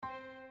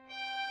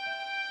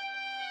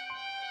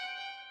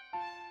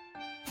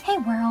Hey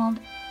world,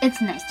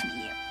 it's nice to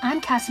meet you.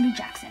 I'm Cassidy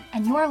Jackson,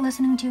 and you're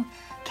listening to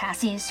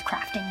Cassie's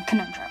Crafting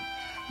Conundrum.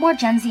 More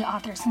Gen Z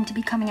authors seem to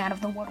be coming out of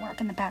the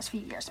woodwork in the past few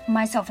years,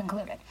 myself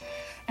included.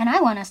 And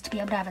I want us to be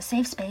able to have a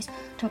safe space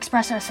to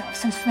express ourselves,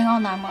 since the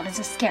online world is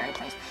a scary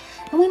place,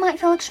 and we might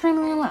feel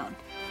extremely alone.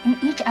 In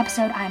each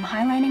episode, I am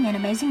highlighting an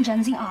amazing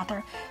Gen Z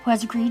author who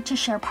has agreed to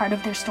share part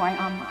of their story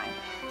online.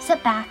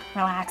 Sit back,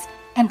 relax,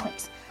 and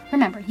please,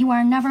 remember, you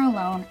are never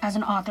alone as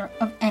an author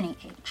of any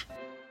age.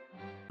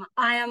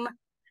 I am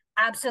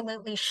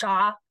absolutely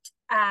shocked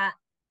at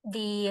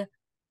the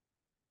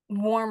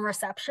warm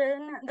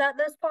reception that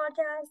this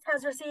podcast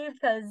has received,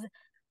 because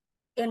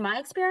in my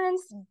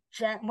experience,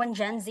 when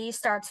Gen Z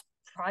starts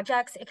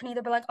projects, it can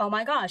either be like, oh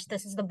my gosh,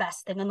 this is the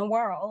best thing in the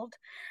world,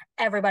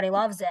 everybody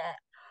loves it,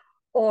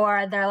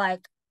 or they're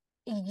like,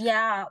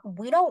 yeah,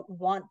 we don't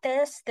want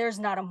this, there's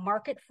not a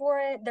market for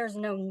it, there's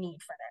no need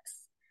for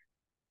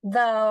this.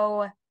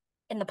 Though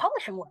in the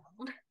publishing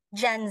world,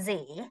 Gen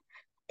Z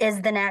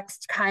is the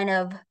next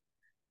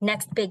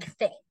big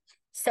thing,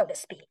 so to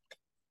speak.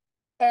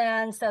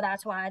 And so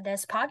that's why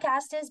this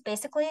podcast is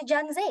basically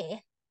Gen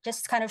Z,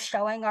 just kind of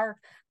showing our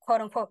quote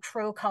unquote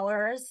true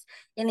colors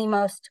in the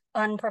most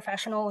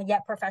unprofessional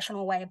yet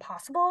professional way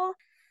possible.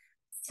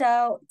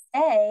 So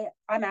today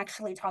I'm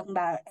actually talking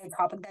about a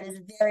topic that is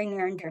very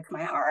near and dear to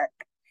my heart.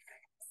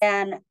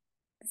 And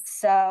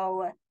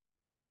so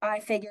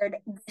I figured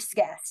this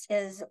guest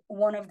is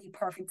one of the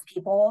perfect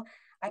people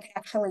I can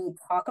actually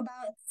talk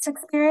about this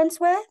experience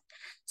with.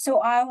 So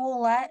I will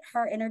let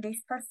her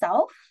introduce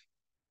herself,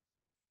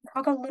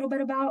 talk a little bit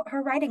about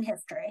her writing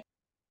history.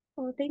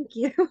 Oh, thank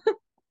you.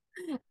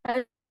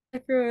 I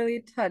feel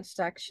really touched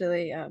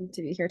actually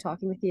to be here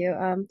talking with you.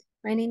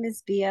 My name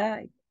is Bia.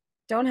 I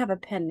don't have a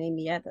pen name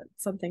yet. That's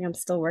something I'm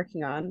still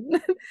working on.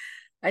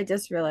 I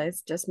just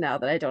realized just now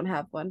that I don't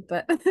have one,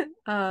 but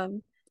I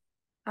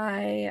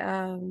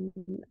am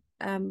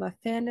a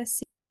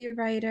fantasy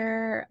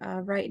writer.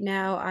 Right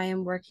now I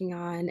am working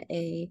on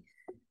a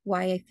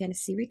YA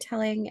fantasy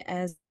retelling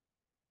as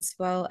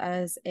well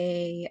as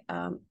a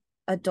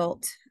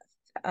adult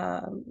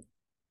um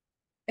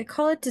I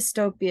call it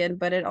dystopian,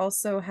 but it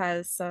also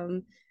has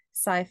some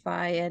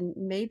sci-fi and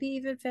maybe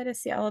even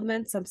fantasy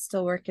elements. I'm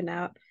still working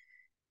out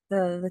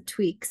the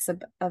tweaks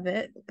of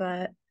it,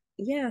 but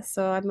yeah,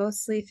 so I'm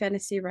mostly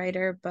fantasy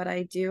writer, but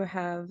I do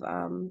have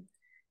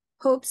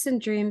hopes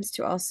and dreams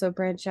to also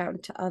branch out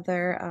into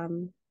other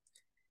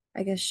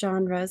I guess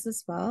genres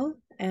as well.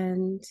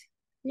 And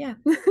yeah.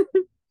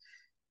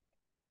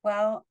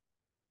 Well,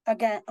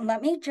 again,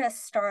 let me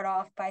just start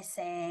off by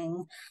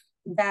saying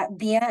that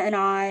Bia and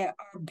I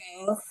are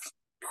both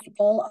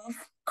people of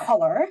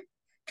color.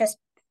 Just,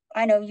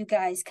 I know you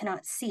guys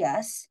cannot see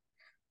us,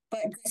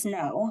 but just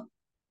know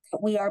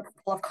that we are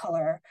people of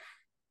color.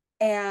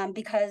 And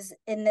because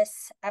in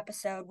this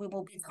episode, we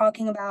will be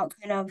talking about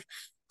kind of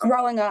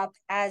growing up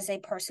as a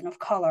person of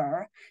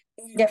color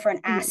in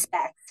different Mhm.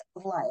 aspects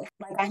of life.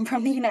 Like, I'm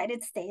from the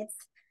United States.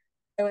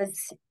 I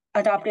was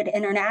adopted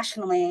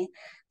internationally.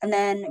 And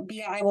then,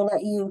 Bia, I will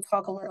let you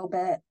talk a little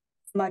bit,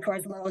 much or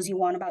as little as you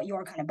want, about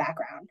your kind of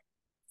background.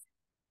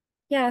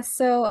 Yeah,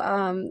 so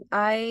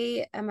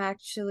I am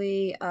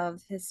actually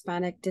of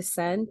Hispanic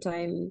descent.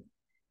 I'm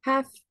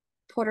half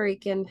Puerto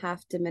Rican,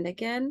 half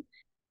Dominican.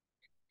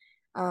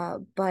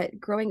 But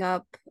growing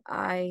up,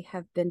 I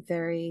have been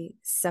very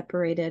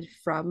separated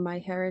from my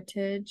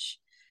heritage.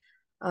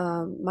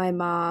 My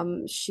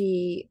mom,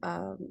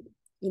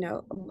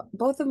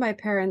 both of my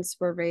parents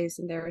were raised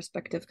in their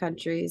respective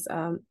countries.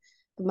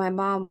 But my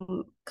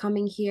mom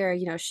coming here,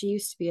 she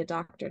used to be a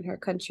doctor in her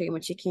country. And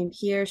when she came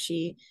here,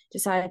 she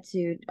decided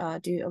to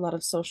do a lot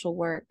of social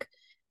work.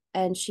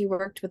 And she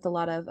worked with a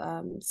lot of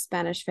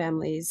Spanish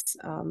families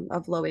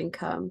of low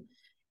income.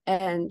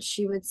 And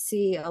she would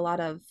see a lot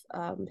of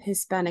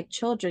Hispanic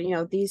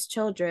children. These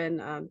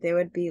children, they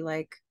would be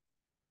like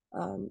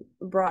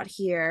brought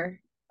here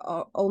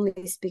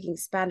only speaking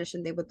Spanish,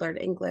 and they would learn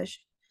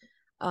English.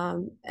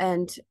 And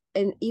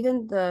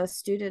even the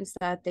students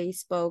that they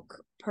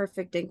spoke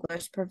perfect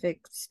English,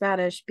 perfect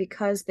Spanish,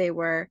 because they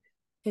were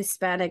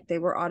Hispanic, they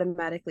were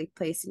automatically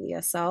placed in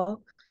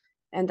ESL.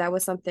 And that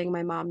was something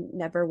my mom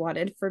never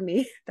wanted for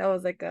me. That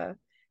was like a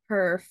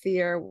her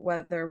fear,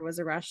 whether it was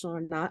irrational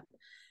or not.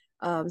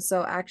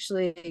 So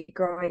actually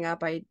growing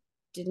up, I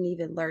didn't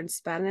even learn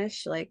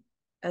Spanish like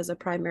as a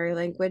primary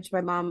language.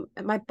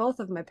 Both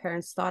of my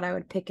parents thought I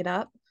would pick it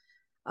up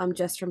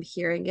just from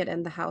hearing it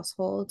in the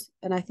household.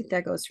 And I think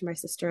that goes for my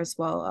sister as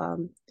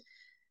well.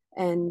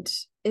 And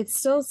it's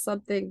still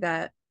something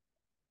that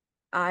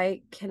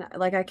I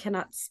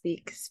cannot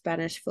speak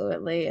Spanish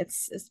fluently.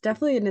 It's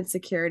definitely an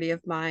insecurity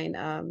of mine.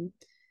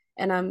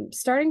 And I'm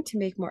starting to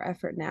make more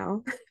effort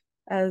now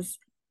as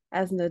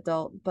as an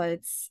adult,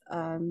 but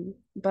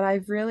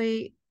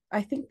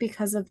I think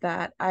because of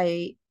that,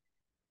 I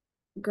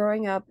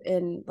growing up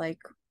in like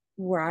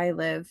where I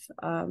live,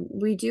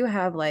 we do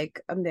have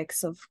like a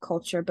mix of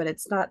culture, but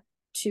it's not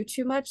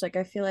too much. Like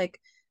I feel like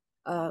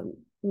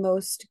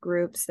most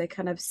groups they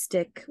kind of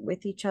stick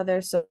with each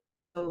other. So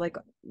like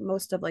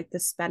most of like the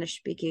Spanish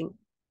speaking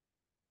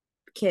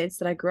kids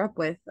that I grew up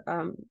with,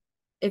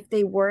 if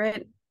they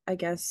weren't, I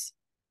guess,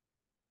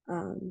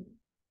 um,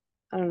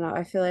 I don't know,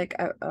 I feel like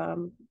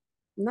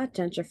not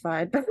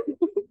gentrified, but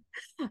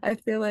I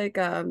feel like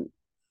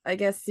I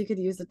guess you could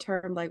use the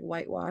term like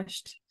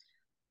whitewashed.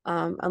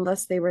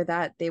 Unless they were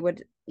that, they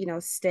would,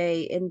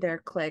 stay in their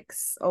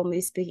cliques,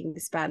 only speaking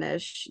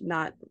Spanish,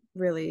 not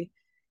really,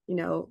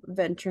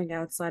 venturing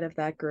outside of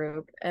that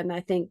group. And I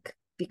think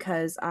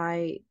because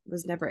I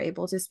was never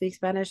able to speak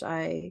Spanish,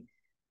 I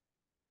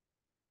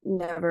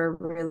never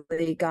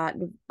really got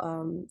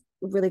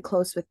really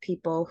close with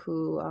people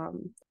who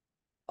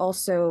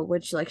also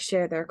would like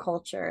share their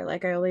culture.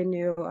 Like I only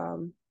knew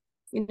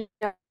you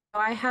know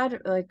I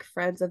had like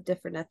friends of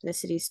different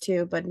ethnicities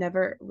too, but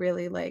never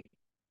really like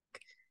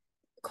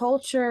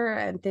culture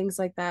and things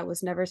like that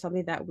was never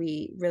something that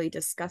we really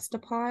discussed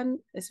upon,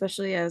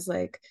 especially as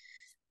like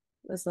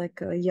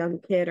a young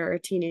kid or a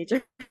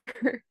teenager.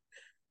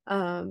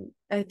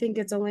 I think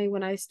it's only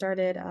when I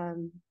started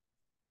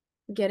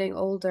getting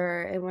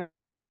older and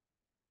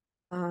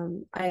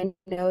when I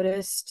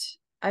noticed,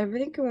 I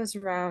think it was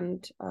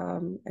around,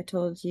 I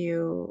told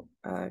you,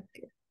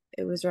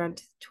 it was around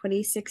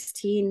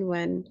 2016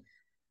 when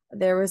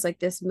there was like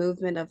this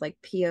movement of like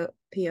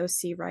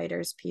POC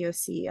writers,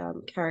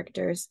 POC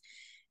characters,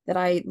 that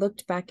I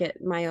looked back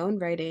at my own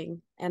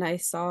writing and I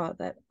saw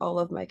that all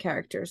of my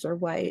characters are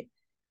white,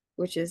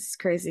 which is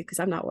crazy because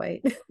I'm not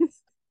white,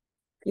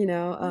 you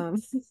know.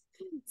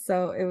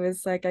 So it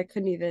was like I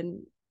couldn't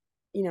even,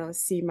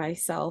 see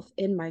myself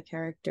in my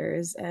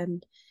characters.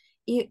 And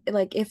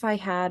like if I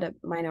had a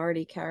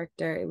minority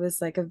character, it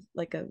was like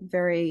a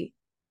very,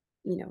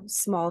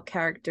 small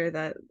character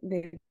that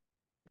maybe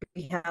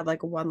had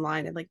like one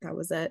line and like that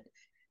was it.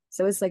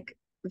 So it's like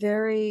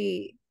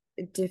very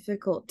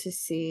difficult to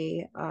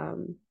see.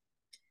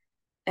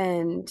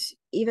 And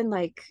even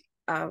like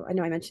I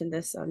know I mentioned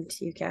this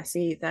to you,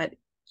 Cassie, that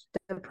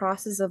the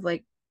process of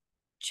like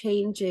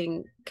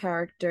changing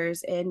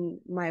characters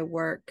in my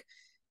work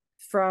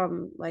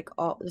from like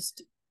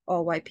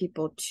all white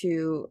people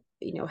to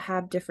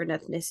have different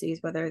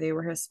ethnicities, whether they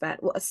were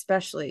Hispanic, well,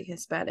 especially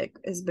Hispanic,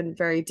 has been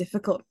very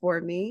difficult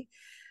for me.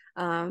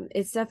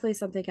 It's definitely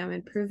something I'm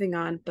improving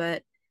on,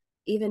 but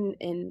even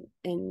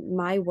in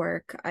my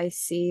work, I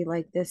see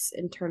like this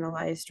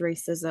internalized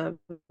racism,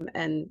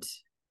 and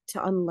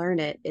to unlearn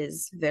it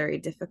is very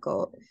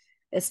difficult,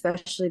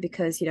 especially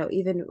because,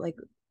 even like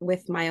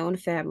with my own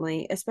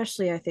family,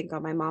 especially I think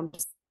on my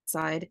mom's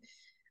side,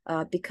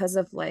 because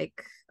of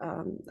like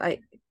I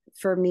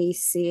for me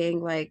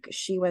seeing like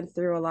she went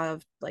through a lot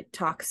of like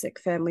toxic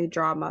family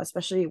drama,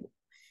 especially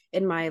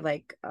in my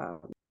like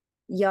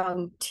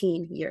young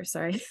teen years,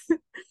 sorry.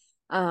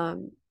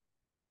 um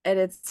and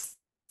it's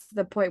to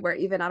the point where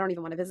even I don't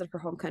even want to visit her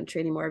home country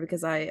anymore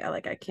because I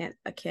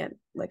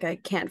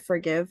can't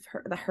forgive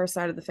her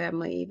side of the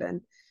family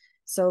even.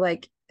 So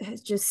like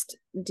just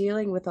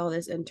dealing with all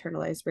this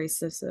internalized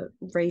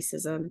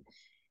racism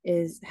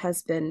is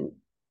has been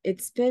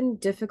it's been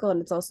difficult,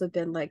 and it's also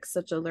been like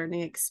such a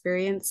learning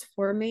experience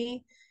for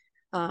me,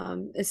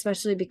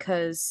 especially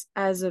because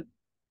as a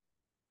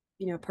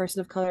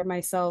person of color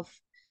myself,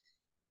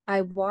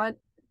 I want,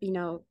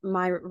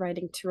 my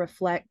writing to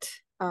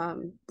reflect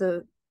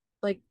the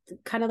like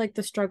kind of like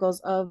the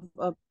struggles of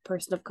a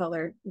person of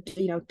color,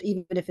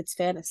 even if it's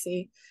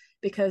fantasy,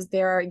 because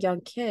there are young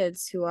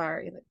kids who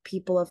are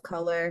people of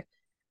color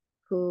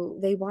who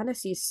they want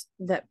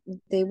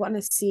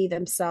to see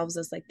themselves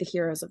as like the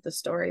heroes of the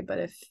story.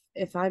 But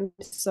if I'm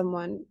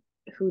someone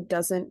who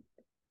doesn't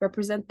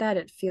represent that,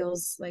 it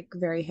feels like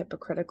very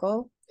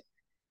hypocritical.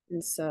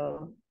 And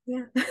so,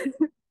 yeah.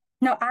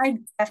 No, I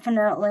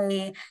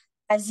definitely,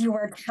 as you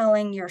were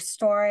telling your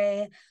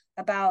story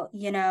about,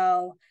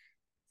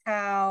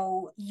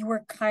 how you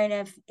were kind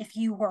of, if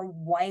you were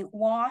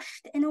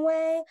whitewashed in a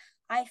way,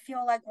 I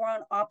feel like we're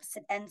on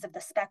opposite ends of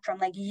the spectrum.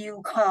 Like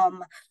you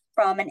come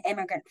from an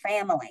immigrant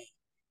family,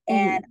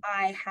 and Hmm.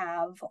 I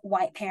have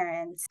white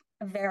parents,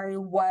 very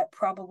what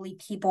probably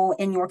people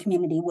in your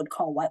community would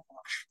call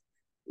whitewash.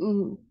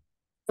 Hmm.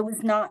 It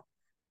was not,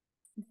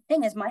 the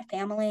thing is, my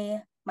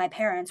family, my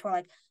parents were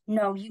like,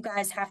 no, you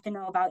guys have to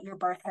know about your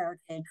birth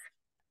heritage.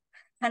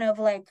 Kind of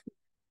like,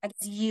 I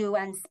guess you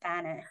and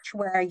Spanish,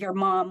 where your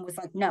mom was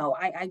like, no,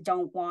 I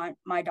don't want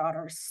my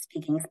daughters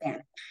speaking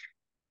Spanish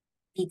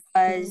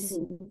because,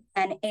 Hmm.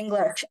 and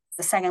English,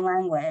 the second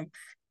language,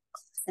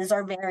 classes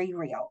are very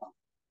real.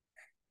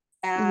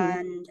 Hmm.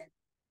 And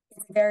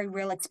it's a very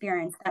real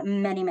experience that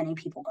many, many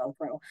people go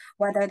through,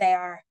 whether they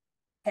are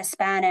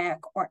Hispanic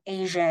or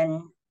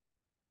Asian,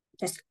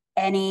 just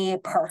any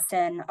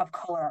person of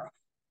color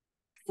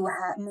who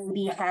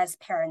maybe has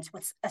parents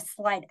with a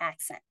slight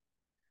accent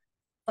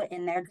put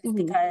in there just Hmm.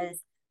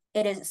 because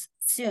it is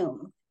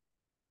assumed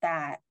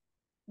that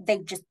they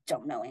just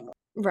don't know English.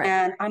 Right.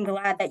 And I'm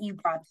glad that you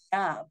brought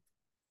that up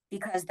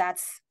because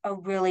that's a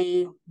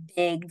really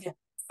big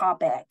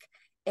topic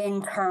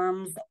in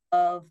terms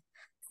of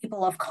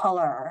people of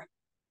color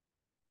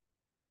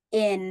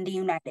in the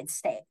United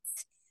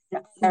States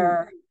and Hmm.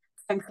 other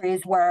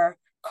countries where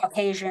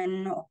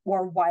Caucasian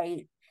or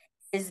white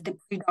is the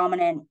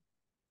predominant,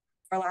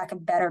 for lack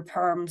of better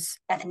terms,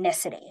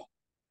 ethnicity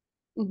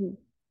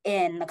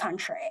in the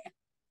country.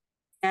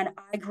 And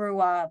I grew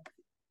up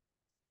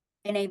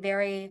in a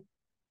very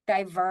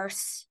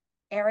diverse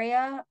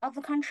area of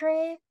the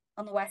country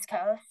on the West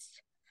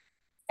Coast.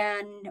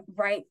 And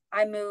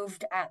I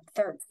moved at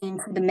 13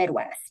 to the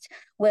Midwest,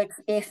 which,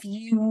 if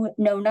you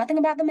know nothing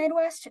about the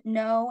Midwest,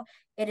 no,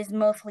 it is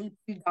mostly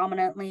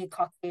predominantly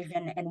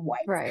Caucasian and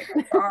white. Right.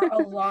 There are a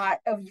lot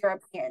of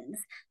Europeans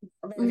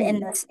that live in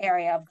this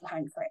area of the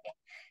country.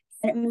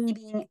 And me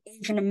being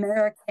Asian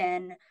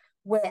American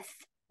with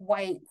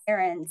white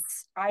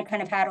parents, I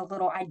kind of had a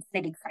little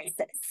identity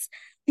crisis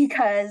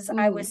because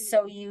I was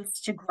so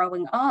used to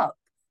growing up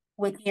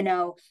with,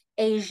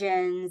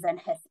 Asians and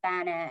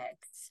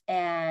Hispanics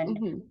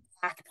and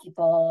Black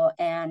people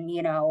and,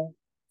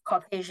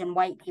 Caucasian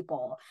white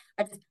people.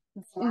 The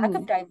lack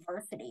of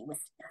diversity was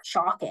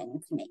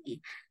shocking to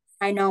me.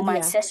 I know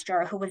my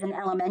sister, who was in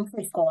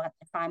elementary school at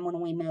the time when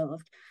we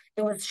moved,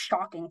 it was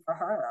shocking for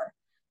her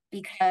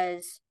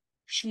because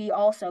she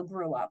also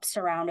grew up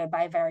surrounded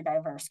by a very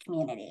diverse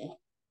community.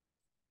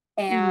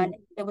 And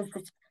it was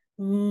just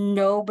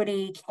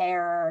nobody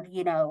cared,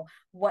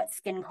 what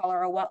skin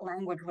color or what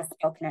language was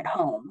spoken at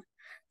home.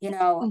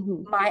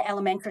 My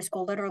elementary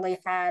school literally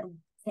had an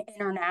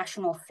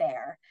international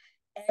fair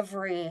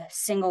every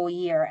single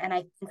year, and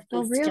I think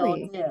they still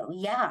do.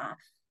 Yeah.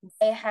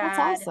 They had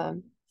That's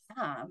awesome.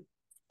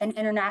 An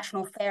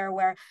international fair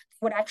where they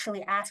would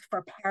actually ask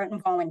for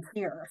parent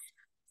volunteers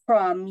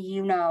from,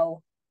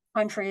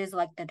 countries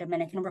like the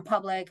Dominican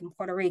Republic and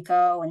Puerto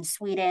Rico and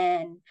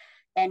Sweden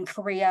and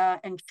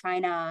Korea and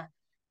China.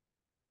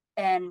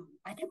 And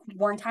I think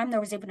one time there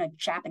was even a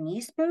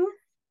Japanese booth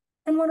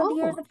in one of the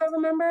years, if I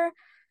remember.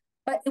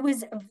 But it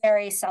was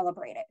very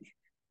celebrated,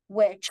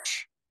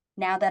 which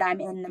now that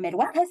I'm in the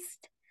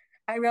Midwest,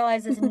 I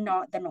realize is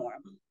not the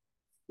norm.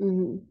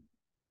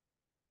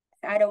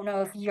 I don't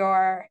know if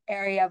your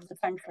area of the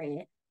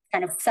country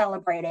kind of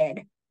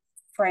celebrated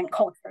different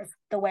cultures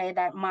the way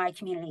that my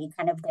community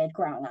kind of did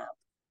growing up.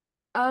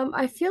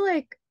 I feel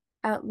like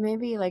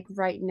maybe like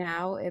right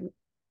now it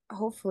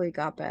hopefully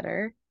got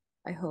better.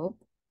 I hope.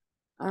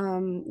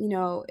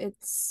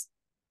 It's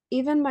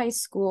even my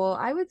school,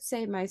 I would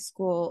say my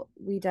school,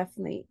 we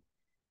definitely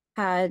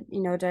had,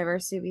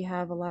 diversity. We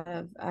have a lot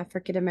of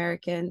African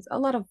Americans, a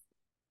lot of,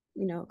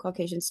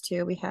 Caucasians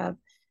too. We have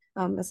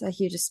a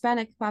huge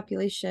Hispanic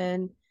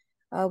population.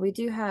 We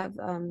do have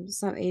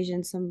some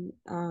Asian, some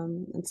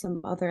and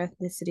some other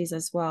ethnicities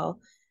as well.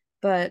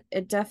 But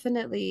it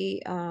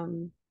definitely I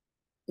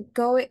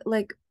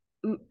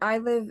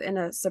live in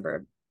a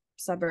suburban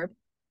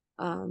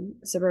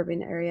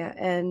area,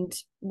 and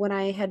when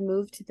I had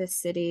moved to the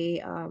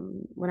city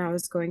when I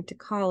was going to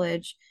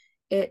college,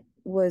 it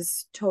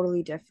was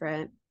totally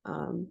different.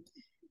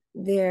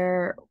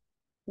 There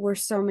were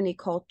so many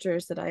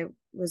cultures that I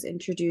was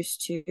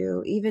introduced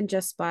to, even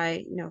just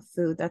by,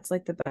 food. That's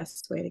like the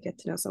best way to get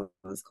to know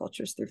someone's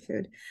cultures, through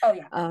food. Oh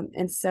yeah.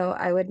 And so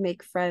I would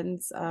make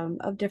friends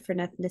of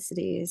different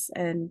ethnicities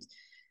and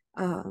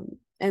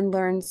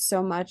learn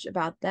so much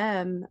about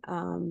them.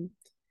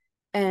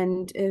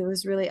 And it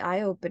was really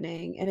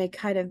eye-opening, and it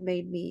kind of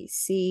made me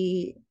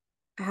see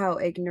how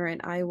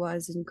ignorant I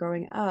was in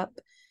growing up.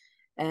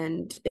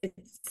 And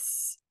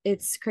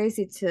it's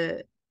crazy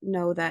to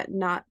know that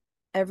not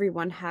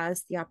everyone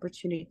has the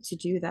opportunity to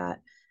do that,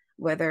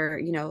 whether,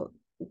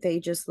 they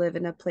just live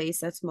in a place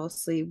that's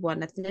mostly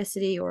one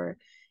ethnicity, or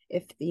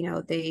if,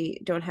 they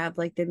don't have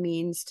like the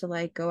means to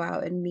like go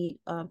out and meet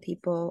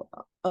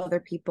other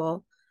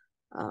people.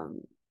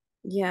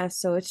 Yeah,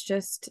 so it's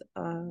just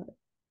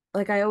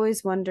like I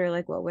always wonder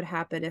like what would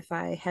happen if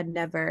I had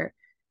never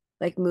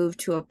like moved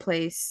to a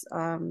place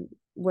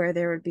where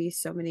there would be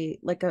so many,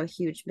 like a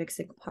huge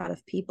mixing pot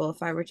of people.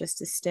 If I were just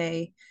to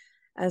stay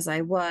as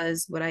I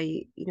was, would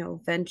I,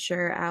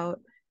 venture out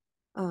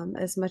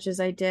as much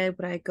as I did?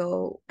 Would I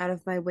go out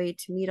of my way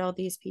to meet all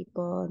these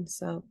people? And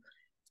so,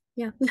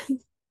 yeah.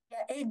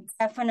 Yeah, it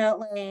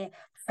definitely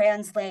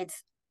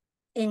translates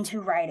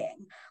into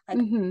writing. Like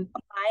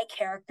my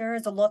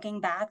characters,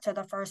 looking back to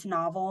the first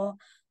novel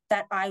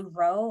that I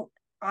wrote,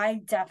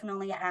 I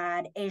definitely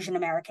had Asian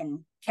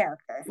American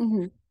characters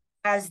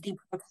as the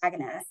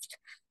protagonist.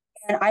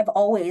 And I've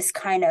always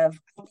kind of,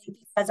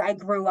 because I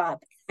grew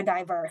up in a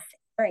diverse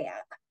area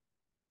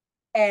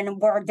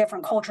and where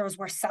different cultures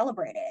were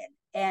celebrated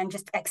and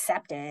just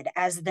accepted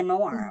as the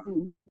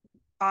norm,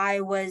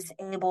 I was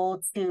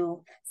able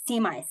to see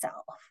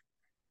myself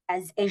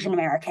as Asian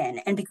American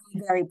and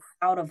become very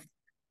proud of.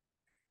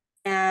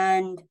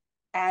 And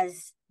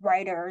as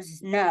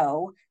writers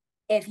know,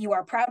 if you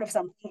are proud of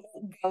something,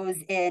 it goes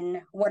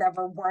in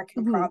whatever work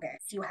in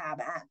progress you have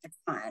at the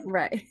time.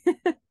 Right.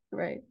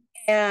 Right.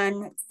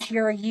 And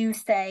here you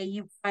say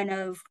you kind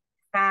of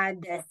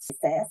had this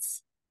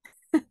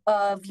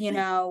of,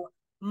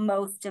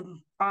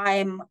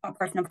 I'm a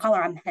person of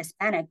color, I'm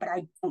Hispanic, but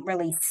I don't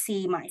really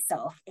see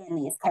myself in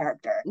these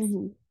characters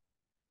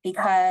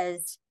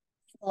because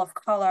people of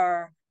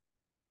color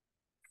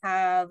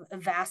have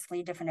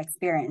vastly different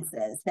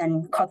experiences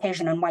than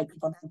Caucasian and white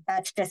people.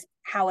 That's just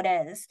how it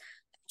is.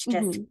 It's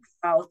just Mm-hmm.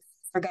 how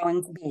they're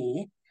going to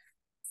be.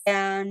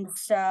 And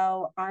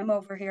so I'm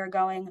over here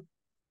going,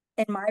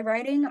 in my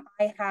writing,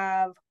 I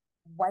have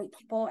white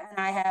people and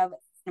I have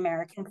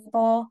American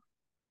people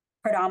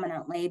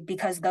predominantly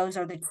because those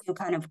are the two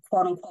kind of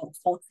quote unquote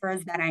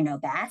cultures that I know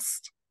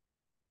best.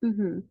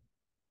 Mm-hmm.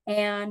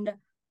 And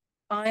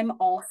I'm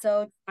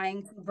also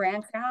trying to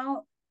branch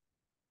out.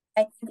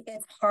 I think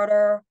it's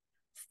harder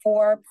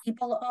for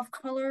people of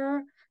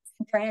color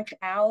to branch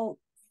out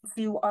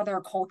to other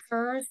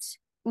cultures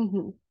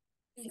Mm-hmm.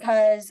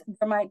 because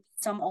there might be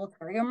some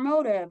ulterior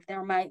motive.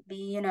 There might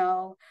be,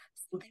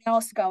 something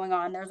else going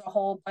on. There's a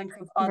whole bunch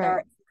of Right.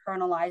 other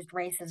internalized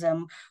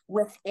racism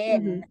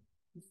within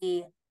Mm-hmm.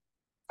 the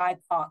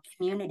BIPOC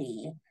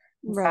community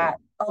Right.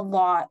 that a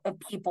lot of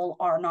people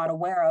are not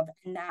aware of,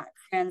 and that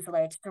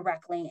translates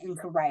directly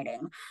into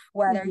writing.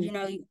 Whether, Mm-hmm.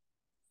 I'm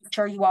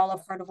sure you all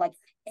have heard of like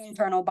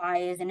internal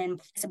bias and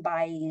implicit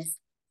bias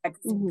that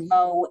Mm-hmm.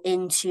 go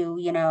into,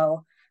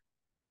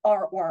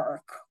 artwork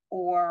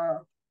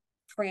or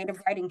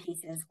creative writing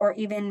pieces or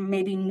even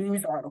maybe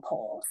news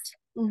articles.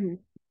 Mm-hmm.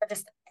 They're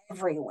just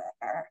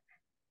everywhere.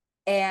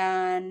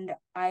 And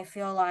I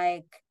feel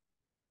like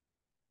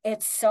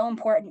it's so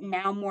important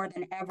now more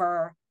than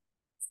ever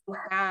to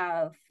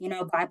have,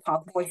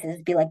 BIPOC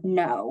voices be like,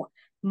 no,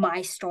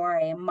 my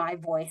story, my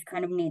voice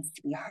kind of needs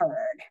to be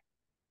heard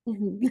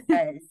Mm-hmm.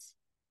 because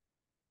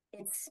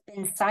it's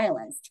been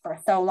silenced for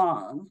so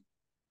long.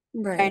 I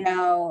Right.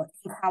 know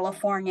in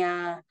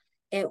California,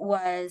 it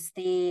was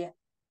the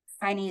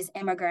Chinese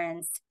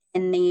immigrants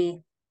in the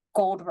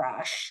gold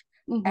rush.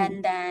 Mm-hmm.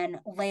 And then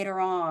later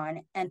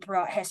on, and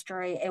throughout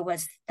history, it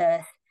was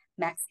the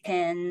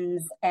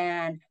Mexicans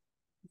and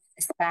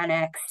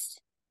Hispanics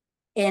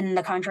in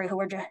the country who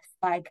were just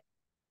like,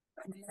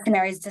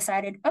 missionaries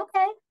decided,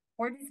 okay,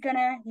 we're just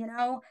gonna,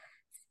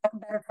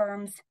 better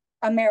terms,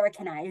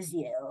 Americanize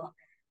you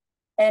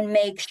and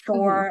make Mm-hmm.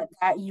 sure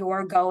that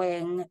you're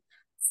going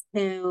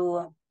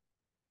to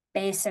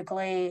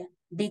basically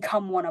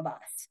become one of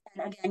us.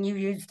 And again, you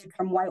used the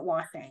term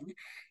whitewashing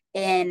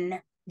in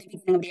the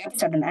beginning of the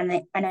episode,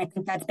 and I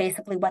think that's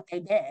basically what they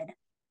did.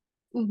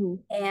 Mm-hmm.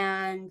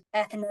 And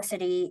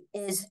ethnicity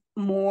is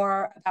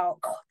more about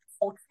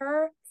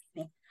culture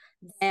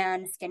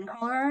than skin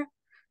color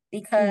Mm-hmm.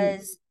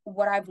 because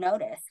what I've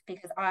noticed,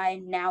 because I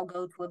now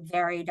go to a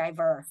very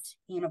diverse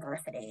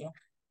university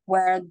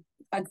where,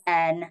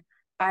 again,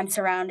 I'm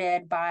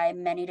surrounded by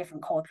many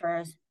different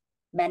cultures,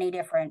 many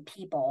different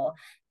people,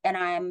 and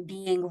I'm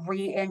being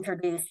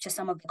reintroduced to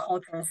some of the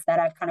cultures that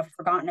I've kind of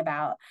forgotten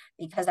about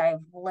because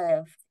I've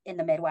lived in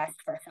the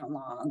Midwest for so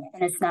long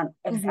and it's not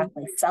Mm-hmm.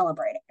 exactly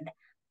celebrated.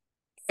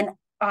 And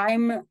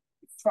I'm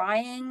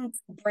trying to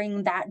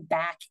bring that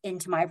back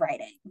into my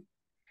writing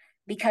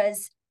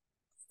because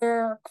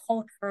their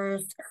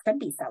cultures should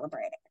be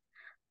celebrated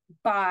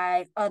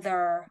by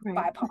other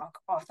Right. BIPOC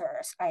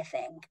authors, I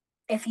think.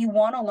 If you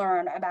want to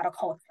learn about a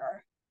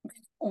culture,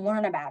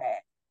 learn about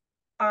it.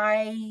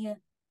 I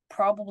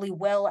probably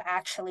will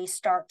actually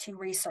start to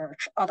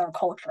research other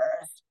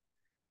cultures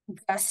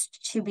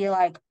just to be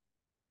like,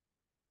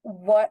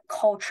 what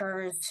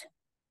cultures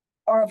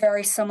are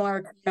very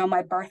similar to,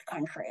 my birth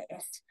countries.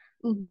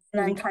 And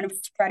then Mm-hmm. kind of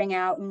spreading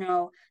out,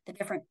 the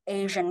different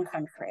Asian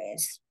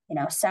countries,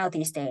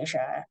 Southeast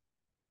Asia,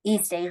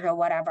 East Asia,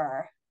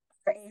 whatever.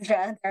 For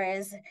Asia, there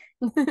is.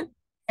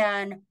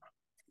 And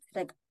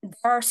like, there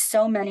are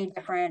so many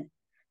different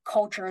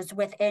cultures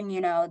within,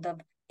 the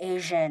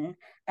Asian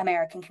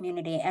American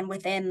community and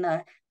within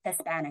the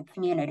Hispanic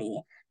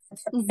community.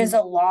 Mm-hmm. There's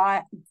a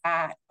lot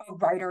that a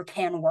writer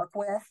can work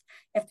with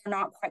if they're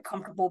not quite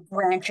comfortable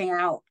branching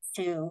out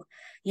to,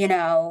 you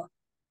know,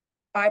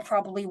 I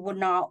probably would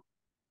not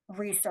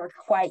research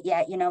quite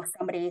yet,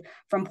 somebody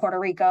from Puerto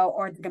Rico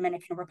or the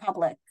Dominican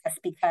Republic, just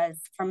because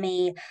for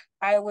me,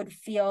 I would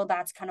feel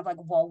that's kind of like,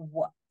 well,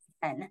 what?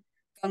 And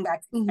going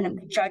back to kind of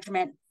Mm-hmm. the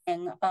judgment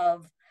thing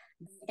of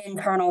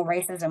internal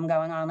racism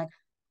going on, like,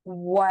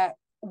 what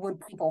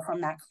would people from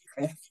that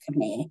country think of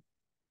me?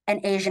 An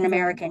Asian Right.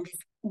 American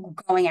just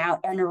going out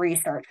and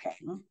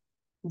researching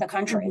the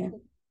country, Mm-hmm.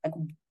 like,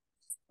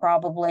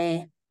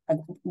 probably like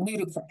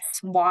ludicrous.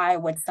 Why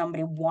would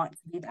somebody want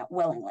to do that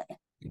willingly?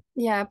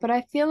 Yeah, but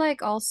I feel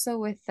like also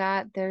with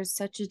that, there's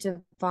such a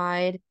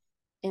divide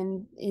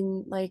in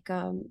like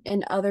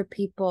in other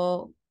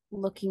people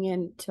looking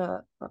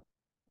into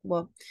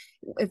well,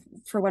 if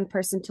for one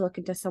person to look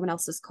into someone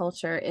else's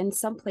culture. In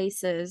some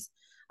places,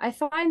 I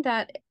find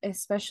that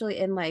especially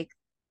in like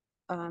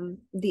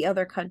the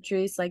other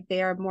countries, like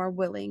they are more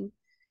willing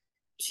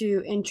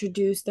to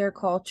introduce their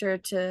culture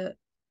to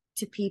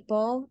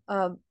people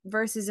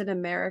versus in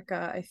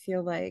America, I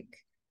feel like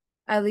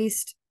at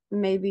least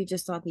maybe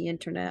just on the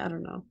internet, I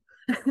don't know.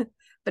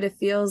 But it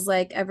feels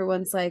like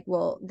everyone's like,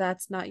 well,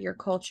 that's not your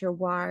culture.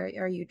 Why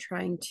are you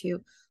trying to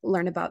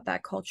learn about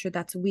that culture?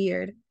 That's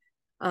weird.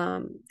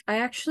 I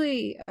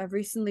actually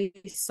recently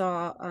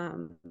saw,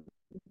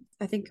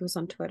 I think it was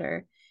on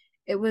Twitter.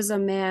 It was a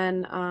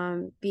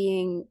man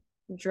being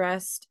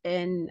dressed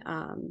in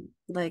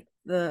like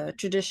the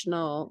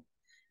traditional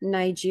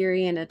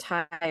Nigerian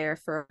attire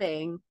for a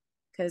wedding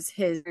because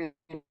his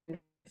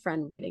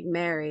friend getting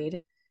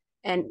married.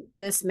 And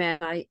this man,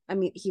 I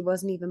mean, he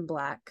wasn't even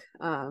black.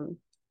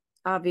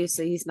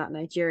 Obviously he's not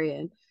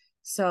Nigerian.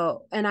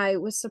 So, and I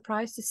was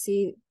surprised to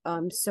see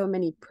so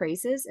many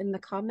praises in the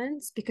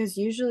comments because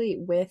usually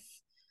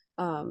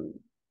um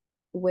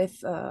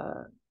with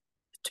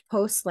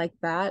posts like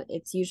that,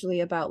 it's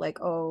usually about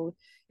like, oh,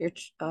 your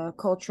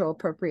cultural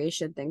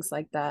appropriation, things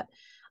like that.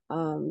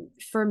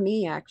 For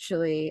me,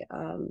 actually,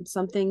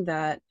 something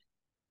that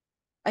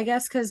I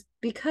guess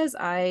because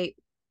I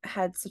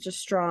had such a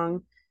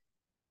strong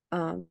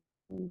um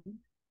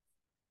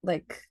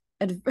like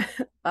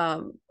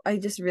I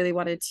just really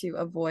wanted to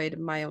avoid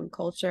my own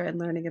culture and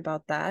learning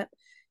about that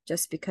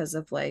just because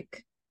of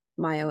like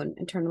my own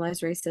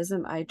internalized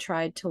racism. I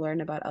tried to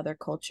learn about other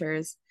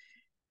cultures,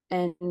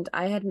 and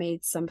I had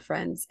made some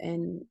friends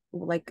in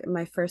like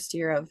my first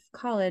year of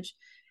college,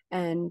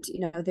 and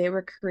they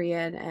were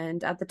Korean,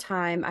 and at the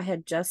time I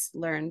had just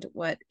learned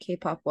what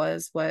K-pop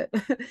was, what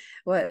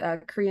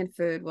what Korean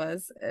food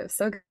was. It was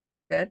so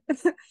good.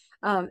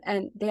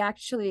 And they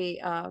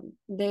actually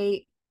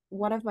they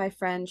one of my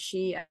friends,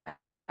 she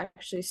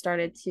actually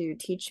started to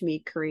teach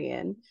me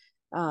Korean.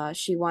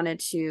 She wanted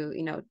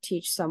to,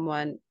 teach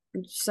someone,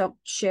 so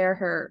share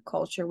her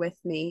culture with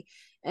me,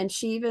 and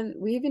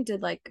we even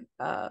did like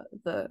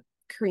the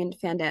Korean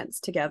fan dance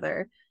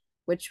together,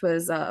 which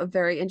was a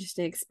very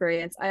interesting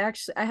experience. I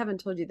haven't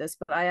told you this,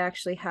 but I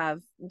actually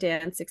have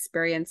dance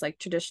experience, like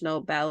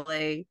traditional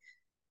ballet,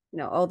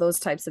 all those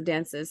types of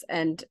dances.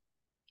 And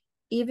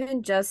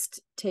even just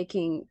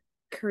taking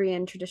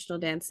Korean traditional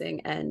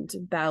dancing and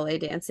ballet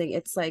dancing,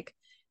 it's like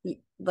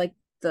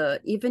the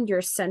even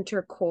your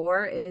center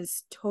core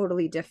is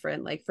totally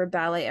different. Like for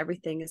ballet,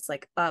 everything is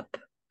like up,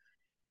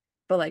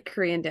 but like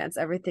Korean dance,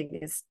 everything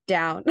is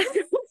down.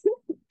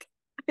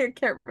 I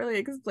can't really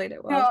explain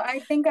it No, well, I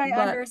think I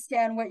but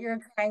understand what you're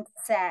trying to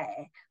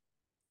say.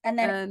 And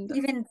then and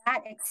even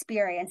that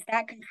experience,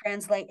 that can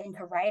translate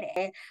into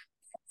writing.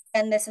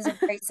 And this is a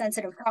very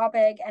sensitive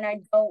topic, and I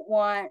don't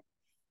want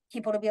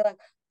people to be like,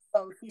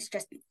 oh, he's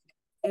just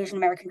Asian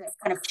American, just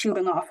kind of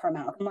shooting off her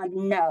mouth. I'm like,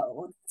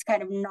 no, it's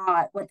kind of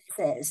not what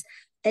this is.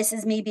 This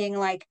is me being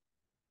like,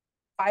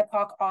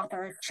 BIPOC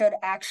authors should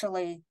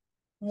actually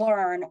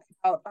learn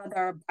about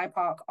other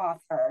BIPOC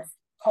authors,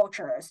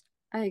 cultures.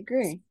 I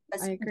agree. I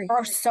Because agree. there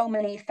are so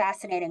many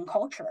fascinating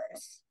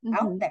cultures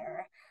out Hmm.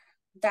 there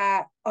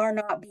that are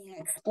not being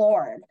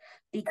explored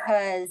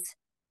because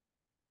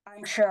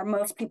I'm sure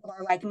most people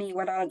are like me,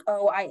 where they're like,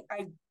 oh, I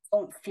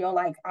don't feel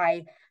like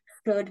I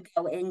should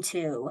go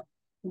into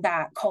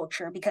that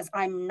culture because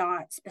I'm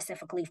not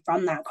specifically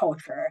from that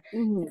culture.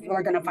 Hmm. People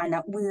are going to find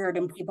that weird,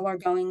 and people are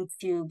going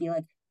to be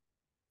like,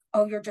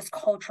 oh, you're just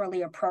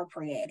culturally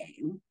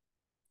appropriating.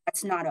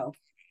 That's not okay.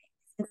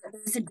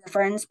 There's a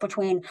difference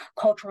between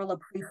cultural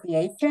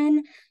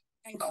appreciation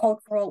and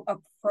cultural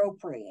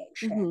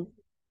appropriation. Hmm.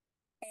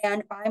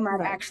 And I might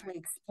Right. actually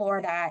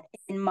explore that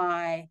in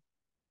my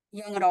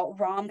young adult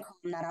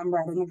rom-com that I'm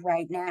writing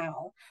right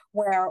now,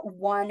 where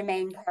one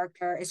main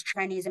character is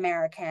Chinese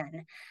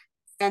American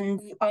and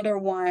the other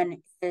one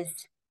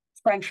is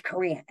French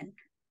Korean.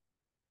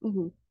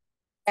 Hmm.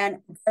 And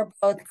they're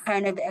both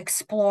kind of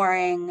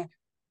exploring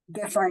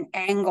different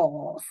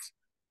angles.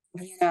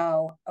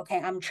 Okay,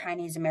 I'm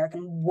Chinese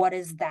American. What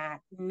does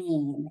that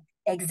mean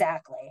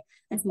exactly?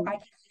 And so Hmm. I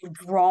can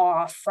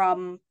draw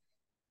from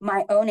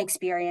my own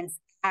experience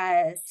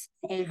as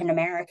an Asian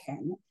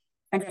American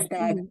and just be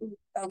like,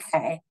 Hmm.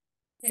 okay,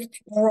 the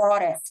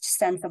broadest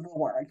sense of the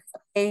word.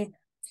 I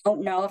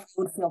don't know if I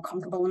would feel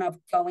comfortable enough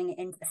going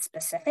into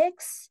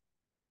specifics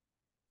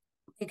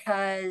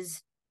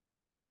because,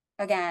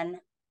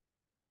 again,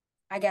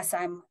 I guess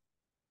I'm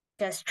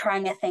just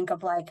trying to think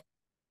of like,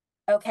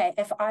 okay,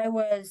 if I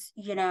was,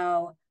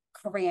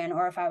 Korean,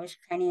 or if I was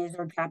Chinese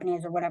or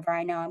Japanese or whatever,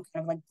 I know I'm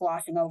kind of like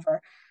glossing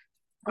over.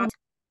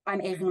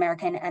 I'm Asian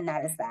American, and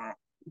that is that.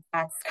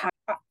 That's kind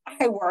of,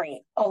 I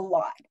worry a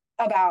lot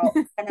about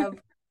kind of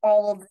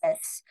all of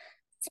this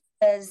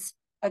because,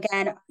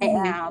 again, I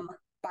Hmm. am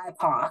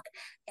BIPOC.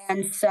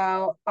 And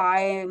so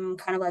I'm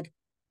kind of like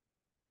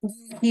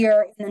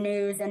here in the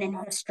news and in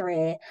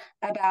history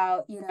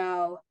about,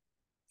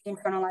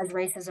 internalized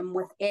racism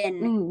within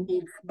Hmm.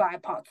 each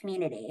BIPOC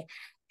community.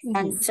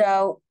 And Hmm.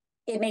 so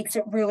it makes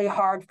it really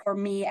hard for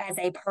me as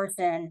a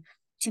person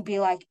to be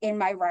like, in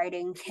my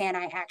writing, can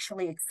I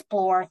actually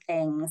explore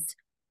things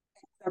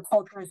or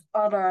cultures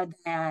other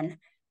than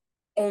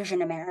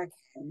Asian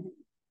American?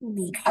 Hmm.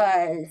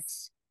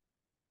 Because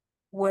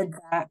would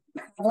that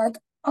have like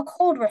a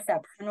cold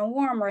reception, a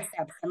warm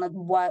reception? Like,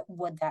 what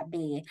would that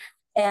be?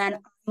 And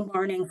I'm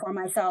learning for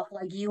myself,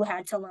 like you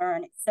had to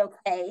learn. It's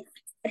okay,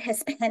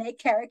 Hispanic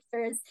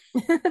characters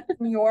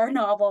in your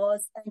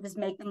novels and just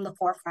make them the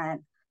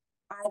forefront.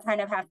 I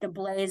kind of have to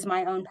blaze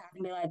my own path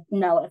and be like,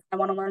 no, if I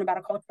want to learn about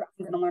a culture,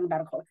 I'm going to learn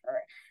about a culture,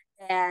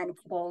 and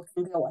people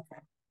can deal with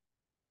it.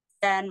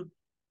 And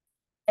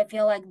I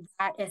feel like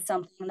that is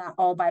something that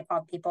all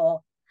BIPOC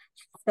people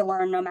to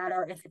learn, no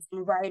matter if it's in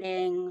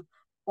writing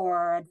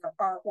or their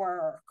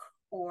artwork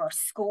or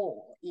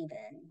school,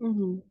 even.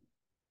 Hmm.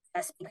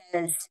 That's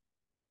because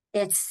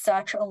it's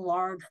such a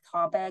large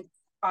topic.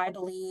 I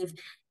believe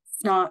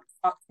it's not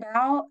talked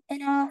about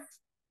enough,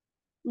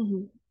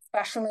 Hmm.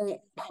 especially in the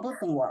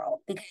publishing world,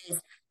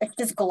 because it's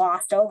just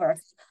glossed over.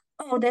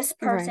 Oh, this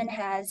Right. person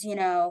has,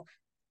 a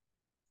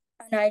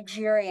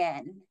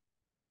Nigerian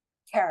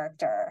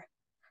character,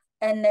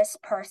 and this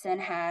person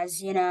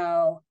has,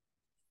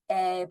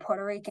 a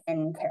Puerto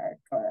Rican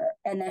character,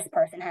 and this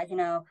person has,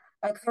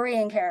 a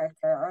Korean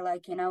character, or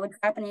like, a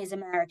Japanese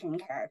American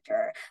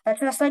character. That's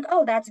just like,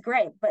 oh, that's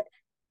great. But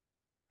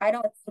I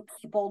don't think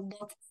people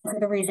look into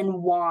the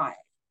reason why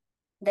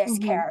this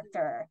Hmm.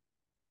 character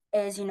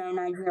is,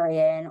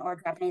 Nigerian or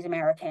Japanese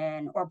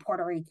American or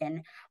Puerto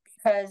Rican,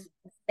 because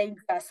they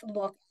just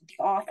look at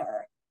the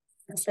author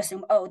and just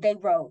assume, oh, they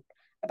wrote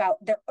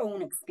about their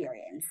own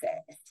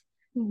experiences.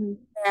 Hmm.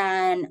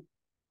 And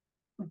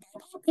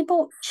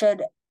people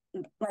should,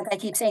 like I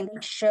keep saying,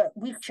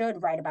 we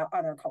should write about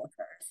other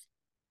cultures.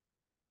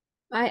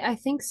 I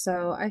think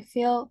so. I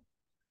feel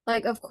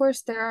like, of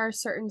course, there are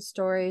certain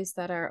stories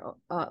that are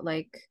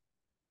like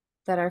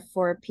that are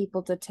for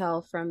people to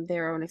tell from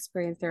their own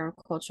experience, their own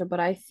culture.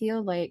 But I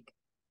feel like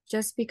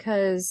just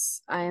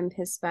because I am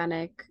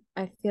Hispanic,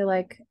 I feel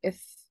like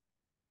if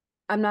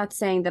I'm not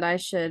saying that I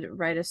should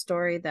write a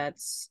story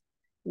that's,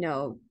 you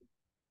know,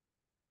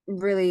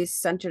 really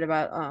centered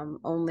about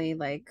only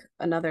like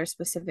another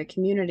specific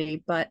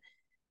community, but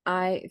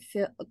I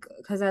feel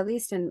because at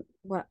least in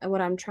what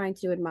I'm trying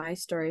to do with my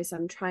stories,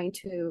 I'm trying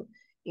to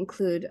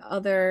include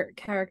other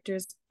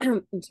characters.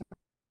 I'm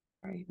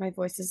sorry, my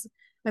voice is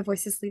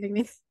leaving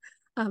me.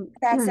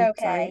 That's Sorry.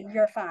 okay.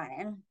 You're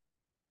fine.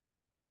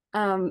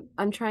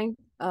 I'm trying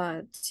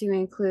to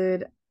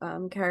include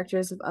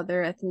characters of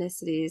other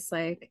ethnicities.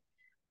 Like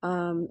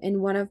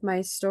in one of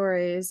my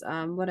stories,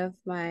 one of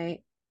my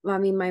well, I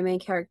mean my main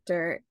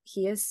character,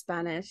 he is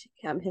Spanish.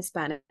 I'm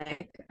Hispanic. I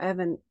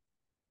haven't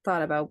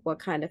thought about what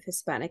kind of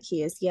Hispanic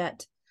he is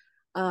yet.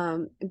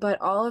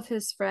 But all of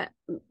his friends,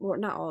 well,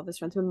 not all of his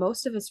friends, but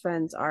most of his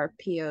friends are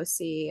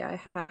POC.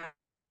 I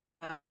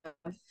have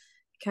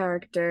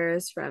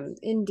characters from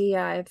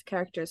India. I have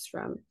characters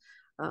from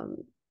um,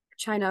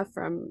 China,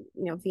 from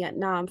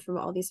Vietnam, from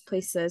all these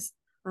places,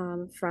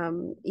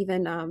 from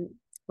even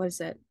what is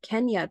it,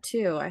 Kenya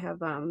too. I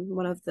have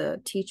one of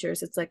the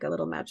teachers. It's like a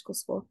little magical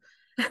school,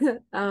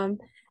 um,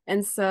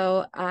 and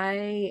so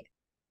I'm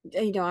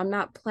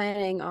not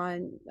planning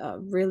on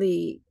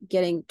really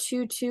getting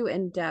too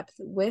in depth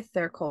with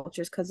their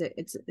cultures because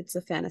it's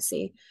a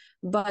fantasy,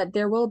 but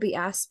there will be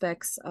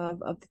aspects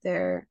of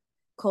their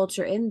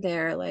culture in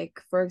there. Like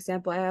for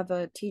example, I have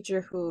a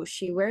teacher who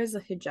she wears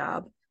a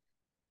hijab.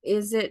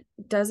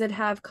 Does it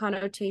have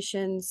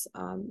connotations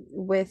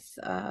with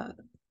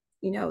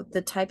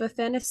the type of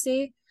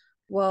fantasy?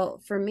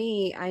 Well, for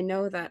me, I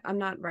know that I'm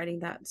not writing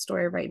that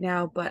story right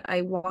now, but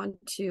I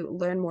want to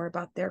learn more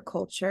about their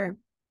culture,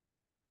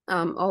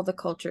 all the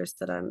cultures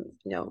that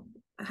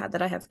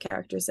that I have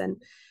characters in,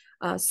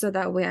 so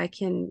that way I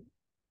can,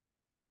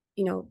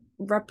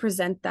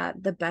 represent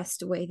that the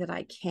best way that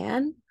I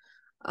can.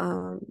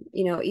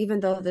 Even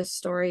though this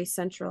story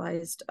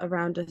centralized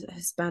around a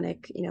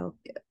Hispanic,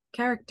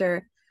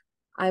 character,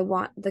 I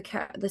want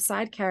the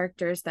side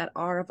characters that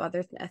are of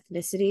other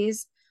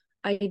ethnicities.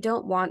 I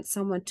don't want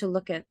someone to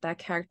look at that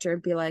character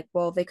and be like,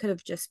 well, they could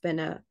have just been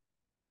a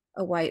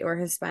white or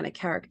Hispanic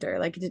character.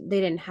 Like they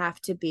didn't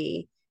have to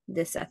be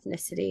this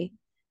ethnicity.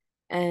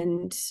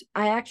 And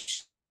I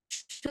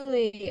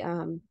actually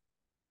um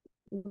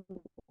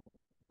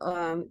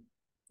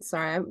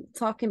sorry, I'm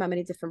talking about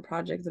many different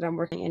projects that I'm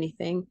working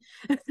anything.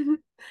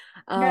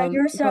 No,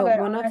 you're so But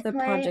good. one of the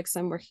Honestly, projects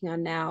I'm working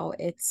on now,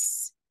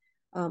 it's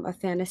a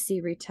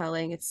fantasy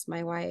retelling. It's my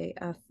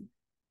YA.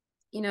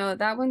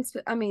 That one's,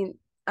 I mean,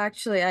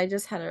 actually I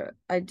just had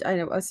I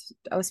know I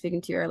was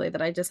speaking to you earlier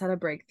that I just had a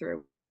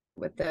breakthrough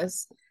with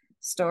this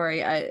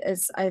story.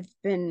 I've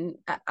been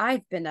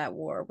at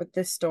war with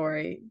this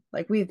story.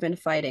 Like we've been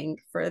fighting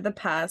for the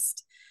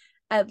past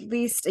at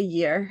least a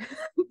year.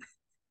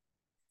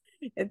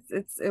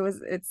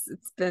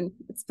 It's been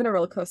a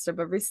roller coaster,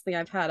 but recently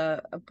I've had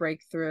a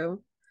breakthrough,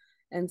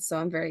 and so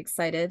I'm very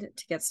excited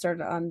to get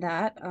started on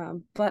that.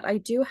 But I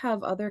do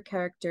have other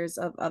characters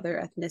of other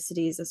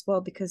ethnicities as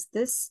well, because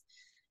this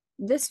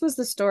was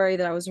the story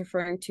that I was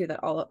referring to,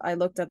 that all I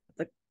looked at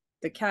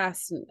the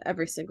cast and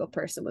every single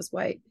person was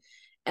white.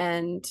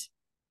 And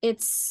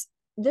it's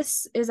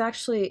this is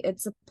actually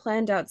it's a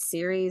planned out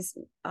series.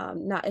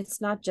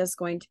 It's not just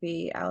going to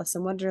be Alice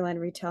in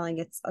Wonderland retelling,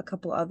 it's a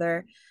couple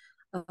other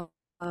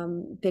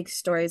big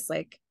stories,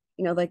 like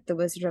like the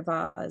Wizard of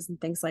Oz and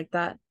things like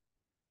that.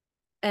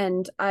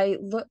 And I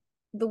look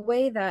the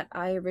way that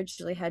I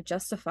originally had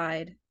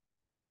justified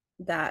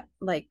that,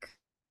 like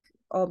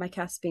all my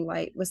cast being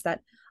white, was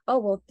that, oh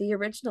well, the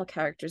original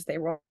characters, they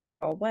were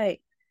all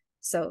white,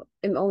 so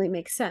it only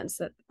makes sense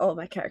that all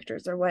my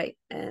characters are white.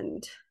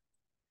 And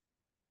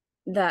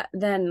that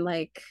then,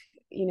 like,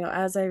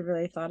 as I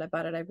really thought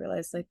about it, I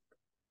realized, like,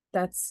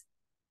 that's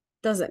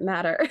doesn't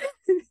matter.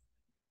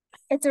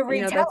 It's a That's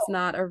retelling.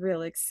 not a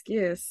real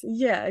excuse.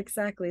 Yeah,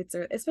 exactly.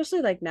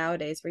 Especially like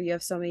nowadays where you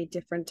have so many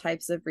different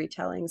types of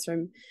retellings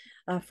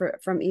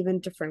from even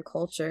different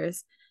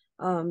cultures.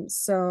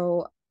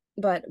 So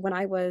but when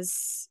I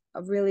was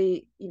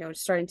really,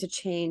 starting to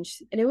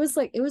change, and it was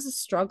a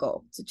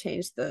struggle to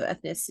change the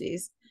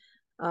ethnicities.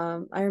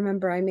 I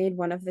remember I made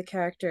one of the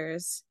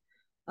characters,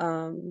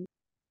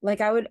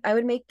 like I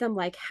would make them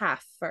like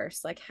half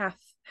first, like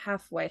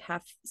half white,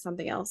 half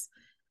something else.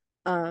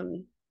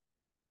 Um,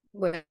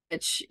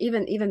 which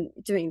even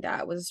doing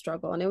that was a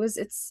struggle, and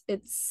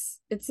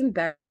it's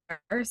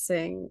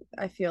embarrassing,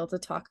 I feel, to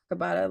talk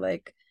about it,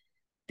 like,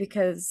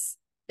 because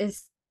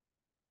it's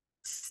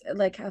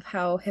like of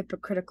how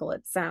hypocritical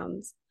it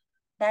sounds.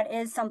 That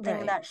is something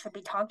Right. that should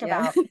be talked Yeah.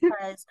 about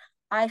because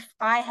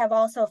I have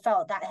also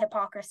felt that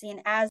hypocrisy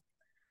and as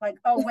like,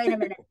 oh, wait a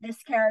minute,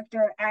 this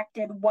character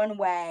acted one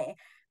way,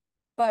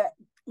 but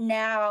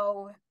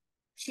now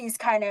she's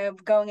kind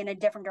of going in a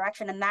different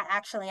direction. And that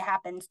actually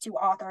happens to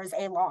authors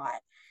a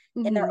lot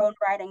in their Hmm. own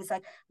writings.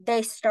 Like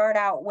they start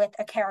out with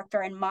a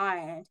character in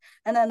mind,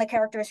 and then the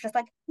character is just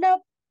like,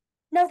 nope,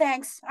 no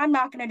thanks. I'm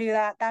not going to do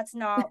that. That's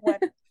not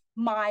what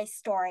my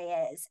story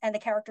is. And the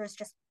characters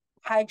just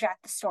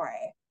hijack the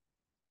story.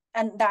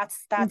 And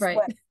that's Right.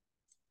 what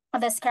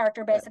this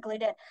character But basically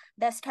did.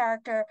 This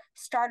character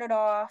started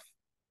off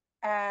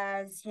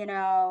as,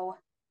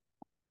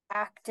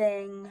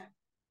 acting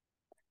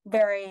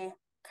very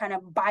kind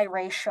of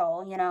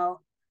biracial,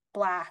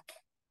 black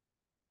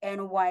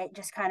and white,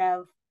 just kind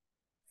of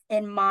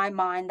in my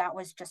mind, that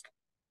was just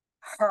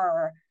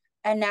her.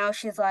 And now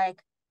she's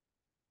like,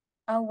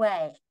 oh,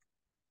 wait,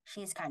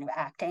 she's kind of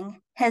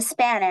acting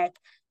Hispanic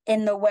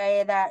in the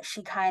way that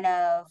she kind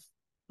of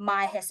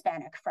my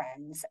Hispanic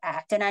friends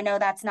act. And I know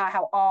that's not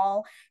how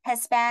all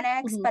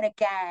Hispanics, mhm. but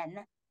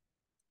again,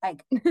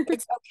 like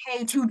it's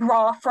okay to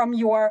draw from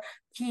your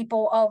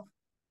people of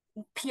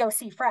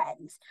POC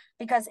friends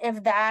because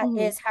if that Mhm.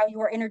 is how you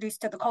were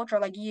introduced to the culture,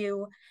 like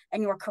you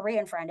and your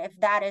Korean friend, if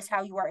that is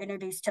how you are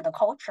introduced to the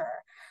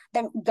culture,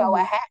 then go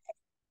Mhm. ahead.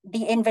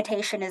 The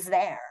invitation is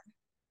there.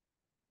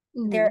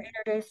 They're Mhm.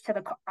 introduced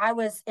to I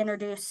was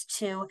introduced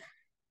to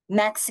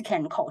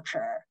Mexican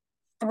culture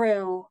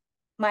through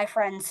my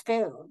friend's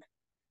food.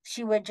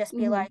 She would just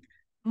be Mhm. like,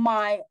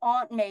 my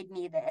aunt made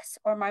me this,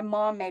 or my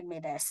mom made me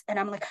this. And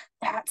I'm like,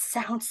 that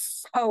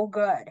sounds so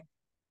good.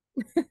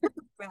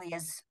 Really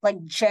is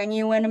like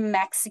genuine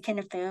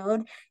Mexican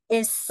food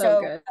is So so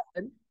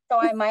good. so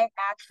I might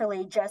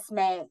actually just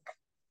make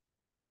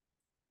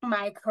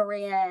my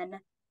Korean,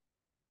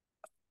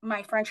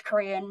 my French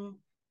Korean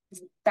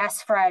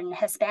best friend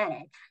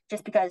Hispanic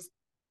just because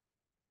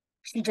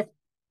she just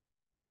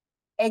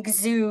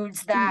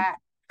exudes Mhm. that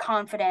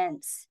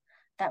confidence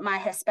that my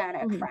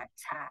Hispanic Mhm.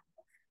 friends have.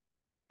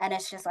 And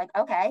it's just like,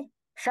 okay,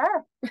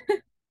 sure.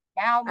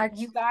 Now you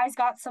Actually, guys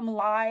got some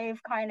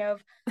live kind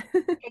of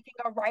picking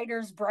a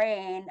writer's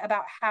brain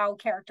about how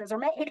characters are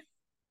made.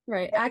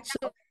 right. There you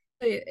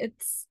Actually,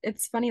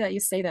 it's funny that you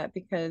say that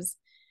because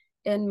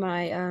in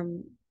my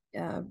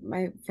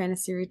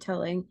fantasy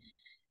retelling,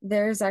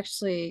 there's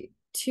actually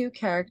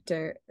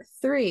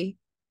three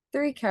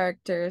three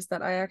characters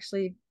that I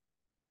actually,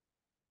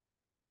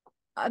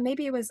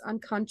 maybe it was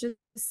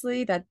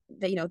unconsciously that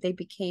they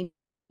became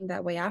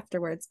that way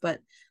afterwards, but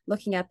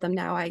looking at them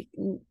now, I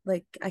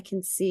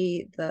can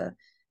see the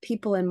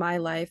people in my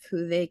life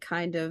who they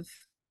kind of,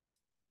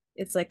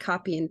 it's like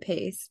copy and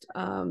paste.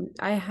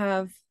 I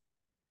have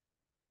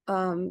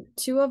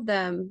two of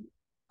them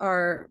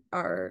are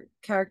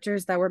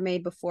characters that were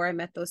made before I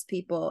met those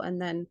people,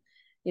 and then,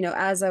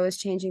 as I was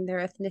changing their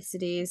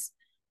ethnicities,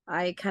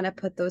 I kind of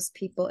put those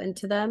people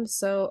into them.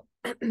 So,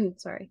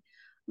 sorry.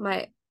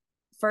 My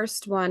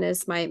first one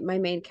is my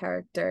main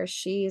character.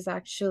 She's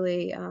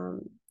actually,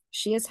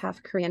 she is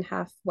half Korean,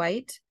 half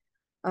white.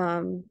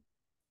 Um,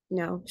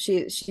 no,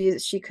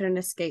 she couldn't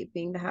escape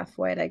being the half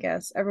white, I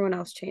guess. Everyone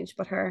else changed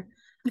but her.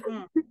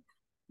 go.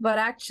 But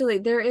actually,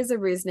 there is a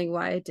reasoning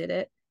why I did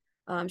it.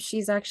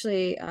 She's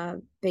actually,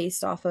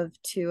 based off of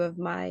two of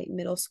my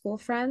middle school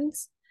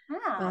friends.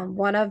 Ah,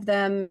 One of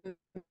them,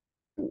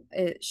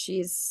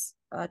 she's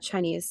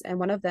Chinese, and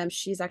one of them,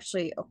 she's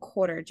actually a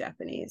quarter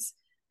Japanese.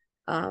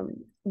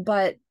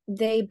 But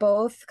they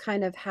both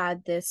kind of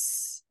had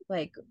this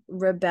like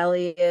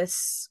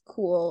rebellious,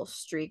 cool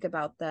streak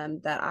about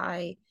them that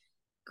I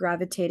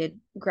gravitated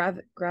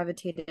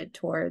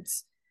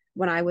towards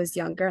when I was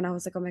younger, and I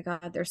was like, oh my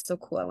God, they're so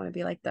cool. I want to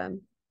be like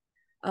them.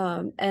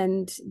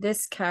 And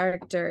this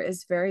character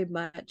is very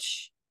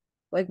much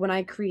like when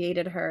I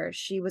created her,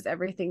 she was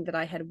everything that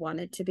I had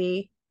wanted to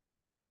be,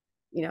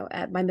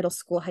 at my middle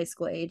school, high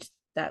school age,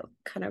 that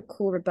kind of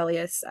cool,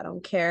 rebellious, I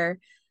don't care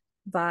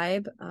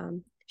vibe.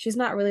 She's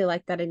not really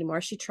like that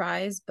anymore. She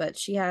tries, but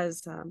she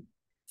has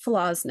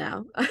flaws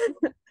now.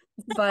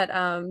 But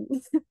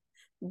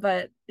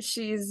but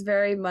she's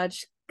very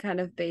much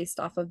kind of based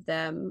off of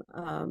them.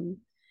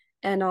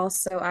 And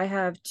also I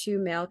have two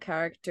male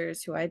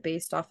characters who I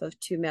based off of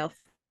two male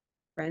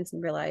friends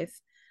in real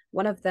life.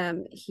 one of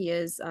them, he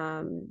is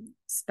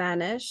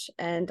Spanish,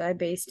 and I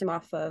based him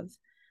off of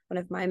one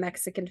of my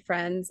Mexican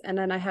friends. And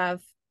then I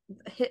have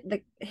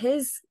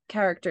his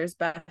character's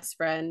best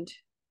friend,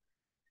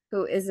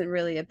 who isn't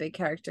really a big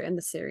character in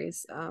the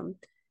series.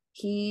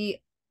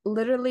 He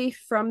literally,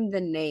 from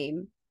the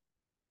name,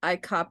 I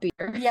copied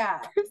her Yeah.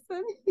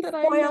 person that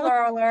I know.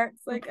 Spoiler alert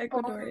It's for like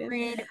people who Ecuadorian.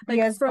 read Like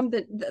Bia's book. from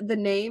the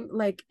name,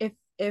 like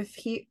if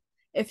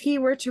he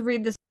were to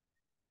read this.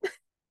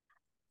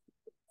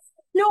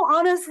 No,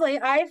 honestly,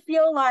 I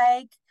feel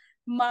like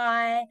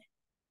my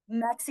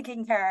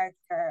Mexican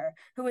character,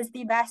 who is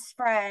the best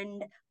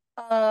friend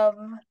of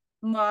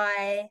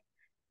my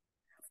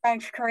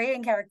French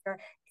Korean character,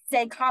 is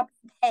a copy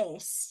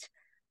paste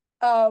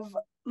of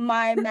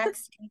my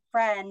Mexican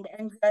friend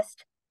and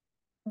just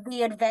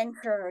the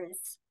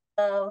adventures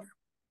of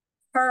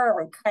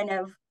her kind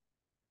of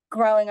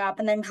growing up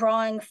and then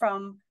drawing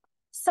from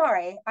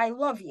sorry, I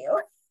love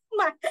you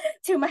my,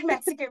 to my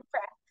Mexican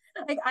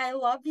friend. Like, I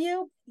love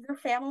you. Your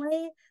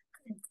family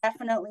could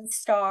definitely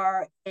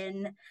star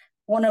in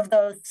one of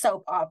those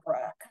soap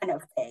opera kind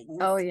of things.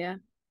 Oh yeah.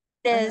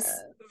 It Uh,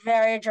 is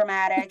very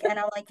dramatic. And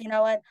I'm like, you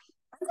know what?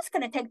 I'm just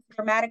going to take the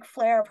dramatic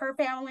flair of her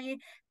family,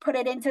 put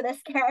it into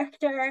this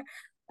character,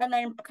 and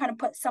then kind of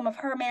put some of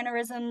her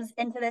mannerisms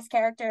into this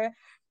character,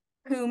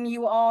 whom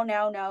you all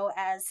now know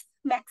as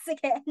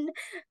Mexican,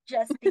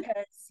 just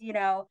because,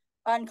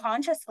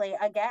 unconsciously,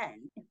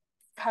 again,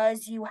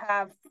 because you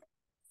have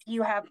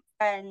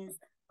friends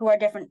who are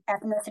different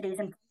ethnicities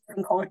and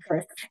different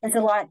cultures, it's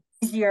a lot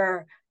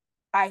easier,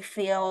 I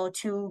feel,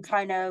 to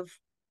kind of,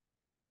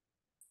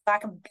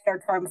 lack of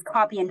better terms,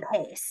 copy and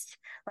paste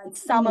like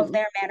some of mhm.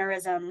 their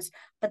mannerisms,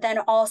 but then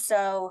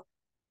also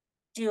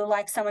do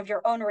like some of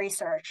your own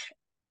research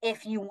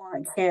if you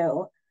want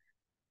to,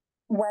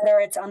 whether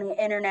it's on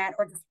the internet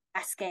or just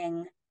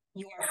asking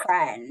your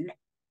friend.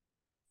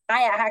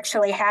 I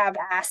actually have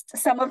asked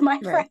some of my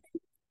Right. friends,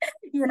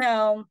 you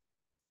know,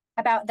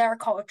 about their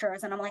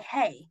cultures, and I'm like,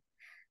 hey,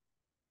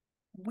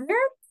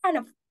 we're kind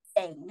of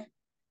thing.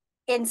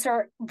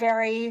 Insert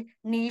very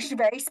niche,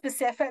 very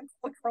specific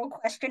cultural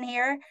question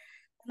here. And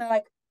they're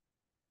like,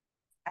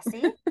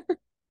 Essie,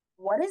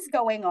 what is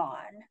going on?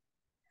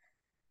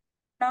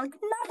 And I'm like,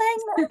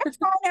 nothing. It's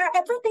fine.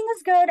 Everything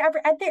is good.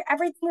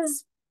 Everything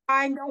is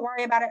fine. Don't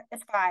worry about it.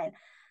 It's fine.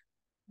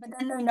 But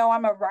then they know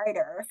I'm a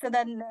writer. So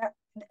then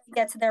it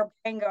gets their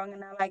brain going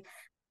and they're like,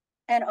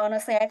 and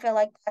honestly, I feel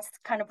like that's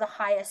kind of the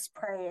highest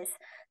praise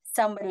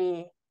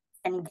somebody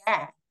can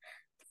get.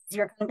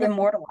 You're kind of The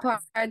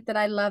immortalized. part that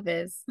I love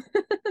is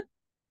Mhm.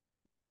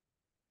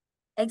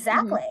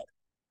 Exactly.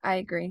 I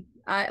agree.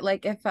 I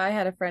like if I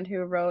had a friend who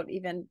wrote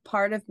even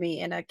part of me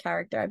in a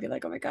character, I'd be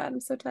like, oh my God,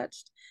 I'm so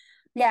touched.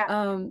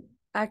 Yeah.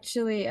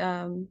 Actually,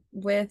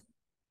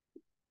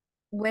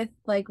 with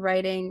like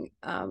writing,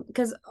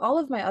 because all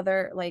of my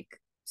other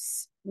like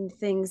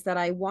things that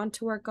I want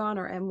to work on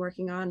or am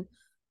working on,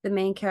 the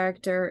main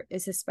character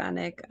is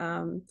Hispanic.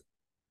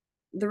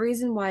 The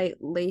reason why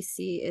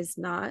Lacey is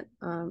not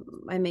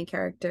my main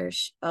character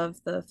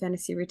of the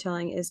fantasy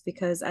retelling is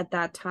because at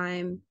that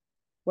time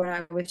when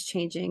I was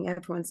changing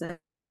everyone's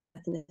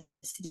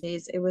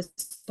ethnicities, it was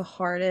the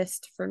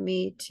hardest for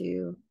me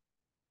to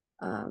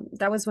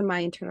that was when my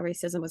internal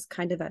racism was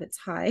kind of at its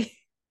high.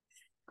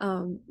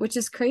 Which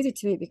is crazy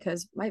to me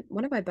because my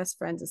one of my best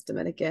friends is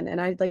Dominican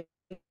and I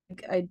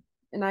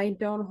and I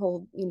don't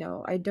hold,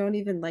 I don't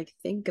even like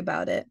think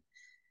about it.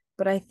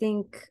 But I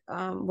think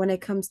when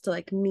it comes to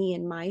like me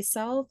and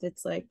myself,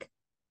 it's like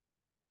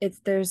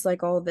there's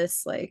like all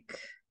this like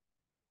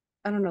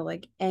I don't know,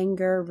 like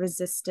anger,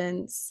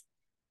 resistance.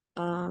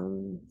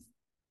 Um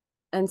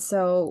and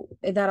so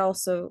that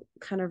also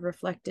kind of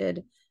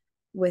reflected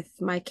with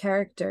my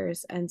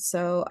characters. And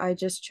so I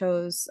just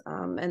chose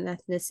an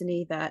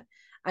ethnicity that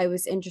I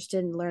was interested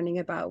in learning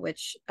about,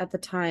 which at the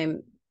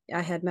time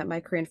I had met my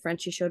Korean friend.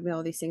 She showed me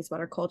all these things about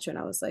her culture, and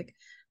I was like,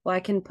 well, I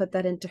can put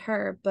that into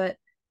her. But,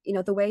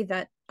 the way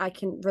that I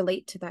can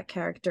relate to that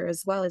character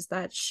as well is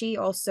that she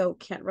also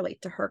can't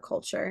relate to her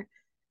culture,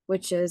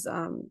 which is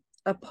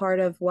a part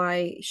of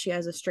why she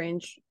has a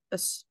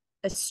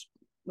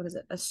what is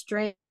it, a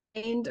strained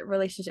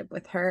relationship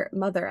with her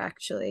mother,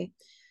 actually,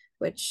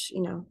 which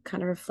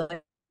kind of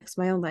reflects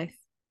my own life,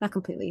 not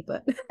completely,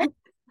 but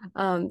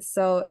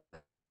so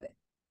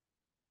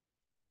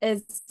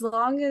as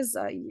long as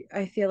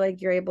I feel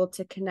like you're able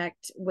to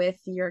connect with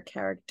your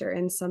character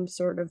in some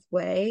sort of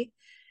way,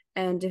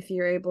 and if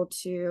you're able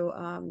to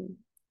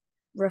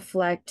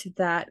reflect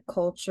that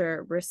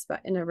culture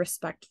respect in a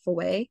respectful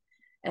way,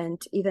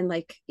 and even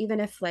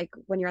if like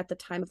when you're at the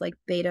time of like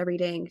beta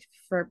reading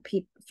for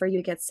you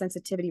to get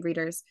sensitivity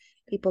readers,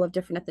 people of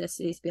different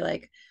ethnicities, be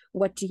like,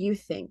 what do you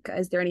think?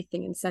 Is there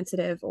anything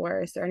insensitive,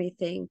 or is there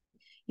anything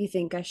you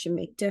think I should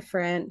make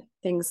different,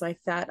 things like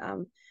that.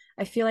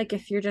 I feel like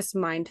if you're just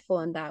mindful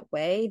in that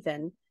way,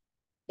 then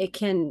it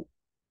can,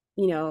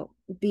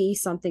 be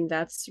something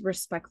that's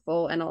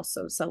respectful and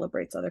also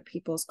celebrates other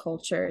people's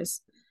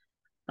cultures.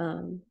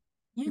 um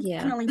You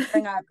yeah. definitely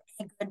bring up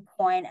a good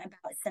point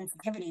about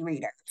sensitivity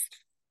readers.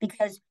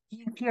 because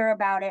you hear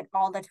about it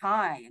all the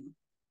time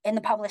in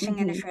the publishing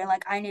Mm-hmm. industry.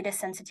 Like, I need a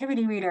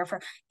sensitivity reader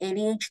for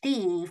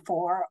ADHD,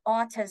 for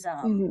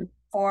autism, Mm-hmm.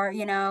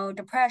 for,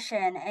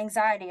 depression,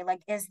 anxiety.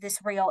 Like, is this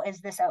real?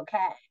 Is this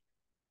okay?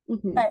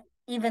 Mm-hmm. But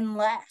even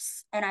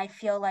less, and I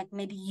feel like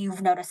maybe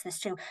you've noticed this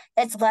too,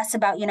 it's less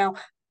about,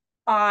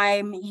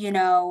 I'm,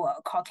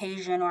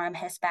 Caucasian, or I'm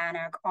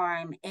Hispanic, or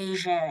I'm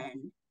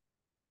Asian,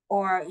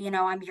 or,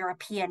 I'm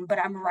European, but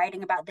I'm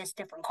writing about this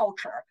different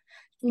culture.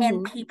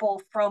 And Mm-hmm.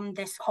 people from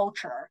this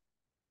culture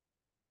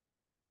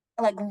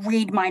like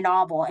read my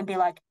novel and be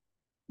like,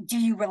 do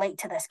you relate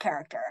to this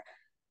character?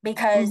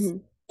 Because Mm-hmm.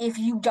 if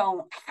you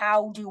don't,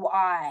 how do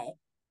I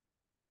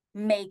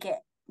make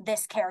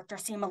this character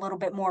seem a little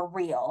bit more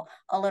real,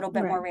 a little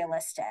bit more Right.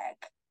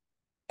 realistic?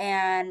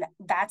 And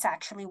that's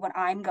actually what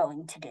I'm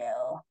going to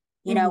do.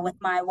 Mm-hmm. With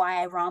my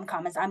YA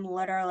rom-com, is I'm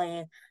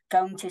literally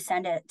going to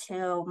send it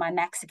to my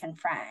Mexican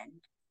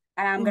friend.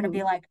 And I'm going to Mm-hmm.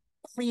 be like,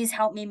 please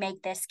help me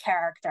make this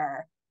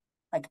character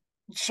like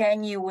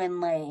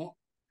genuinely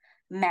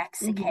Mm-hmm.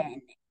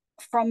 Mexican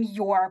from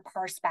your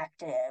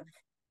perspective.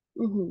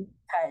 Mm-hmm.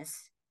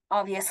 Because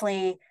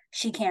obviously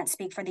she can't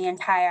speak for the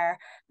entire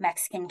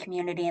Mexican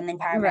community and the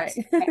entire Right.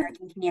 Mexican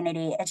American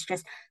community. It's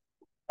just,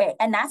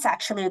 and that's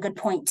actually a good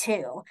point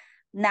too.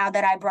 Now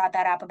that I brought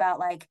that up about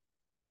like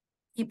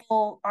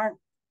people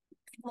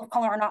of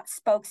color are not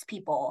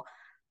spokespeople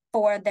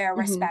for their Mm-hmm.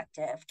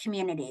 respective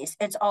communities.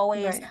 It's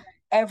always Right.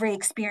 every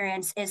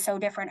experience is so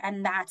different,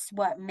 and that's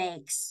what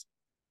makes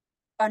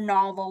a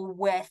novel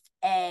with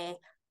a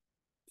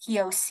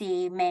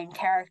POC main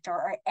character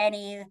or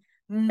any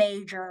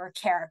major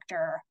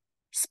character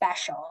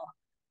special,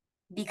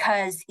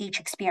 because each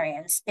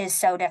experience is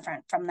so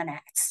different from the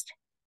next.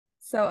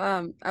 So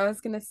I was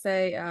gonna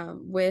say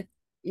with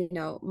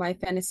my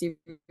fantasy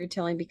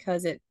retelling,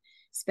 because it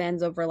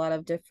spans over a lot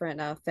of different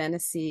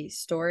fantasy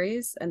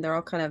stories and they're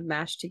all kind of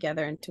mashed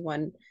together into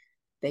one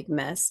big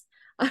mess.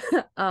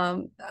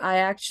 I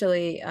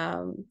actually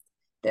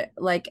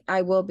like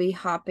I will be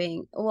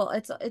hopping. Well,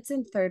 it's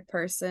in third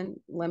person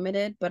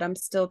limited, but I'm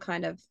still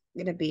kind of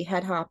gonna be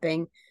head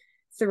hopping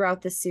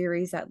throughout the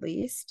series at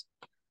least.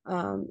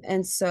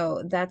 And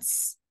so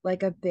that's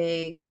like a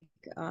big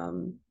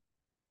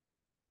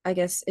I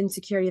guess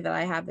insecurity that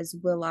I have is,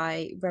 will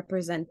I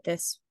represent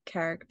this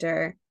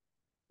character,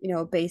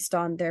 based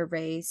on their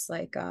race?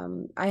 Like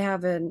I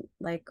have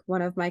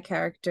one of my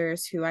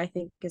characters who I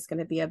think is going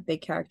to be a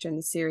big character in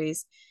the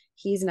series.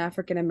 He's an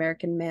African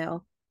American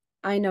male.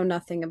 I know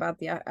nothing about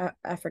the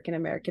African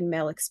American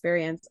male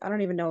experience. I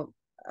don't even know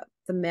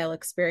the male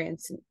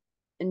experience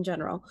in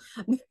general.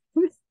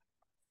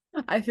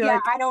 I feel Yeah,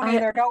 like I don't I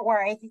either. Don't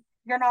worry.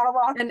 You're not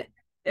alone. and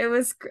it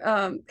was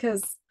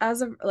because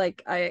as of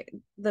like I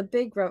the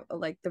big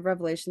like the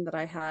revelation that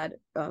I had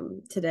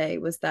today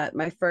was that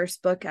my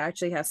first book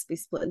actually has to be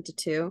split into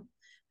two.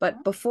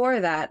 But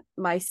before that,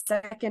 my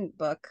second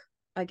book,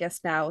 I guess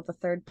now the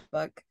third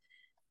book,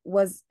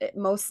 was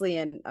mostly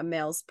in a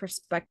male's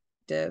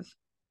perspective.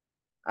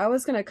 I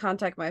was gonna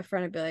contact my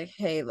friend and be like,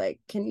 hey, like,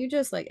 can you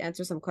just like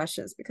answer some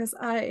questions? Because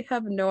I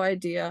have no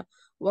idea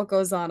what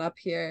goes on up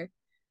here.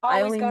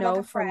 I Always only go to know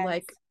the from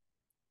like friends.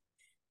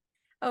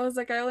 I was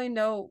like, I only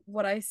know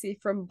what I see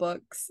from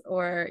books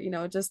or,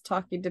 just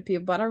talking to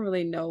people, but I don't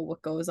really know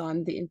what goes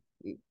on the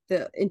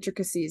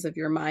intricacies of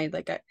your mind.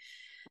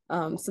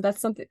 So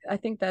that's something I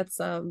think that's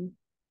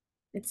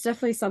it's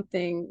definitely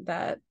something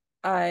that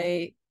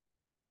I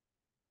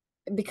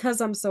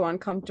because I'm so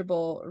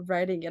uncomfortable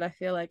writing it, I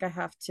feel like I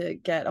have to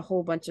get a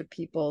whole bunch of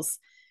people's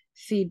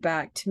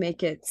feedback to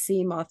make it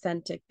seem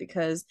authentic,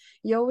 because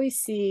you always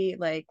see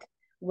like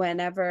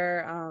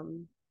whenever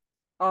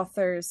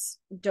authors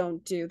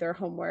don't do their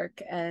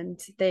homework and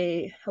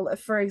they,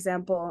 for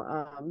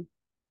example,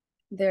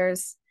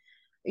 there's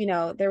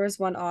there was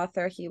one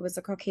author, he was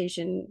a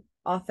Caucasian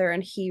author,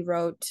 and he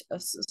wrote a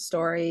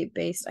story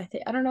based,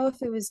 I don't know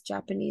if it was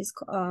Japanese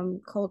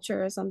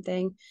culture or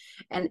something,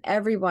 and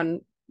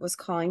everyone was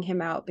calling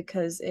him out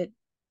because it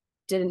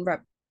didn't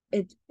rep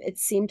it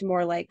seemed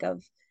more like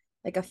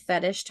a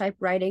fetish type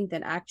writing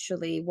than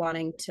actually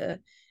wanting to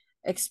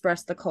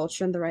express the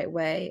culture in the right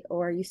way.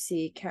 Or you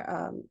see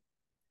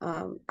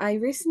I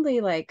recently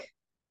like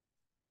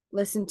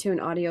listened to an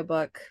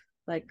audiobook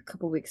like a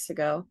couple weeks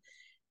ago,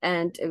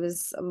 and it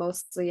was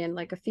mostly in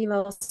like a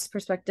female's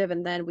perspective,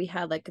 and then we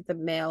had like the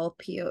male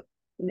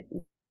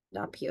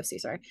not POC,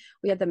 sorry.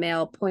 We had the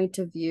male point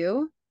of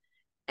view.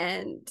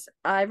 And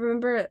I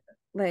remember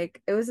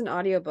like it was an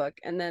audiobook,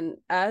 and then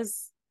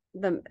as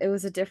it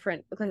was a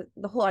different, because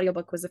the whole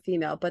audiobook was a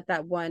female, but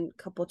that one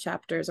couple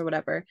chapters or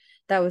whatever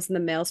that was in the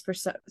male's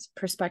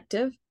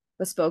perspective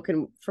was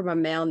spoken from a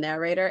male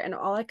narrator, and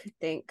all I could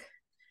think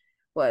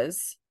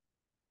was,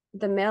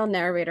 the male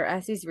narrator,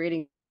 as he's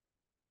reading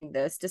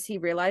this, does he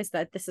realize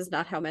that this is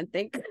not how men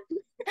think?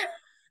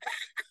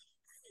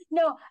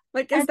 No,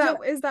 Like, and to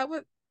is that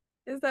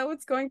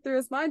what's going through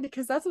his mind?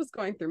 Because that's what's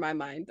going through my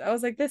mind. I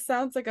was like, this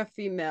sounds like a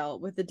female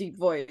with a deep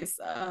voice.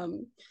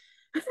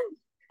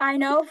 I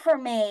know for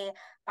me,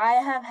 I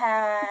have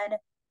had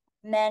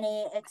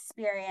many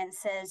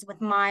experiences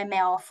with my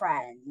male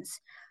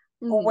friends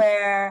Hmm.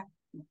 where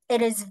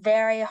it is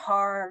very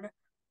hard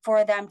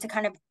for them to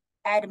kind of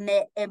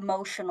admit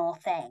emotional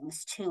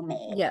things to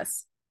me.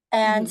 Yes.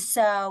 And Hmm.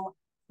 so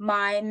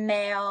my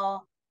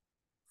male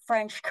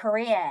French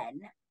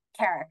Korean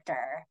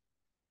character,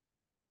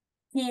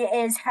 he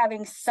is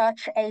having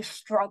such a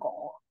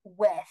struggle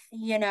with,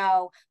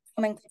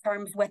 coming to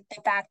terms with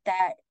the fact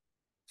that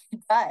he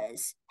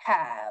does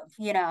have,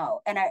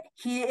 and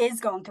he is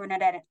going through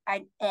an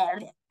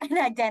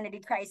identity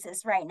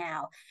crisis right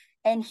now.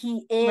 And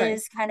he Right.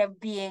 is kind of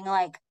being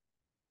like,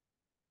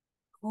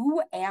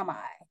 who am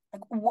I?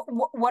 Like,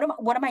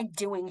 what am I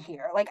doing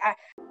here? Like,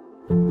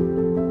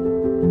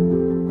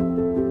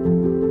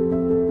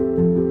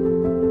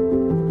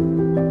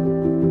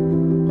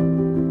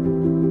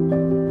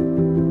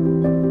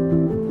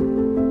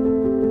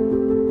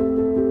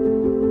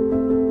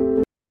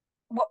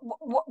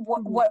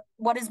 Hmm.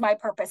 what is my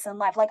purpose in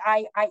life? Like,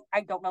 I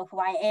don't know who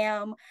I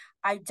am.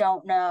 I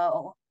don't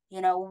know,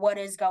 what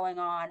is going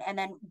on. And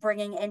then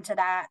bringing into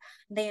that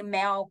the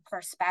male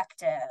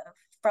perspective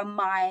from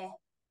my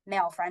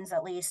male friends,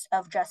 at least,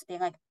 of just being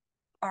like,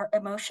 are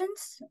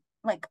emotions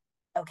like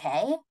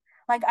okay?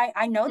 Like,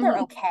 I know they're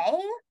Hmm. okay,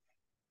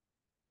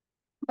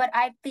 but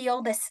I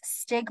feel this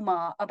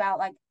stigma about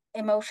like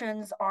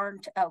emotions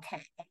aren't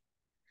okay.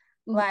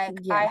 Like,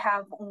 I Yeah.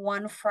 have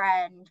one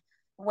friend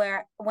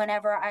where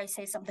whenever I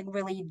say something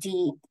really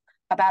deep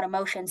about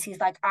emotions, he's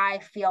like, I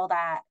feel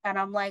that. And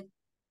I'm like,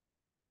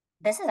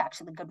 this is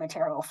actually good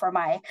material for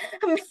my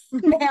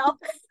male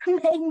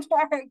main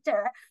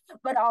character.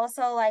 But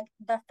also, like,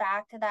 the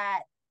fact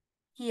that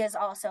he is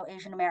also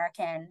Asian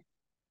American,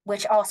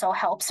 which also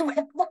helps with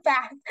the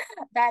fact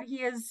that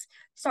he is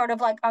sort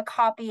of like a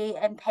copy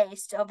and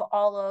paste of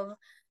all of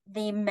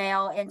the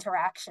male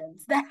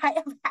interactions that I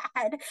have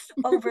had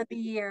over the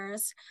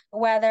years,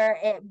 whether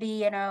it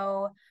be,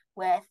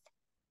 with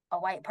a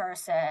white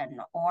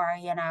person or,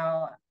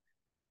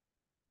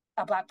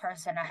 a black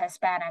person, a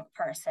Hispanic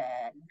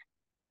person,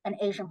 an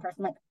Asian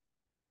person, like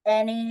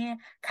any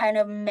kind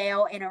of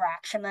male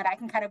interaction that I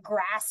can kind of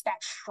grasp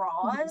at Mhm.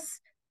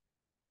 straws,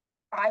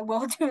 I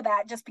will do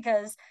that just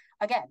because,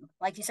 again,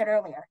 like you said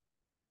earlier,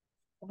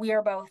 we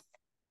are both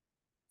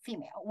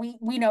female.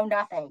 We know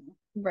nothing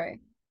Right.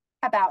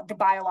 about the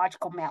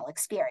biological male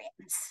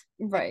experience.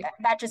 Like Right.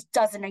 that just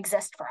doesn't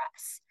exist for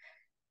us.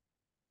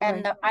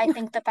 And Right. I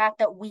think the fact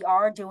that we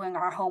are doing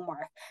our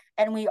homework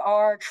and we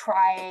are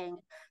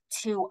trying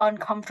to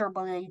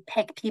uncomfortably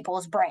pick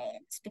people's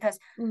brains, because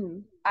Hmm.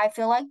 I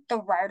feel like the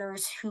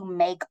writers who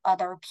make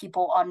other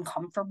people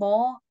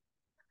uncomfortable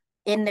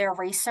in their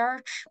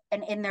research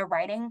and in their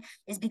writing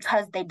is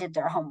because they did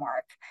their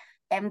homework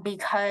and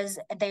because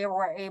they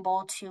were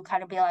able to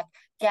kind of be like,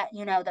 get,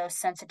 those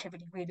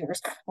sensitivity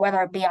readers,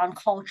 whether it be on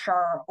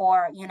culture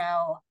or,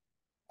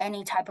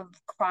 any type of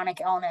chronic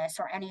illness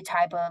or any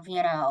type of,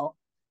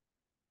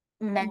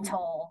 Hmm.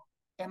 mental,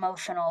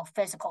 emotional,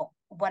 physical,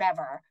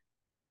 whatever.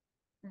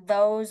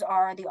 Those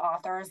are the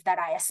authors that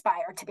I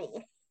aspire to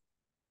be,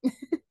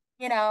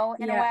 in a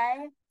Yeah.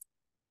 way.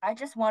 I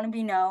just want to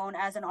be known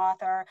as an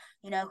author,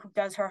 who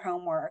does her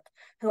homework,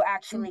 who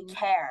actually Hmm.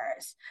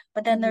 cares.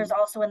 But then there's Hmm.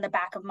 also in the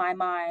back of my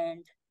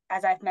mind,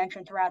 as I've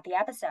mentioned throughout the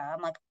episode,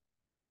 I'm like,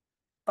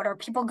 but are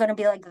people going to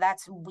be like,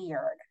 that's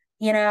weird,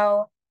 you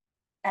know?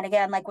 And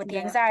again, like with the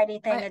Yeah. anxiety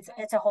thing, I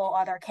it's a whole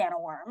other can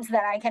of worms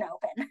that I can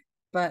open.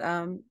 but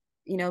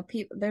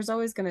people there's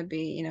always going to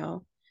be,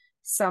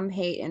 some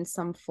hate in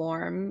some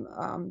form.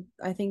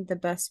 I think the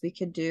best we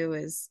could do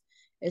is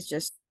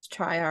just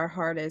try our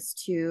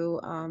hardest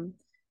to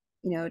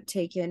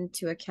take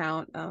into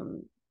account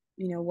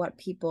what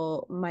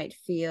people might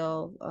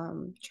feel,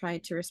 try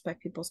to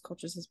respect people's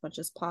cultures as much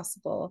as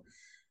possible.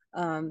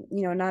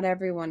 Not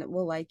everyone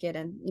will like it,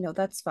 and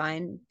that's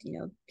fine.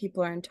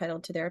 People are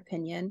entitled to their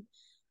opinion.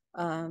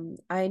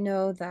 I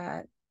know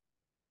that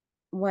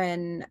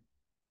when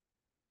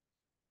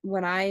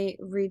I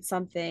read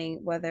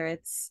something, whether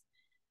it's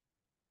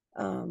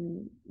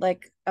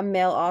like a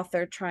male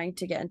author trying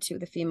to get into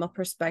the female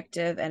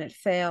perspective and it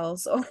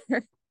fails,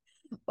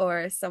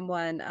 or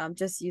someone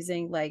just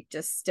using like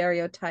just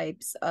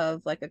stereotypes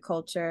of like a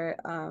culture,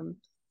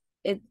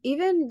 it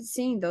even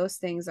seeing those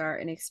things are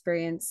an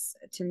experience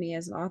to me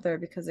as an author,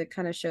 because it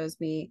kind of shows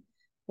me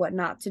what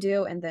not to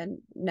do, and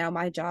then now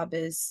my job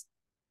is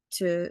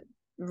to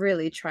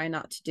really try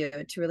not to do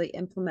it, to really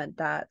implement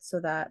that, so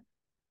that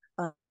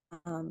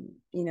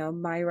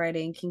my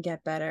writing can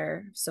get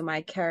better, so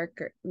my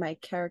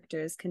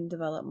characters can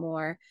develop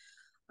more.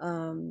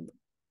 um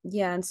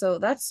yeah, and so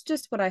that's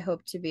just what I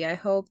hope to be. I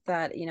hope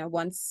that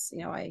once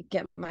I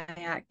get my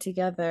act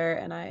together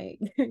and I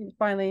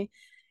finally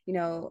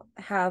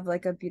have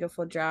like a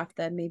beautiful draft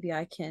that maybe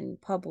I can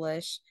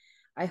publish.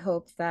 I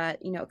hope that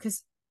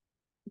because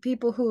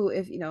people who,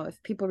 if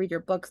people read your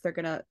books,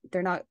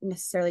 they're not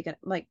necessarily gonna,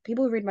 like,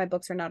 people who read my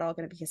books are not all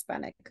gonna be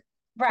Hispanic. That's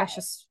Right.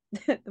 just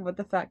what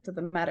the fact of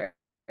the matter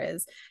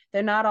is.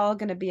 They're not all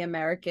gonna be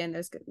American.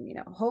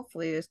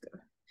 Hopefully there's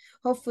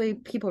hopefully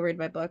people read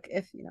my book.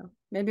 If you know,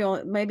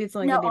 maybe it's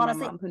only No, gonna be my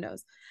honestly, mom. Who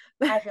knows?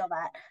 I feel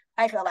that.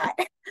 I feel that.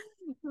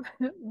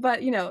 But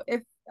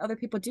if other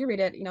people do read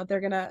it,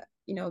 they're gonna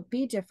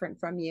be different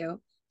from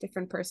you,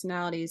 different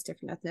personalities,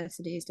 different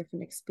ethnicities,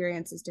 different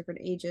experiences,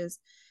 different ages.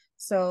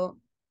 So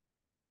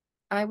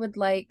I would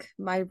like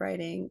my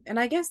writing, and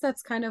I guess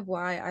that's kind of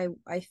why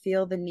I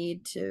feel the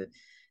need to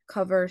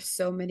cover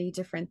so many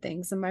different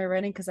things in my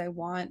writing, because I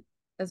want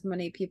as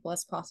many people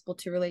as possible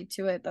to relate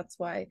to it. That's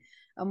why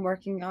I'm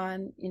working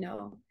on,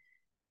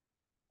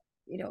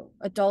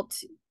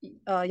 adult,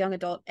 young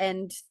adult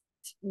and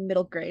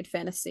middle grade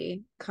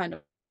fantasy kind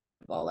of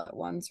all at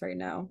once right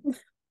now.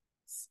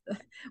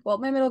 Well,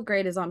 my middle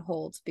grade is on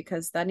hold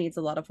because that needs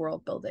a lot of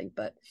world building,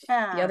 but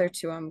the other Ah,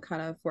 two I'm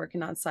kind of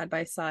working on side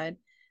by side.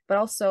 But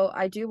also,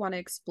 I do want to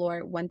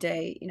explore one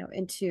day,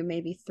 into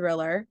maybe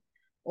thriller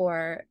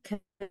or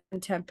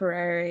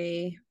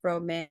contemporary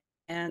romance.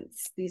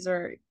 These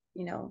are,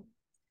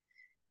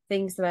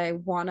 things that I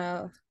want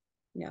to,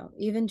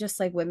 even just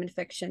like women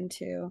fiction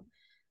too.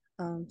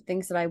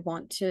 Things that I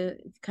want to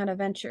kind of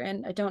venture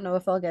in. I don't know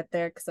if I'll get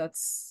there because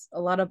that's a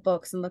lot of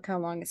books, and look how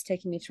long it's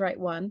taking me to write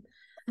one.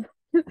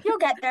 you'll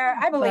get there.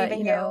 I believe But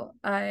in you.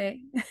 I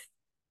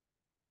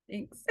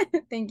thanks.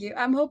 Thank you.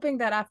 I'm hoping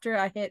that after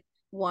I hit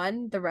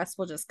one, the rest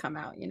will just come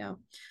out.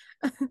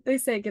 They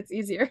say it gets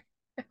easier.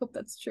 I hope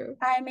that's true.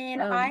 I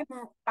mean, Um,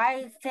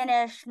 I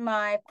finished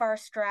my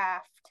first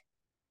draft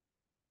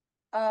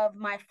of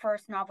my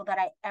first novel that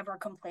I ever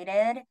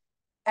completed.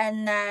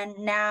 And then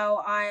now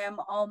I am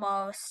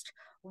almost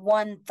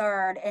one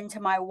third into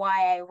my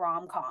YA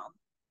rom-com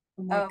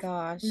oh my of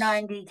gosh.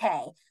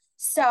 90K.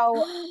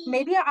 So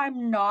maybe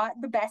I'm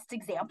not the best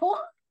example,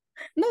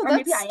 No, or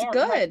maybe I that's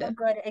am like a good.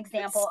 good That's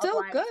example of still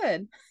like,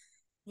 good.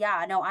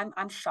 yeah, no,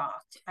 I'm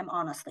shocked. I'm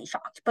honestly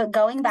shocked. But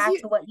going 'Cause back you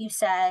to what you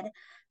said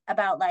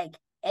about like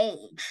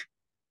age,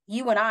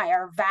 you and I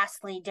are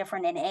vastly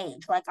different in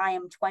age. Like I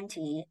am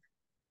 20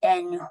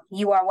 and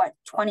you are what,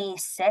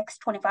 26,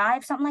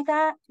 25, something like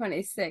that?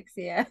 26,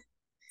 yeah.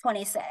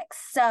 26.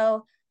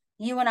 So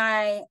you and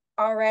I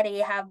already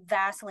have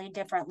vastly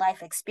different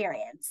life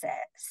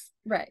experiences.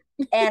 Right.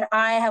 And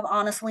I have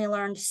honestly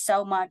learned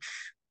so much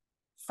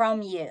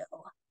from you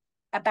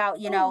about,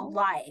 Oh,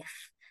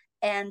 life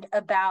and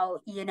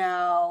about,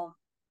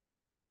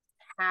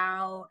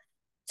 how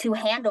to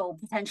handle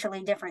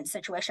potentially different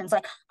situations.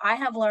 Like I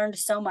have learned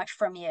so much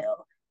from you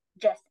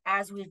just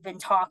as we've been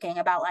talking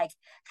about like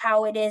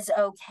how it is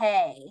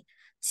okay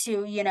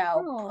to,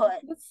 oh,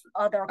 put that's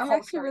other I'm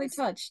actually really cultures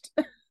touched.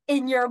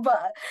 in your book.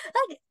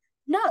 Like,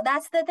 no,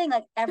 that's the thing.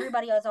 Like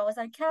everybody is always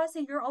like,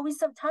 Cassie, you're always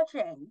so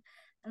touching.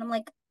 And I'm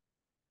like,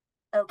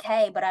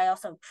 okay, but I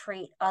also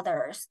treat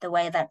others the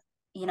way that,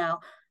 you know,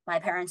 my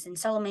parents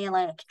instilled me,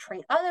 like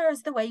treat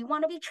others the way you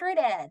want to be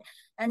treated.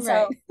 And so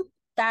Right.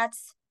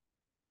 that's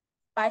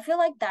I feel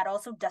like that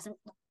also doesn't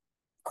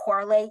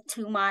correlate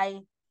to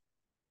my,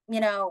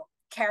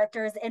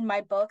 characters in my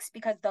books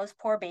because those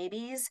poor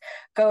babies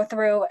go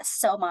through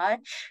so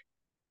much.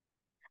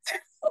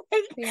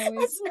 Like, They it's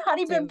always not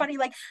even do. funny.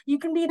 Like, you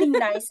can be the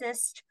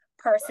nicest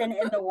person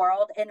in the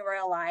world in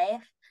real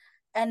life,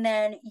 and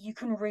then you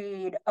can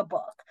read a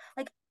book.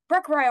 Like,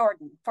 Brooke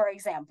Riordan, for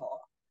example.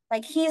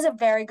 Like, he's a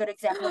very good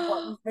example of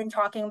what we've been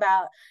talking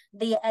about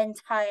the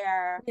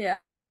entire Yeah.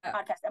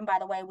 podcast. And by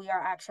the way, we are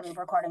actually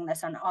recording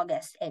this on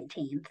August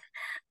 18th.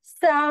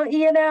 So,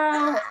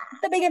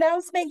 the big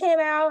announcement came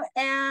out,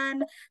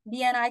 and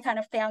Bea and I kind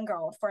of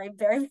fangirled for a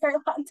very, very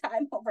long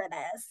time over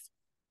this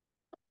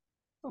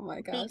Oh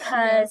my gosh.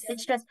 because Yes.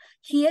 it's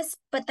just,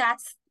 but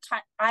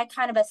I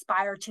kind of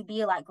aspire to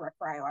be like Rick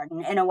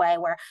Riordan in a way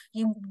where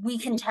we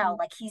can tell Mhm.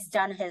 like he's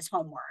done his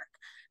homework.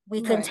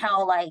 We can Right.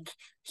 tell like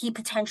he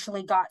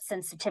potentially got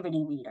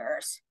sensitivity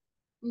readers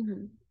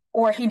Hmm.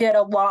 or he did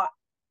a lot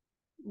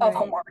of Right.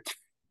 homework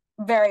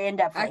very in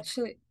depthly.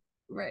 Actually,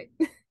 right.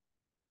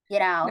 You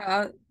know,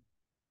 No,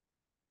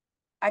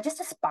 I just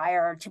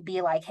aspire to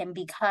be like him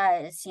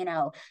because,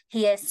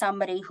 he is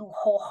somebody who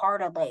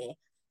wholeheartedly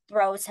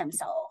throws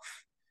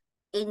himself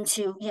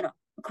into,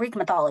 Greek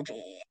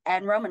mythology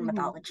and Roman mhm,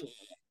 mythology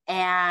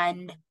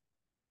and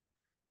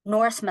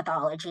Norse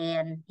mythology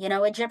and,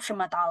 Egyptian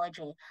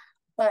mythology.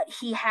 But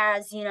he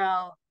has,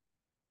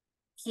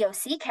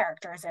 POC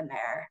characters in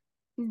there.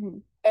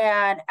 mhm,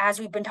 And as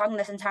we've been talking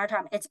this entire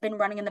time, it's been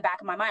running in the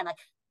back of my mind. Like,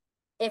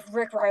 if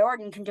Rick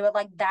Riordan can do it,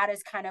 like, that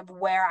is kind of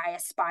where I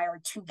aspire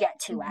to get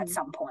to at mhm.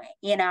 some point.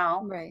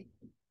 Right.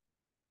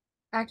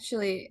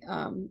 Actually,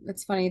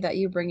 it's funny that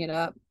you bring it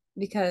up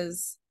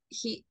because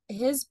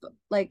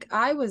like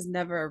I was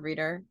never a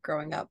reader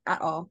growing up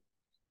at all.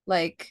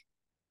 Like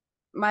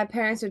my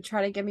parents would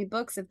try to get me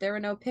books. If there were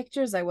no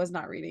pictures, I was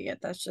not reading it.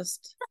 That's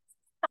just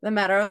the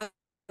matter of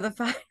the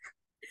fact.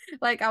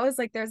 Like I was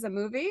like, there's a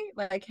movie,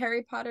 like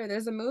Harry Potter,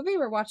 there's a movie,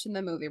 we're watching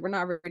the movie. We're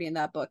not reading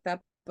that book.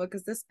 That book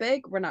is this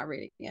big, we're not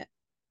reading it.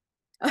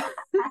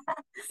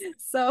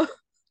 So,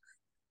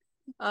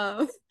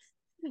 um,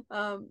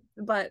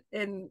 But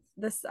in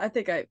this, I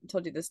think I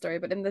told you this story,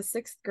 but in the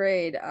sixth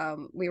grade,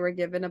 we were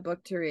given a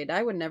book to read.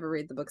 I would never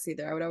read the books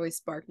either. I would always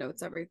spark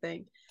notes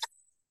everything.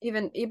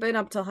 Even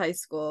up to high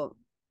school,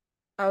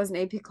 I was in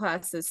AP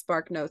classes,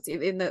 spark notes.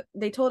 Even though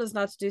they told us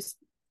not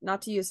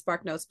to use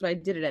spark notes, but I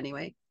did it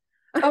anyway.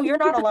 Oh, you're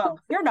not alone.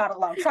 You're not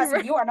alone. Trust me,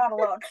 Right. you are not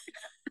alone.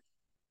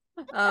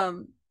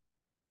 Um,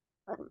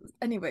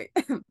 anyway,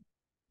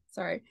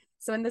 sorry.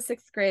 So in the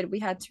sixth grade, we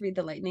had to read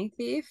The Lightning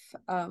Thief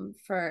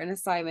for an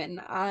assignment.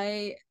 And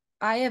I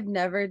have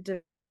never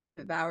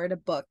devoured a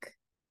book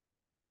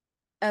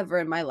ever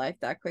in my life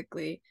that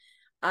quickly.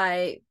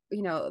 I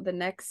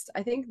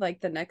think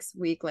like the next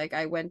week, like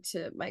I went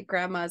to my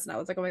grandma's and I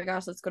was like, oh my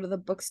gosh, let's go to the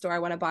bookstore. I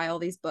want to buy all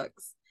these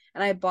books.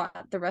 And I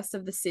bought the rest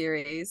of the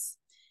series.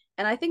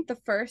 And I think the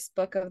first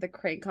book of the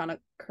Kane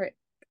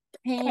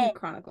Okay.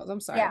 Chronicles, I'm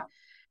Yeah.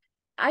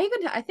 sorry.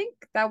 I think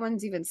that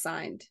one's even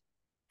signed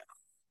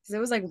because it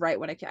was like right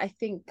when I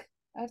think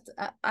I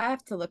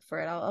have to look for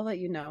it. I'll let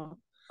you know.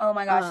 Oh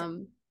my gosh.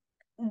 Um,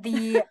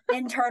 The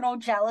internal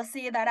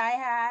jealousy that I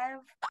have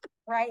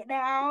right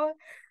now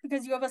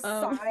because you have a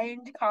um,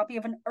 signed copy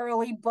of an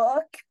early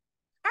book.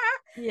 Ah,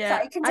 yeah,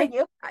 sorry,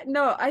 continue.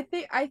 no, I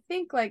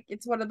think like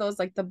it's one of those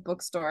like the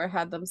bookstore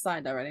had them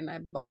signed already and I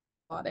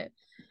bought it.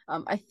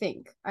 I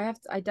think I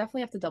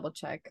definitely have to double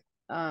check.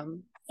 But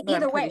I'm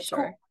Either way, pretty it's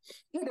sure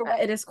cool. Either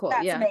it way, is cool.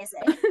 that's Yeah.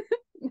 amazing.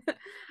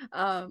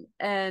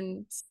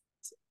 And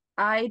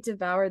I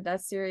devoured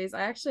that series.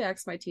 I actually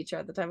asked my teacher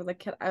at the time.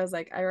 I was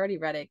like, I already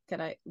read it. Can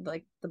I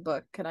like the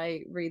book? Can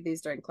I read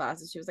these during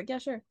classes? She was like, yeah,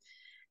 sure.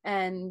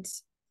 And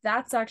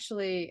that's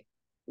actually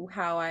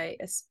how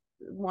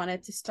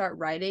wanted to start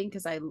writing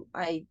because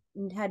I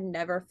had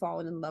never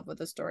fallen in love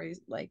with a story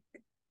like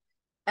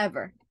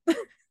ever,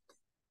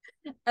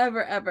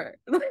 ever.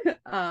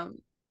 um,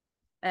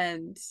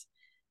 and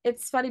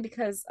it's funny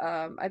because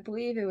I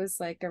believe it was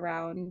like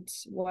around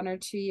 1 or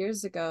 2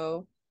 years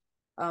ago,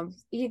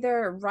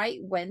 either right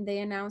when they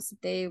announced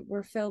that they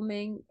were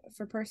filming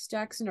for Percy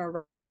Jackson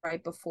or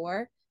right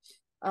before,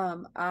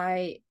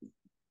 I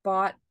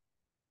bought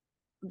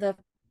the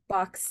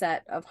box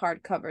set of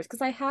hardcovers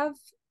because I have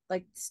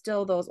like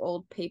still those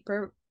old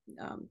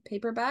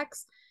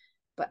paperbacks,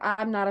 but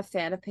I'm not a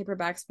fan of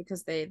paperbacks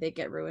because they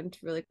get ruined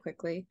really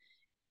quickly.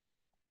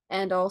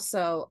 And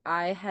also,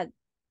 I had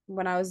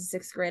when I was in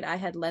sixth grade, I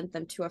had lent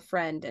them to a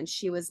friend, and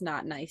she was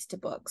not nice to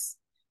books,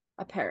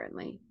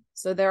 apparently.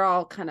 So they're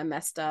all kind of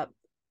messed up.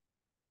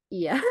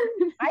 Yeah.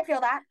 I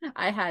feel that.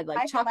 I had like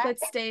I feel that. chocolate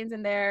stains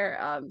in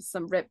there,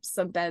 some rips,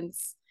 some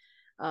bends.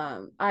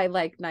 I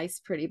like nice,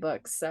 pretty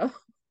books, so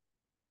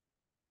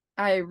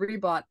I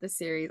rebought the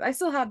series. I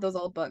still have those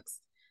old books,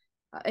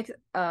 but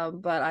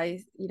I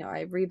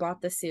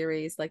rebought the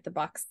series, like the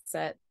box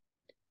set,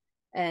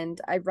 and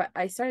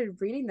I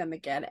started reading them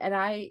again, and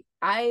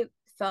I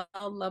fell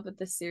in love with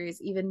the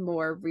series even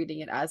more reading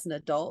it as an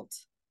adult.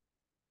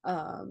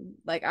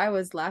 Like I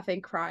was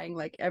laughing, crying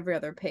like every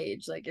other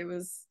page. Like it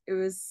was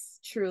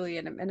truly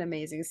an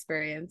amazing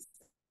experience,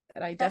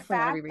 and I The definitely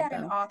want to fact reread that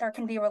an them. author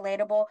can be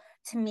relatable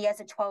to me as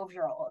a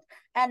 12-year-old,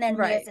 and then me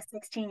as Right, a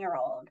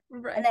 16-year-old,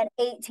 and right. then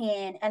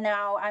 18, and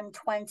now I'm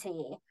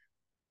 20,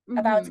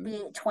 about to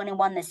Mm-hmm. be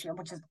 21 this year,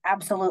 which is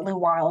absolutely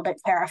wild.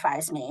 It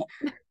terrifies me.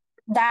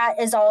 That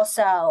is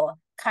also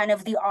kind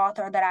of the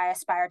author that I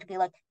aspire to be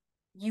like.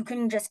 You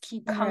can just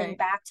keep coming Right.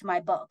 back to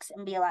my books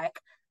and be like,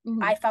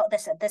 Mm-hmm. I felt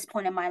this at this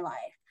point in my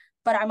life,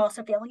 but I'm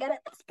also feeling it at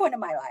this point in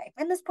my life,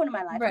 and this point in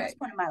my life, and this Right.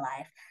 point in my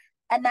life.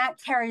 And that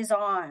carries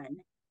on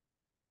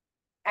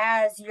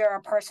as you're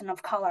a person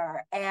of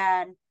color.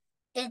 And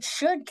it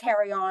should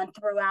carry on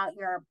throughout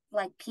your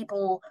like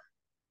people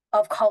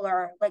of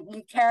color, like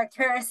you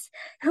characters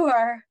who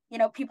are,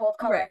 people of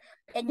color Right.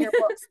 in your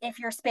books if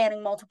you're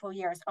spanning multiple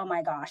years. Oh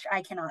my gosh,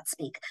 I cannot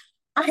speak.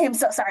 I am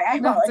so sorry. I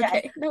No, it's apologize.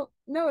 okay. No,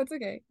 no, it's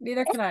okay.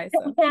 Neither can I,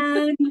 so.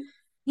 And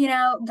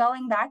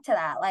going back to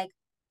that,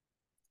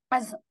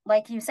 as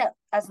like you said,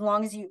 as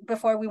long as you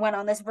before we went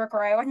on this Brooke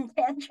Ryan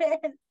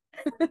tangent,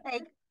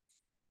 like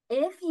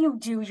if you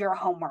do your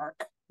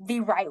homework the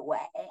right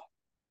way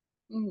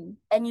Mm-hmm.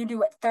 and you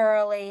do it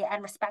thoroughly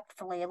and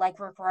respectfully, like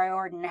Rick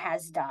Riordan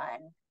has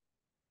done,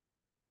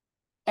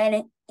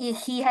 and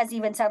he has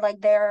even said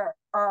like there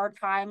are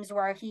times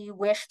where he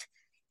wished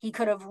he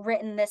could have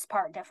written this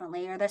part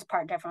differently or this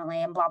part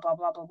differently and blah blah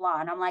blah blah blah.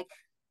 And I'm like,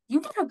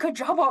 you did a good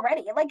job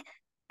already. Like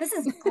this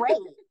is great.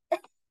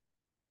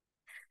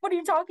 What are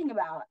you talking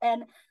about?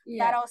 And that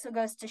Yeah. also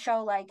goes to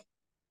show like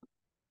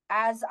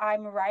as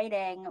I'm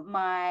writing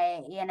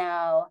my,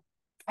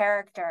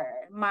 character,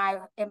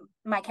 my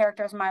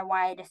characters, my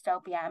YA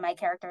dystopia, and my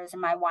characters in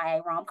my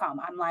YA rom com,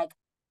 I'm like,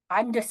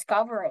 I'm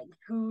discovering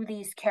who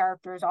these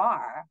characters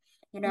are.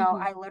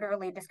 Mm-hmm. I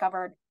literally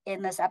discovered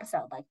in this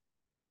episode, like,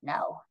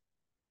 no,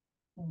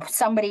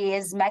 somebody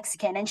is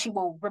Mexican and she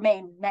will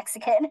remain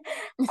Mexican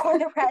for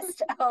the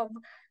rest of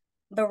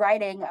the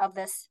writing of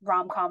this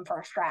rom com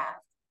first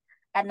draft.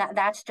 And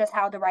that's just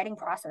how the writing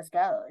process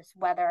goes,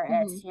 whether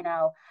Mm-hmm. it's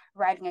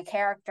writing a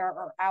character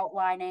or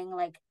outlining,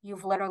 like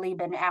you've literally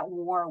been at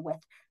war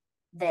with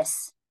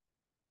this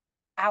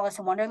Alice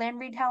in Wonderland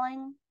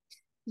retelling.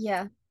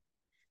 Yeah.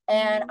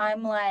 And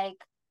I'm like,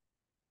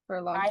 For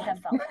a long I have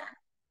time. felt that.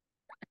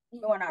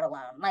 You are not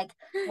alone. Like,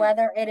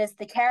 whether it is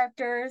the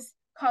characters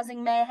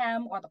causing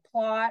mayhem or the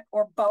plot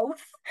or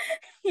both,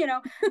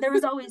 there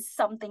is always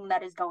something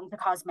that is going to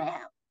cause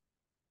mayhem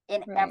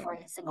in Right.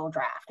 every single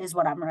draft, is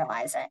what I'm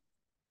realizing.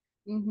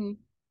 Mm-hmm.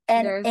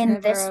 And There's in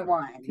never this a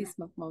one, peace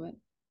moment.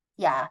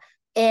 yeah,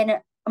 in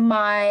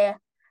my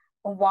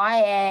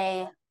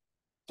YA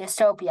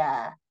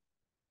dystopia,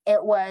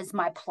 it was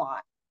my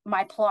plot.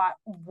 My plot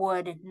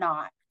would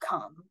not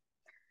come.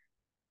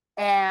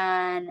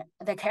 And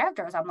the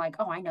characters, I'm like,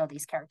 oh, I know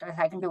these characters.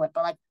 I can do it.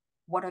 But like,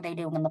 what are they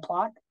doing in the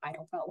plot? I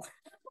don't know.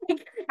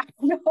 Like, I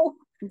don't know.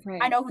 I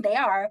Right. know who they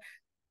are,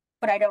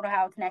 but I don't know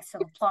how it connects to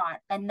the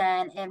plot. And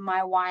then in my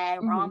YA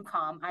Mm-hmm. rom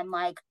com, I'm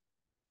like,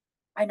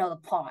 I know the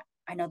plot.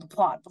 I know the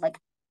plot. But like,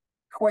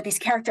 who are these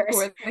Who characters?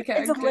 are the It's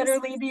characters?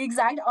 literally the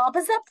exact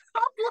opposite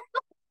problem.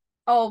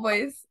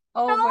 Always.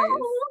 Always.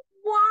 No,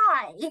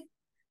 why?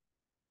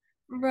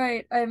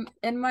 Right. I'm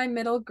in my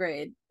middle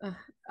grade.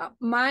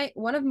 My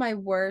one of my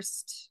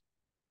worst,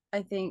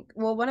 I think,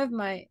 well, one of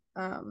my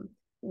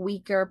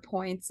weaker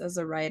points as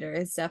a writer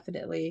is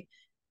definitely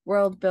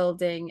world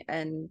building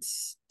and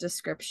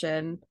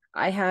description.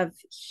 I have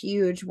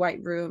huge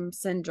white room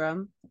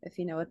syndrome, if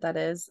you know what that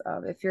is.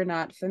 If you're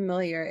not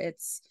familiar,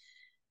 it's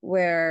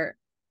where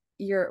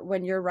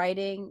when you're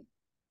writing,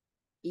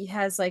 it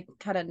has like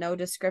kind of no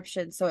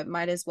description, so it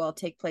might as well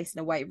take place in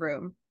a white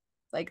room.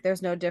 Like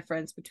there's no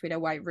difference between a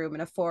white room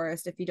and a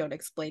forest if you don't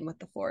explain what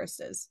the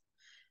forest is.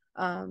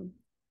 Um,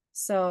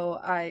 so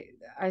I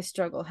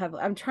struggle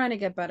heavily. I'm trying to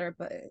get better,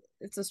 but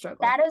it's a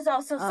struggle. That is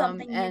also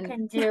something you And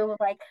can do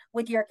like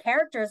with your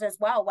characters as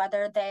well,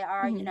 whether they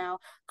are, mhm.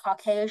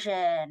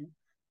 Caucasian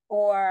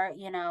or,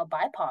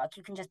 BIPOC.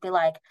 You can just be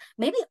like,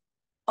 maybe,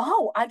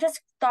 oh, I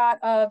just thought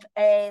of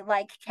a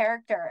like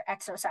character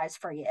exercise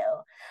for you.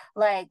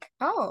 Like,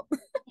 Oh,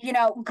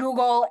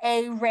 Google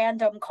a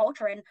random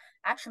culture, and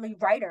actually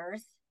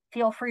writers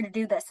feel free to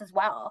do this as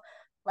well.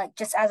 Like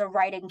just as a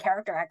writing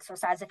character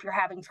exercise, if you're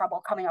having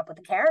trouble coming up with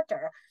a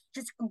character,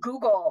 just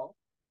Google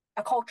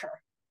a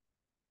culture,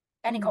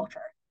 any mhm,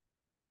 culture,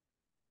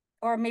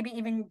 or maybe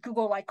even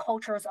Google like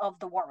cultures of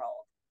the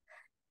world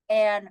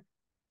and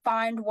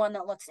find one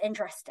that looks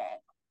interesting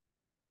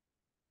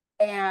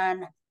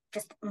and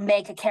just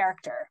make a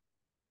character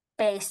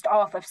based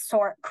off of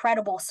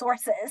credible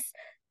sources.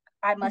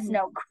 I must mhm.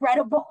 know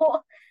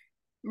credible,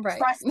 Right.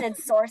 trusted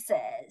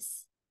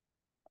sources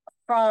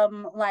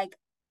from like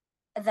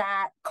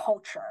that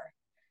culture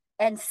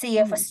and see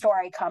if a Mhm,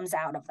 story comes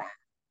out of that,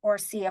 or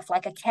see if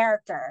like a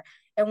character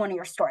in one of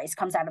your stories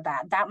comes out of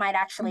that. That might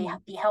actually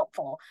mhm, be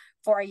helpful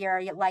for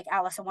your like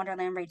Alice in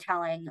Wonderland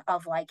retelling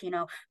of like,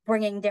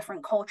 bringing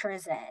different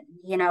cultures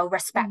in, mhm.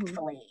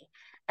 respectfully,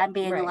 and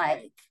being Right.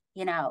 like,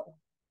 you know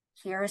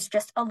here's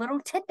just a little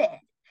tidbit,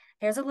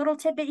 here's a little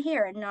tidbit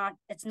here, and not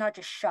it's not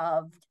just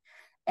shoved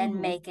and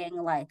Mhm. making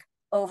like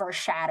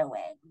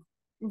overshadowing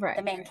the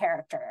Right. main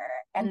character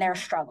and their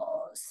Mhm,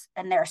 struggles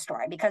and their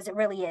story, because it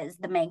really is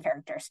the main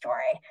character's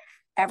story.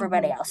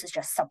 Everybody mhm. else is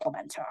just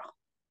supplemental.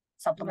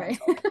 Right.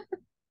 Supplemental.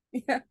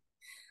 Yeah.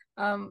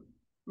 Um,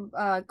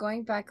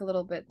 going back a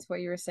little bit to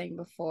what you were saying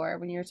before,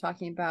 when you were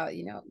talking about,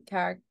 you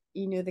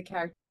knew the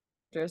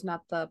characters,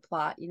 not the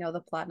plot,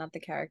 the plot, not the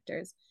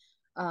characters.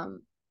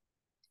 Um,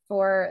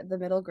 for the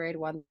middle grade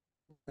one,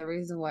 the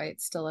reason why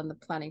it's still in the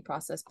planning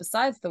process,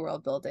 besides the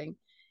world building,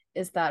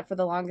 is that for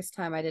the longest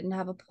time I didn't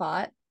have a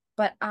plot,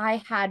 but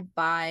I had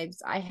vibes,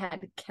 I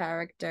had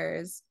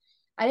characters.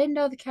 I didn't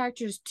know the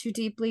characters too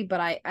deeply, but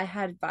I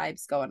had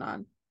vibes going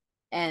on.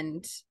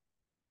 And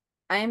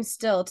I am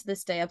still to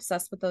this day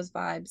obsessed with those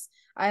vibes.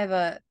 I have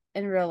a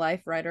in real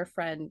life writer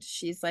friend.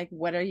 She's like,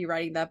 "When are you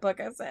writing that book?"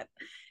 I said,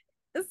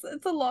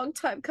 "It's a long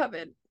time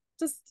coming.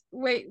 Just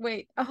wait.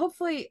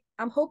 Hopefully,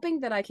 I'm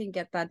hoping that I can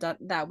get that done,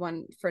 that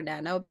one for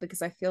Nano,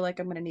 because I feel like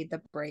I'm gonna need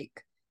the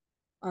break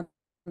on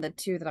the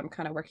two that I'm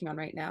kind of working on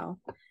right now,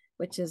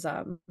 which is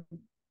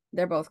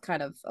they're both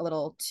kind of a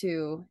little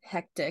too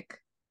hectic.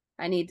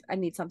 I need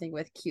something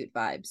with cute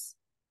vibes.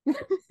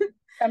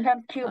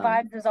 Sometimes cute Um,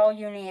 vibes is all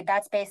you need.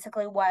 That's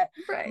basically what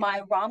right.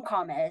 my rom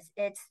com is.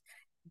 It's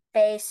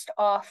based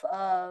off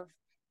of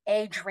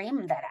a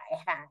dream that I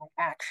had,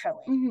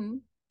 actually. Hmm.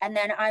 And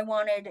then I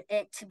wanted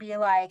it to be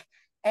like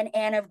an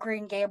Anne of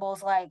Green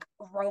Gables, like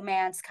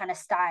romance kind of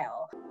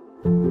style.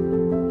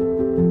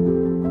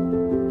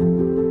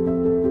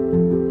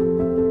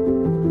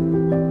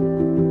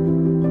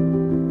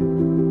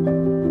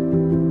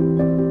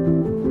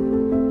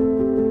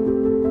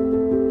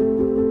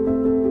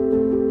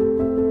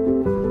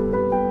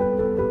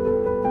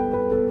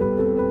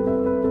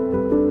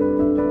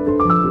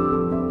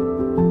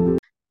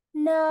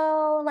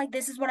 No, like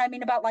this is what I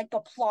mean about like the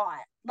plot.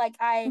 Like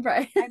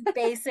Right. I'm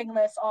basing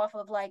this off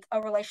of like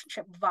a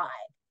relationship vibe.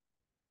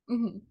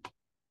 Hmm.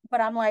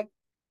 But I'm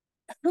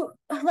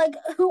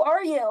who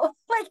are you?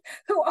 Like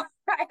who are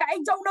I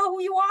don't know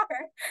who you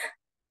are.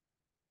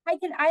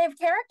 I have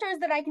characters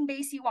that I can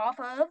base you off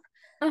of.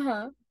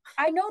 Uh-huh.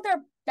 I know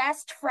their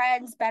best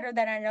friends better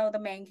than I know the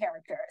main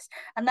characters.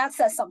 And that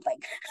says something.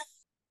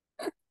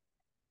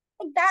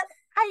 Like that,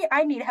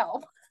 I need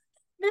help.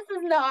 This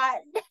is not,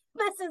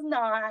 this is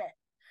not,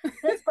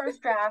 this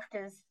first draft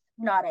is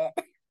not it.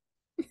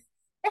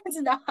 It's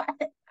not.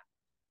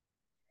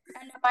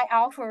 And my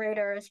alpha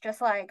reader is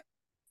just like,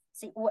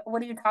 see,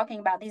 what are you talking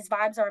about? These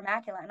vibes are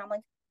immaculate. And I'm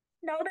like,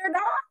 no, they're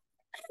not.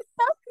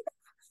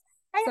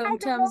 I don't know.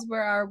 Sometimes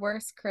we're our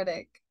worst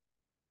critic.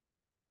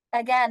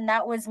 Again,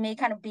 that was me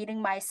kind of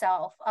beating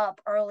myself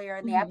up earlier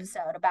in the Mm-hmm.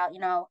 episode about,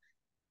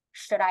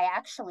 should I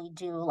actually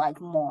do like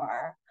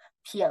more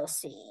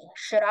POC?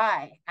 Should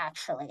I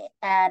actually?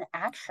 And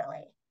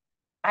actually,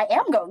 I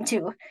am going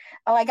to.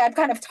 Like, I've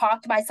kind of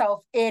talked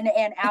myself in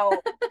and out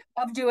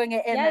of doing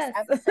it in this Yes.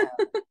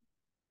 episode.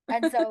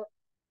 And so,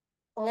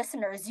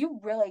 listeners, you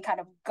really kind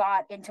of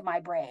got into my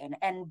brain.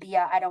 And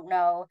Bia, I don't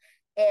know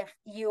if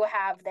you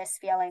have this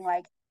feeling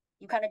like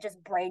you kind of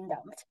just brain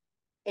dumped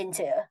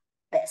into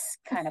this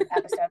kind of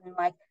episode. And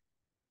like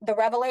the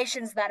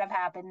revelations that have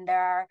happened, there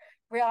are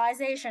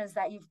realizations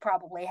that you've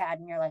probably had,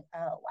 and you're like, oh,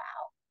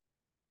 wow,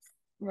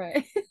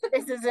 Right.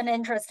 this is an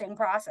interesting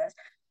process.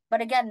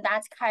 But again,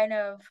 that's kind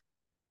of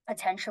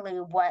potentially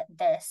what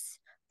this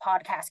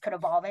podcast could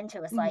evolve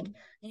into. Is like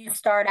Mm-hmm. you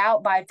start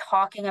out by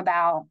talking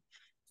about,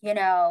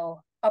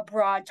 a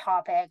broad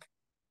topic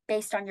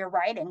based on your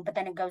writing, but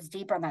then it goes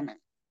deeper than that.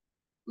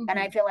 And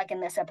I Mm-hmm. feel like in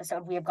this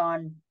episode, we have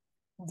gone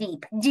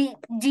deep, deep,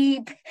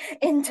 deep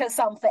into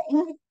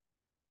something.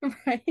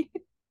 Right.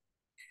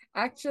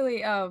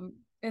 Actually,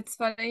 it's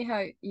funny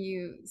how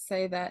you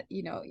say that,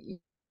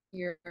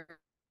 your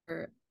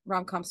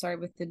rom-com started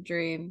with the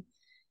dream.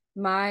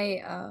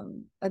 My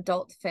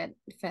adult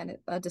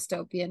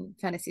dystopian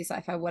fantasy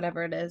sci-fi,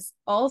 whatever it is,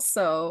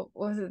 also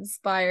was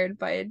inspired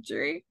by a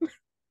dream.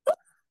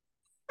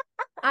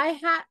 I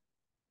had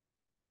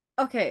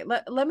Okay,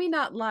 let me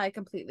not lie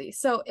completely.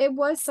 So it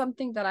was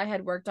something that I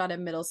had worked on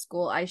in middle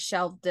school. I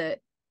shelved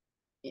it.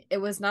 It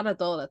was not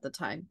adult at the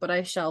time, but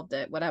I shelved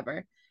it,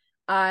 whatever.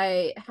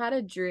 I had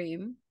a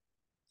dream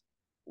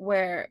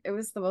where it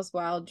was the most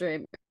wild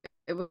dream.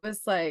 It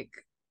was like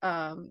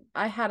I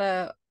had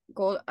a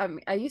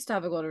I used to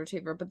have a golden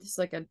retriever, but this is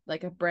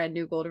like a brand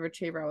new golden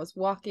retriever. I was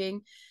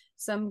walking,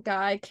 some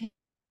guy came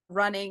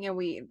running and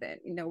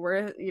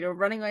we're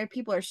running away,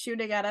 people are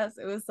shooting at us.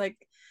 It was like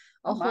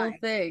Oh a whole my.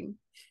 thing.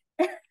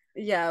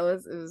 Yeah, it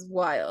was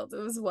wild. It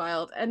was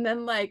wild. And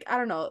then like I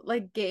don't know,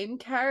 like game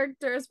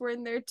characters were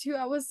in there too.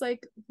 I was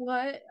like,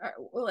 what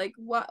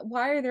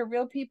why are there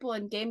real people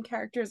and game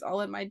characters all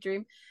in my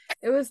dream?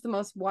 It was the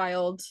most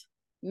wild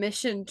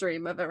mission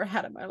dream I've ever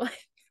had in my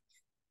life.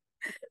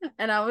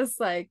 And I was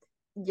like,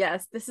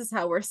 yes, this is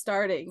how we're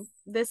starting.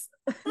 This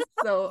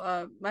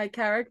so my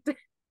character,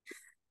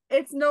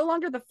 it's no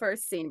longer the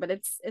first scene, but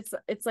it's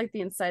like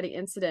the inciting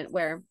incident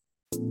where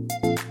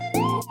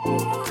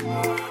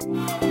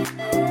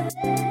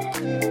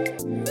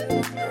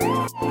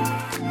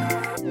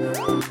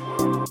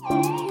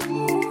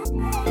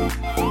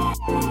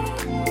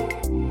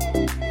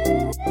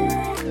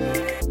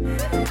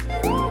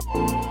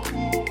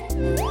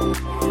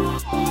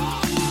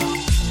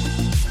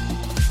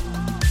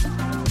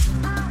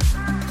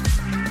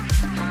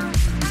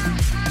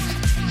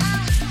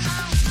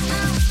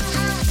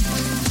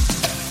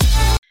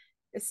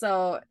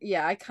so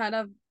yeah, I kind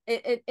of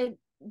it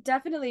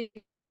definitely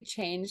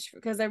changed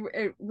because it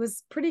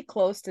was pretty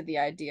close to the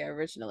idea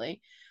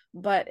originally,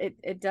 but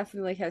it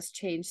definitely has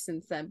changed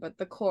since then. But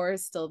the core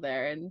is still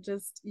there, and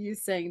just you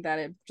saying that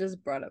it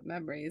just brought up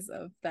memories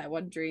of that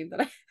one dream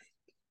that I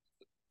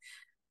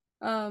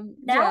Now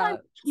I'm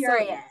yeah. So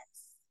curious.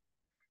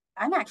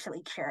 I'm actually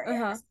uh-huh.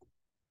 curious.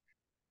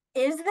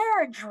 Is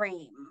there a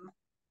dream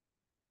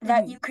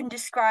that Mm-hmm. you can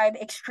describe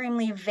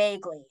extremely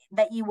vaguely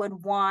that you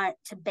would want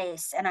to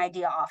base an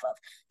idea off of?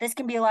 This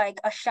can be like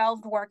a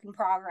shelved work in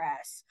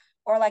progress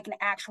or like an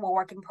actual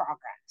work in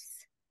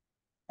progress.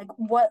 Like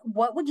what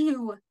would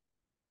your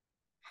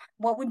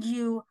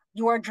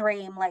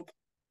dream like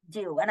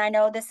do? And I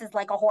know this is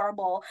like a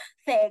horrible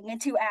thing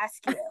to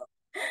ask you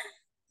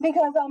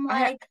because I'm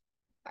I like,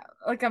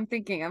 like I'm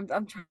thinking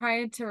I'm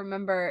trying to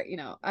remember,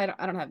 I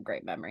don't have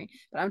great memory,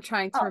 but I'm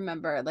trying to oh,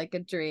 remember like a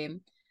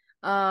dream.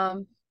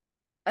 Um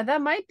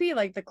that might be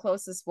like the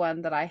closest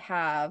one that I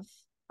have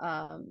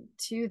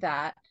to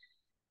that.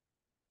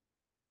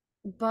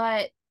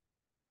 But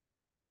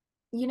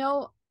you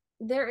know,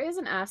 there is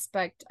an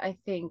aspect I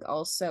think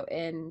also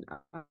in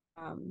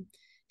um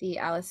the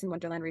Alice in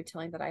Wonderland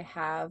retelling that I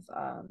have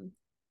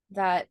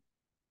that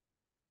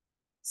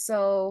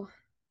so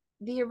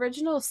the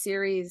original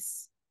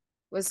series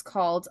was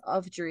called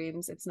Of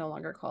Dreams. It's no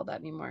longer called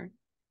that anymore.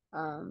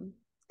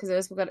 Because it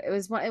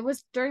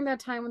was during that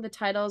time when the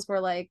titles were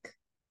like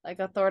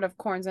a thorn of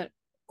corns and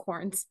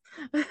corns,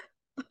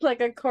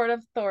 like a court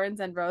of thorns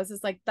and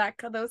roses, like that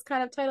those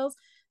kind of titles.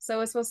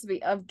 So it's supposed to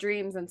be Of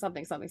Dreams and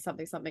something something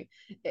something something.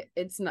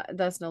 It's not,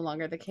 that's no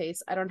longer the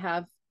case. I don't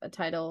have a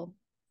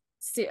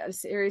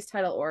series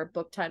title or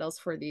book titles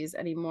for these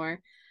anymore.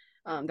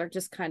 They're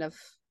just kind of,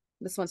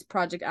 this one's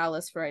Project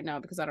Alice for right now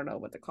because I don't know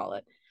what to call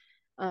it.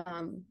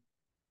 Um,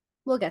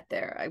 we'll get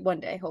there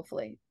one day,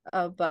 hopefully.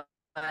 But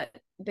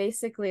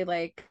basically,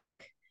 like,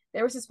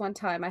 there was this one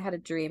time I had a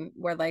dream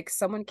where like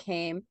someone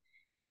came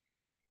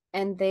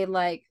and they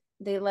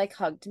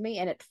hugged me,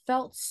 and it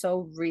felt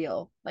so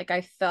real. Like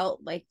I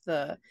felt like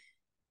the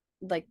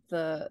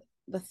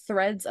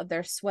threads of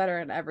their sweater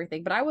and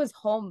everything. But I was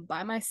home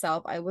by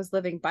myself. I was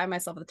living by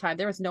myself at the time.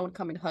 There was no one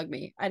coming to hug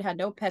me. I'd had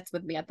no pets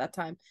with me at that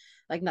time,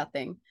 like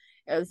nothing.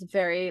 It was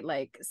very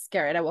like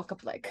scary. And I woke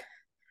up like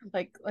oh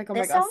my This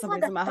gosh, sounds like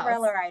somebody's in my a house.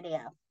 thriller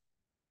idea.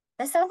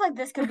 This sounds like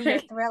this could be your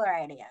Right. thriller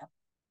idea.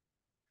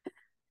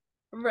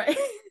 Right.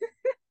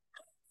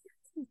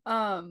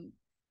 Um,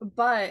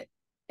 but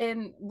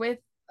in with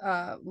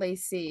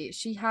Lacey,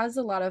 she has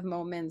a lot of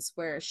moments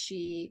where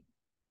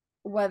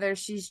whether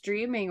she's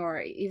dreaming or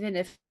even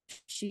if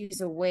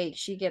she's awake,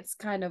 she gets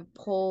kind of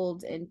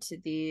pulled into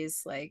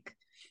these like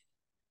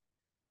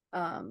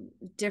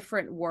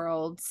different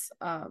worlds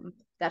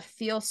that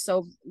feel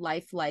so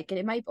lifelike. And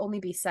it might only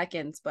be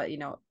seconds, but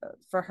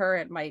for her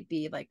it might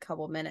be like a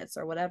couple minutes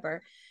or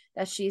whatever,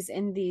 that she's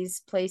in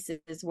these places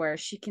where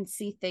she can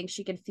see things,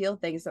 she can feel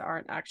things that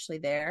aren't actually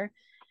there.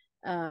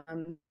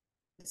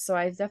 So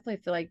I definitely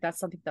feel like that's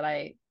something that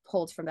I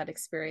pulled from that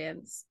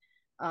experience.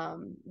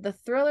 The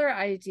thriller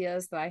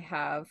ideas that I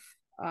have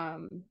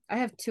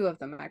two of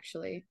them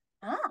actually.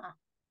 Ah,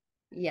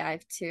 Yeah, I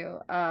have two.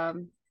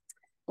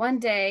 One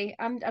day,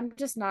 I'm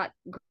just not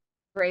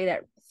great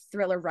at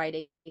thriller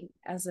writing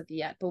as of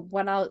yet, but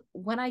when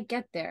I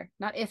get there,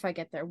 not if I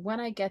get there, when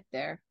I get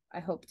there, I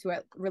hope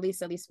to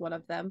release at least one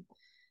of them.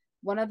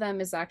 One of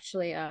them is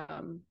actually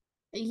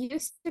it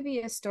used to be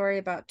a story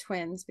about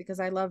twins because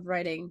I love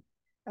writing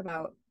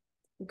about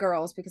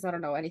girls because I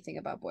don't know anything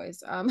about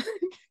boys.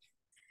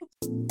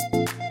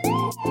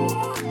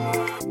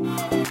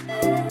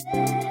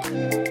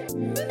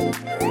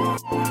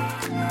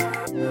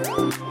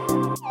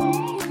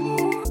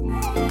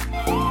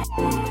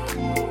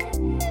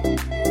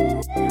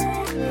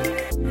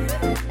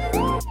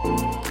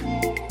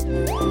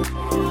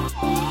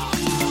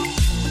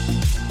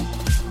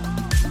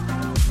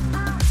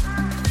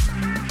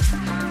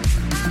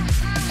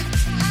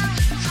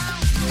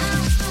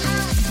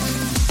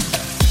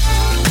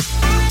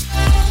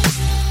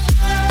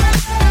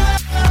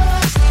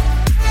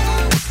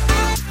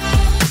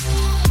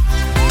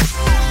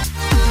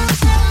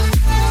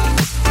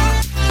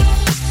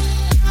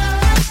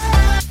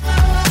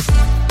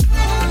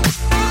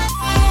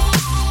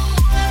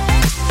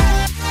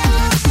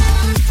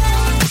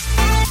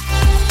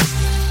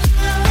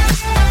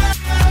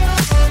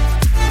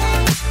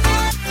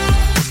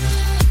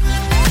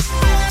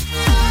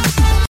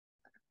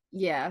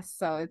 Yeah,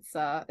 so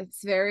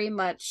it's very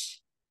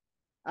much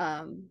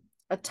a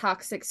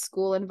toxic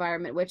school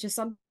environment, which is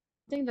something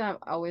that I've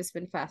always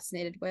been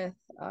fascinated with.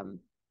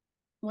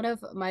 One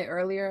of my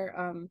earlier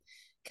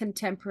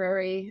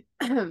contemporary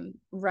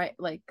right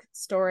like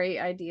story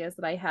ideas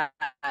that I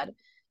had,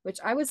 which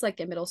I was like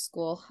in middle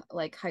school,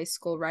 like high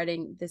school,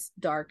 writing this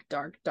dark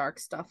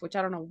stuff, which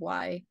I don't know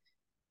why.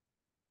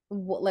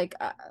 Like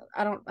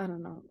I don't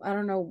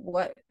know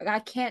what, I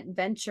can't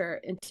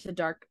venture into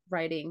dark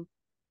writing.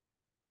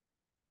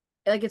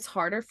 Like it's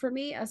harder for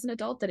me as an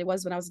adult than it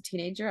was when I was a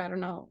teenager. I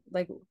don't know,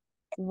 like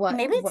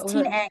maybe it's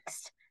teen what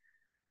angst.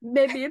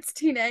 maybe it's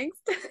teen angst.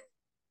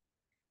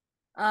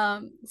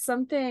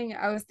 Something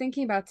I was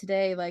thinking about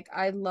today, like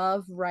I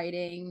love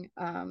writing,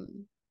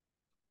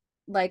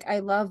 like I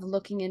love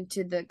looking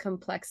into the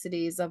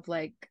complexities of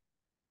like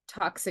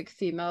toxic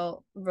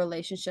female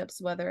relationships,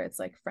 whether it's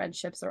like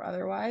friendships or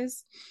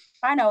otherwise.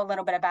 I know a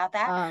little bit about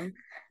that.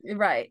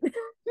 Right.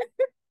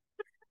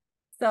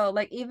 So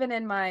like even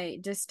in my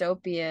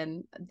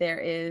dystopian, there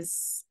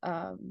is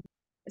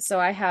so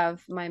I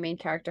have my main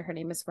character, her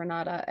name is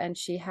Renata, and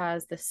she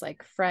has this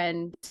like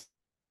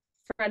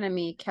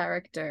frenemy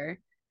character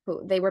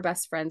who they were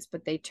best friends,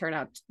 but they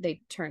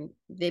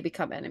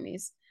become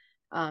enemies.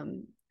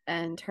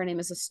 And her name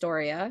is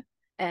Astoria.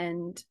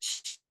 And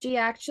she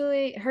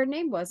actually, her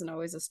name wasn't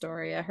always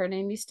Astoria. Her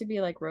name used to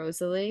be like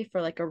Rosalie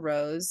for like a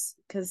rose,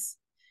 because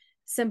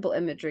simple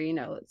imagery,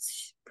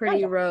 it's Oh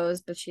pretty yeah.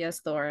 rose, but she has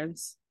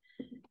thorns.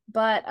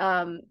 But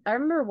I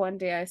remember one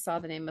day I saw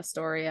the name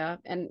Astoria,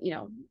 and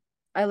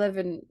I live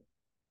in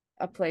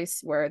a place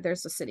where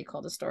there's a city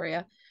called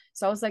Astoria.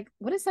 So I was like,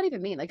 what does that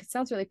even mean? Like, it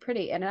sounds really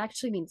pretty, and it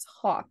actually means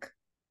hawk.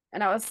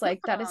 And I was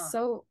like, that is Huh.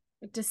 so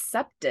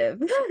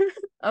deceptive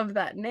of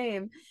that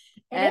name.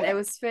 It And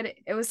is.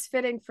 it was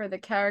fitting for the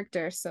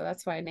character, so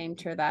that's why I named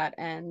her that.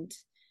 And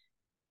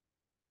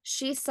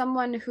she's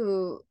someone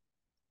who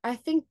I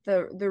think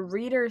the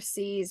reader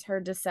sees her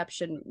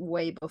deception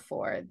way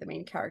before the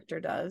main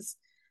character does.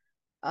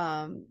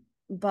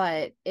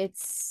 But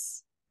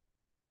it's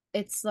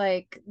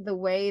like the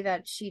way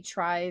that she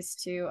tries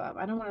to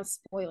I don't want to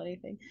spoil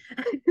anything.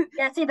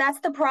 Yeah, see, that's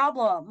the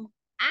problem.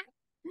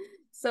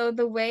 So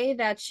the way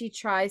that she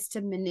tries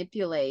to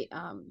manipulate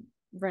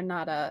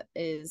Renata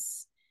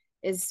is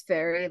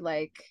very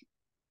like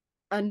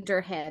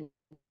underhanded,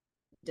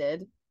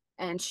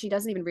 and she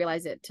doesn't even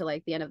realize it till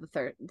like the end of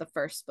the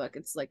first book.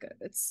 It's like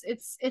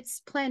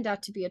it's planned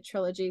out to be a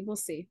trilogy. We'll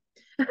see.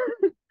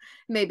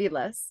 Maybe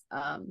less.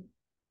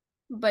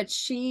 But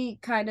she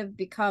kind of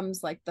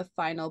becomes like the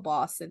final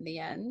boss in the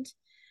end.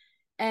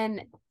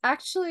 And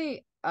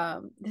actually,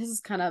 this is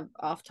kind of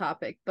off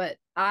topic, but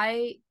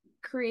I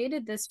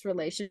created this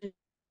relationship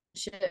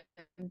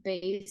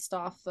based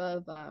off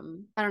of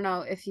I don't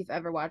know if you've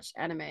ever watched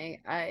anime.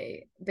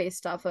 I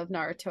based off of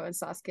Naruto and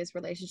Sasuke's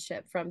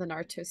relationship from the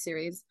Naruto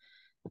series,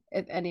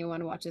 if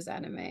anyone watches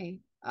anime.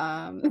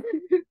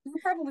 You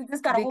probably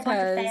just got a whole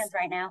bunch of because fans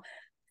right now.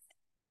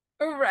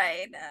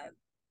 right.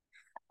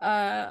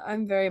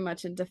 I'm very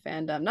much into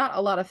fandom. Not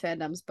a lot of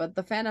fandoms, but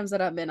the fandoms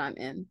that I'm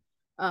in.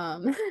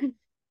 Um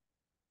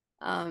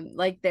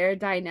like their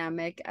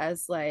dynamic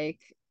as like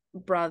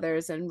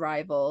brothers and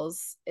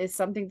rivals is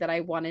something that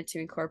I wanted to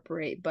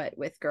incorporate, but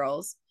with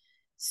girls.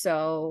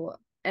 So,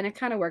 and it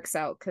kind of works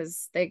out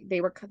because they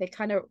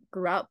kind of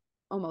grew up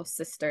almost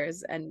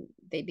sisters and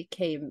they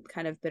became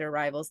kind of bitter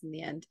rivals in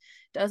the end.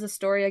 Does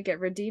Astoria get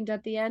redeemed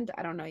at the end?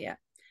 I don't know yet.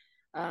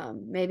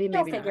 Maybe,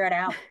 You'll maybe figure not. it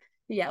out.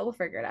 Yeah, we'll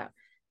figure it out.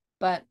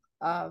 But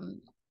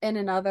in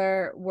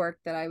another work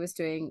that I was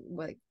doing,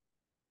 like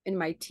in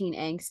my teen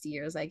angst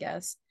years, I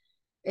guess,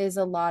 is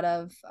a lot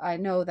of, I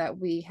know that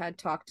we had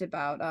talked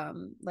about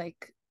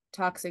like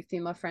toxic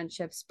female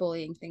friendships,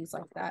 bullying, things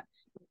like that.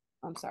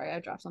 I'm sorry, I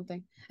dropped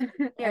something.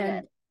 You're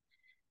And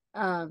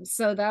good.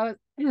 so that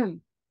was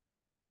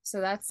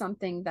so that's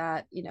something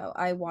that,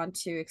 I want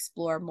to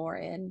explore more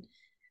in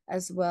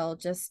as well,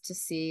 just to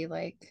see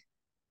like,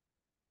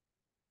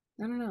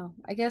 I don't know,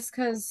 I guess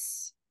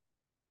because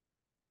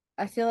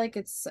I feel like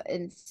it's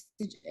an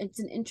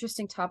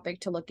interesting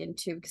topic to look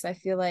into, because I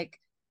feel like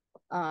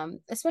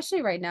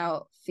especially right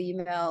now,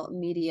 female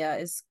media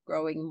is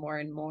growing more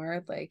and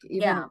more. Like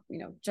even,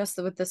 Yeah. just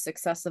with the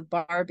success of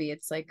Barbie,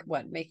 it's like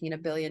what, making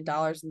 $1 billion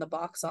in the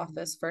box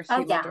office, first Oh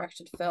female yeah.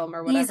 directed film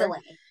or whatever. Easily.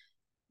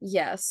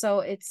 Yeah,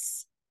 so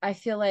I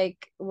feel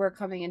like we're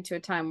coming into a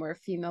time where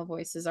female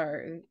voices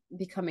are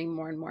becoming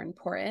more and more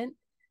important.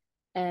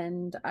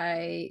 And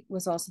I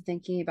was also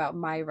thinking about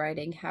my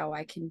writing, how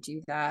I can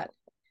do that.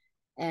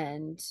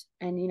 And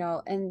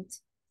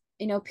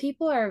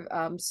people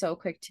are so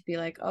quick to be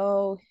like,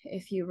 oh,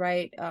 if you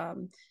write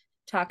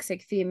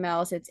toxic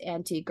females, it's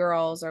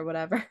anti-girls or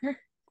whatever.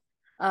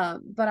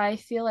 But I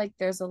feel like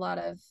there's a lot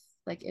of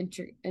like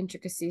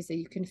intricacies that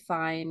you can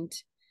find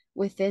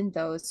within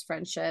those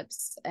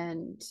friendships.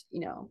 And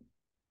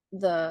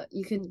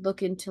you can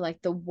look into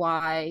like the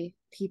why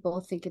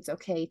people think it's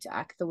okay to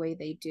act the way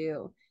they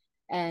do.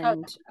 Oh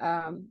And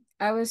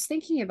I was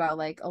thinking about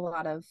like a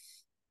lot of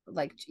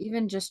like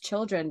even just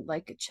children,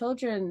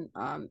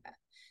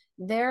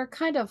 they're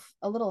kind of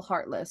a little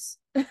heartless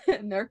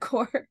in their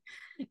core,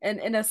 and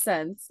in a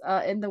sense,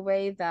 in the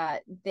way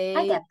that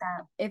I get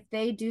that. if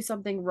they do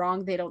something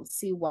wrong, they don't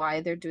see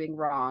why they're doing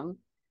wrong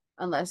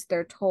unless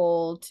they're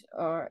told.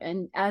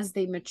 And as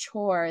they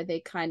mature, they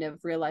kind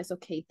of realize,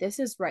 okay, this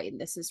is right and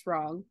this is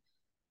wrong.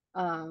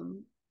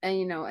 And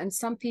and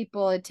some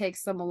people, it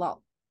takes them a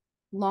lot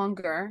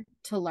longer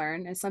to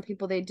learn, and some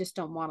people, they just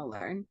don't want to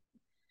learn,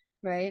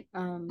 right?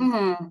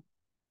 Hmm.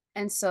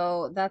 And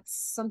so that's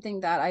something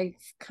that I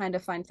kind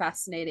of find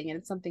fascinating, and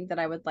it's something that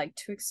I would like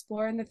to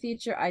explore in the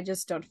future. I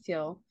just don't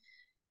feel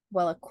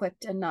well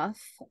equipped enough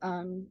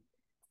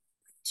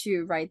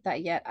to write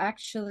that yet.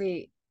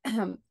 Actually,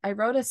 I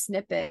wrote a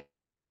snippet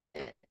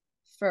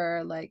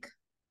for like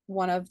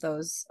one of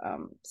those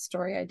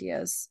story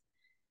ideas,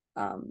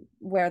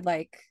 where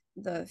like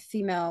the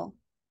female,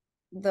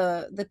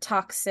 the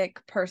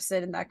toxic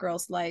person in that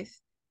girl's life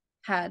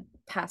had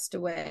passed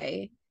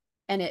away,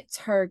 and it's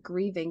her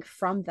grieving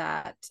from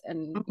that.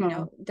 And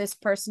Hmm. this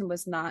person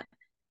was not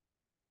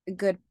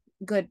good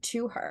good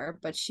to her,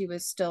 but she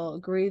was still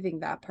grieving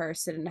that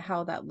person and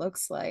how that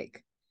looks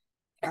like.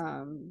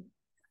 um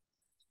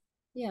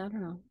yeah, I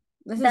don't know,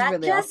 this is That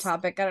really off just,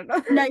 topic, I don't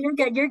know. no, you're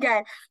good. You're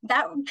good.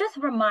 That just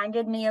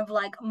reminded me of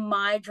like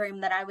my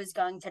dream that I was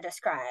going to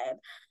describe.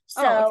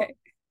 Oh, So okay.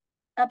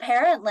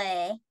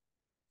 apparently,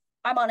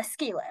 I'm on a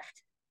ski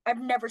lift.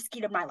 I've never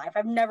skied in my life.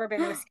 I've never been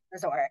to a ski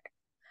resort.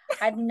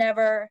 I've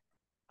never.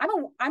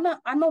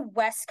 I'm a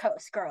West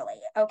Coast girly,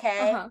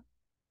 okay? Uh-huh.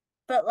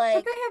 But But they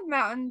like, have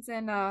mountains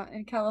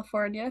in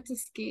California to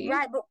ski.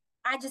 right, but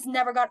I just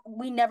never got.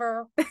 We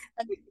never,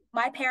 like,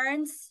 my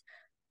parents.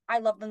 I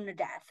love them to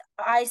death.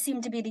 I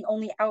seem to be the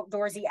only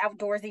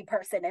outdoorsy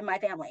person in my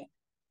family.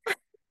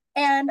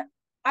 And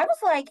I was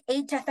like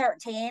 8 to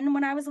 13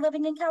 when I was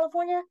living in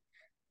California.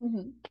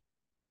 Hmm.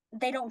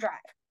 They don't drive.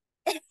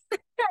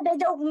 They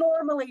don't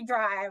normally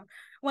drive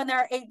when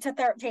they're 8 to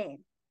 13.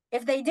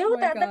 If they Oh do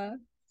my that, God.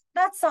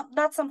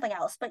 that's something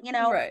else, but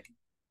Right.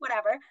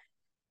 whatever.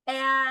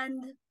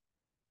 And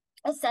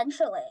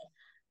essentially,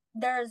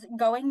 there's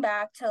going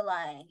back to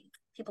like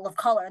people of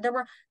color. There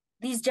were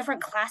these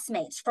different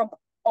classmates from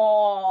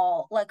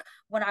all, like,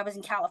 when I was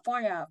in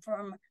California,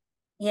 from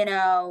you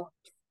know,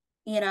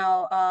 you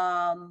know,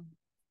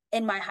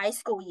 in my high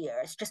school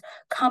years, just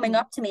coming Hmm.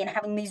 up to me and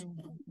having these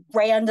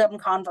random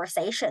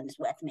conversations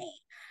with me.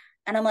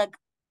 And I'm like,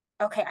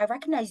 okay, I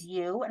recognize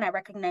you and I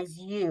recognize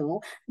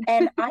you.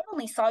 And I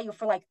only saw you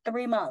for like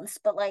 3 months,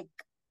 but like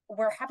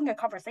we're having a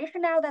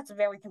conversation now. That's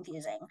very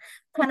confusing.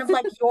 Kind of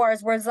like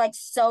yours, where it's like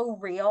so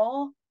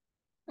real.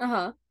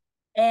 Uh-huh.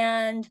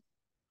 And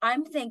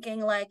I'm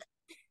thinking like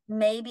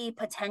maybe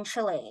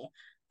potentially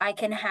I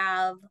can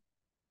have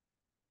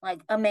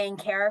like a main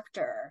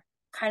character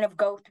kind of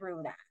go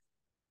through that.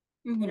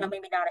 Mm-hmm.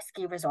 Maybe not a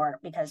ski resort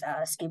because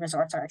ski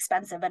resorts are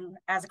expensive. And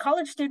as a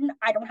college student,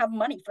 I don't have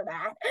money for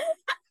that,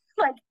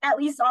 like at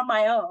least on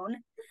my own.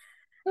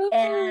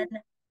 And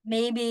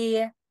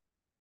maybe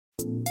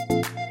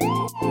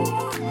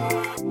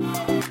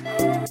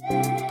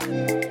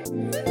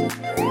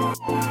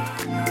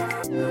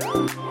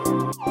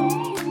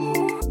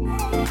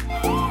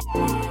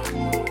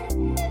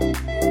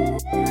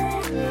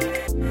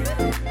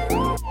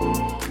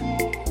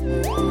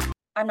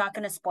I'm not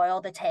going to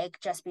spoil the take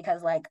just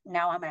because, like,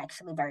 now I'm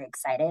actually very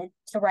excited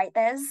to write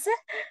this.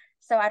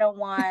 So I don't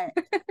want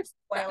to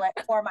spoil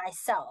it for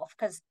myself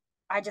because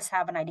I just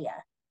have an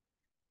idea.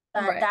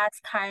 Right. That's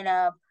kind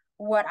of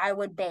what I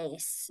would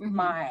base Mm-hmm.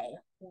 my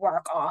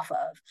work off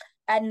of.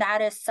 And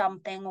that is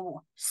something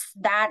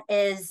that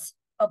is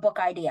a book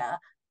idea,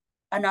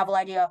 a novel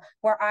idea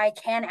where I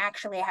can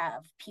actually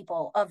have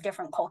people of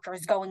different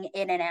cultures going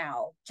in and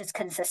out just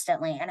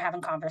consistently and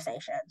having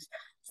conversations.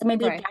 So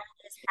maybe Right. that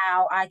is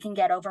how I can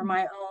get over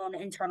my own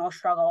internal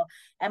struggle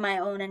and my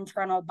own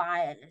internal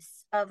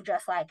bias of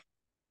just like,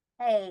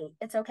 hey,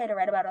 it's okay to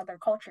write about other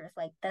cultures.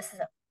 Like this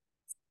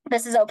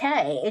is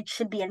okay. It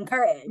should be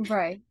encouraged.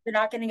 Right. You're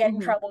not going to get in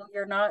Mm-hmm. trouble.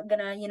 You're not going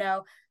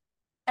to,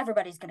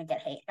 everybody's going to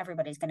get hate.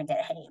 Everybody's going to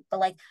get hate. But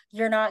like,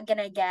 you're not going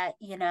to get,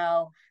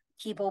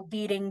 people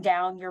beating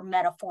down your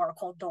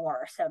metaphorical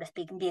door, so to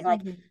speak, and being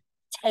like, Mm-hmm.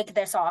 take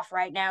this off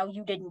right now.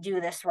 You didn't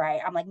do this right.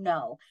 I'm like,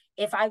 no.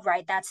 If I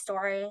write that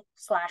story,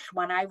 slash,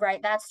 when I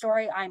write that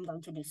story, I'm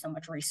going to do so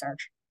much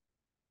research.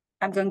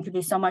 I'm going to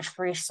do so much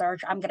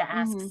research. I'm going to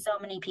ask Mm-hmm. so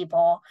many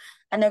people,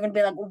 and they're going to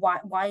be like,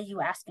 why are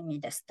you asking me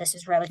this? This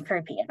is really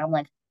creepy. And I'm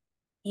like,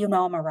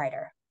 I'm a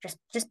writer.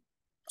 Just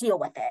deal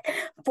with it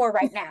for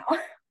right now.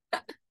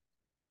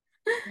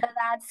 But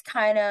that's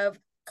kind of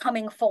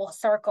coming full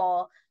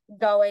circle,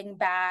 going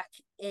back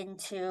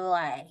into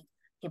like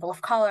people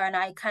of color. And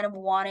I kind of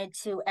wanted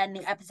to end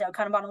the episode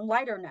kind of on a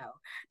lighter note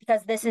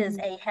because this is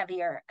Mm-hmm. a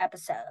heavier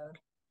episode.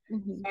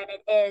 Mm-hmm. And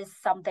it is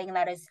something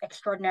that is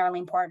extraordinarily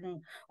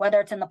important, whether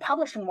it's in the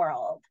publishing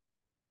world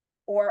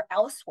or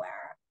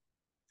elsewhere.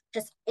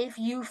 Just if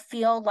you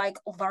feel like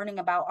learning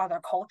about other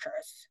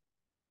cultures,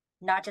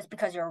 not just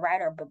because you're a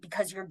writer, but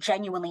because you're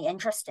genuinely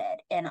interested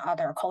in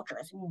other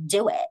cultures,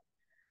 do it.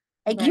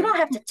 Like, you Right. don't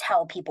have to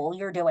tell people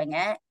you're doing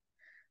it.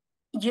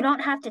 You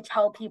don't have to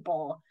tell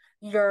people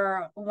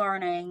you're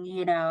learning,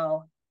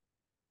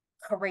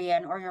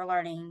 Korean, or you're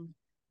learning,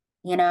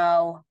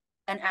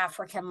 an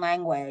African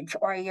language,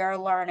 or you're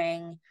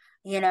learning,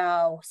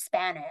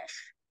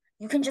 Spanish.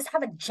 You can just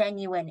have a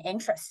genuine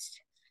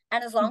interest.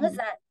 And as long as Mm-hmm.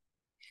 that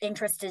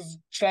interest is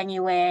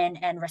genuine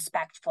and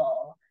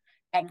respectful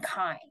and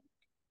kind,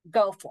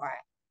 go for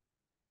it.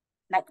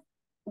 Like,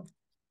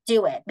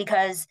 do it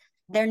because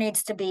there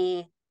needs to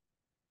be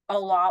a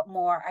lot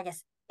more, I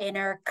guess,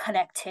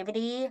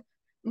 interconnectivity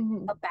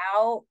Mm-hmm.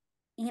 about,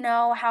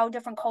 how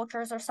different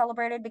cultures are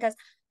celebrated. Because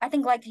I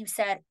think, like you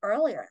said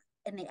earlier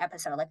in the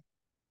episode, like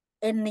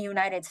in the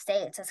United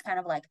States, it's kind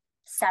of like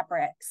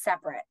separate,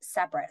 separate,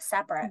 separate,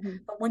 separate. Mm-hmm.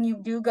 But when you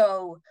do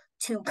go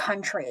to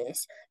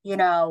countries, in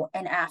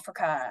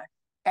Africa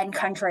and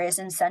countries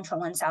in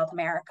Central and South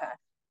America,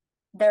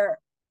 they're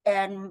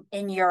and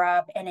in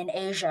Europe and in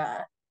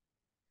Asia,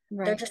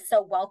 they're Right. just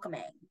so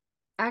welcoming.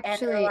 And they're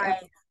Actually,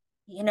 like,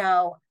 you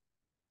know,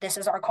 this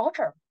is our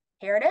culture.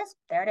 Here it is.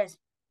 There it is.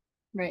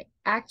 right.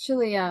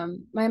 Actually,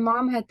 my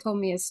mom had told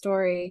me a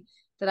story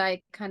that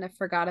I kind of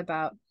forgot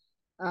about,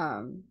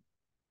 um,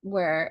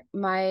 where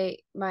my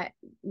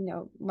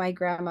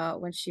grandma,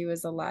 when she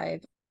was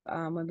alive,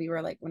 when we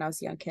were like when I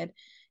was a young kid,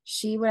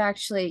 she would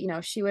actually,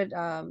 she would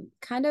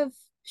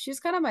she was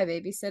kind of my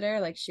babysitter.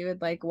 Like she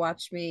would like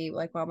watch me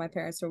like while my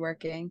parents were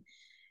working.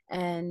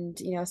 And,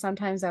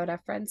 sometimes I would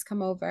have friends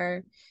come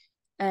over.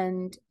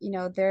 And,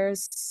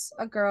 there's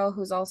a girl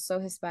who's also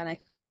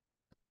Hispanic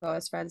who I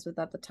was friends with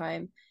at the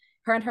time.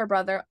 Her and her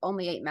brother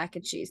only ate mac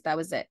and cheese. That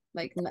was it.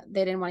 Like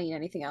they didn't want to eat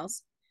anything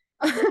else.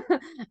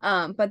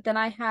 But then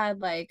I had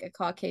like a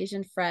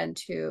Caucasian friend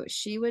who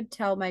she would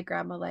tell my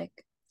grandma, like,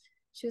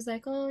 she was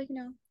like, oh,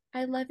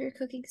 I love your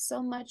cooking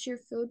so much. Your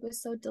food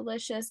was so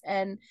delicious.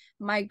 And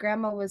my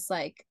grandma was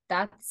like,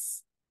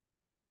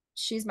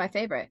 she's my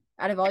favorite.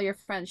 Out of all your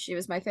friends, she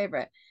was my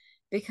favorite.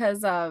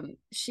 Because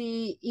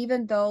she,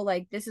 even though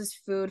like this is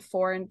food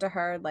foreign to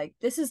her, like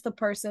this is the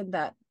person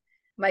that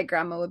my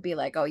grandma would be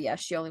like, oh yeah,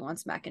 she only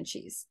wants mac and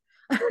cheese.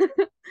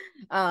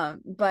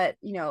 But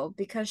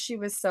because she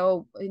was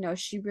so,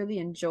 she really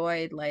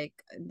enjoyed like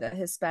the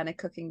Hispanic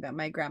cooking that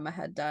my grandma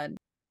had done.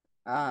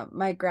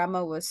 My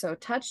grandma was so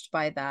touched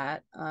by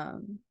that.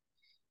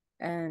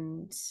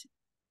 And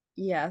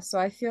yeah, so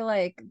I feel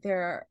like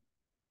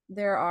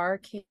there are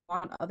kids who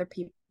want other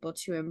people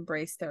to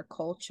embrace their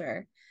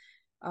culture.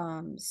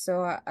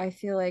 So I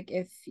feel like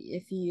if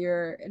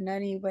you're in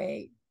any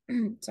way,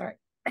 sorry,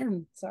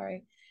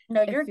 sorry,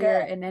 No, you're if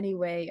you're good. in any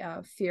way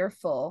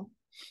fearful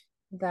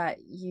thank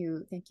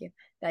you,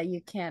 that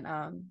you can't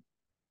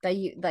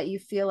that you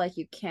feel like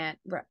you can't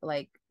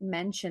like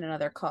mention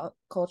another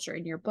culture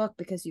in your book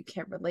because you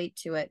can't relate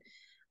to it,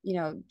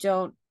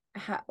 don't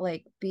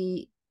like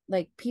be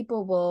like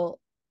people will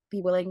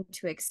be willing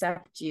to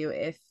accept you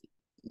if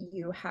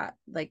you have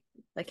like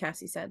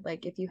Cassie said,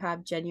 like if you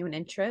have genuine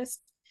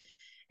interest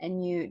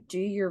and you do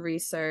your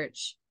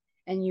research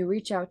and you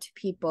reach out to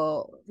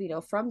people,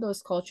 from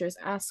those cultures,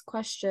 ask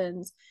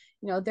questions,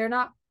 they're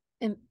not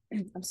and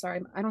I'm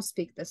sorry, I don't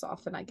speak this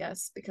often, I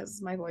guess,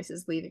 because my voice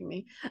is leaving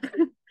me.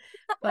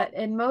 But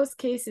in most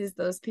cases,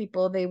 those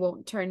people, they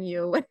won't turn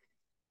you away.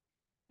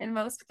 In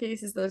most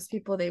cases, those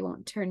people, they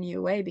won't turn you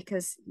away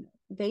because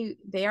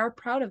they are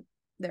proud of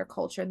their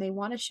culture and they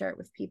want to share it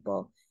with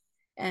people.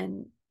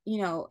 And,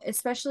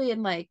 especially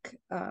in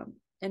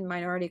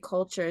minority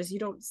cultures, you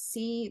don't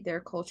see their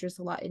cultures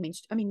a lot in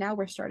mainstream. I mean, now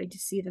we're starting to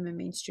see them in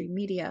mainstream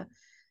media.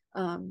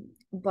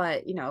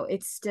 But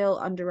it's still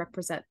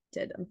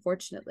underrepresented,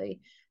 unfortunately.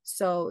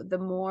 So the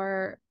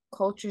more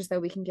cultures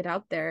that we can get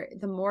out there,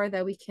 the more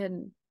that we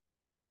can,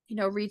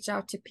 reach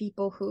out to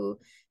people who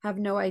have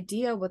no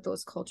idea what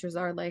those cultures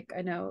are. Like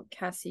I know,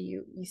 Cassie,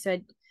 you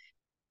said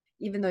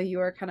even though you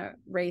were kind of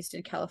raised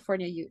in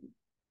California,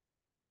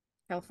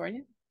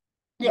 California?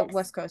 The Yes.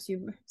 West Coast,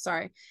 you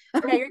sorry.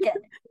 No, you're good.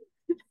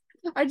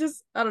 I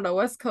don't know,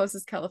 West Coast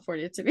is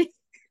California to me.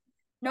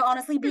 No,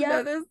 honestly, You Bia,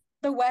 know this?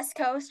 the West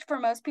Coast for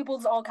most people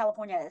is all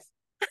California is.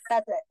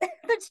 That's it.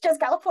 It's just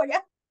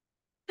California.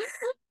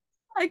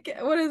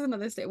 What is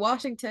another state?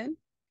 Washington.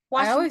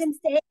 I always Washington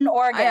State and I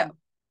Oregon.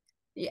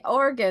 Yeah,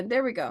 Oregon.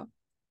 There we go.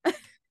 I'm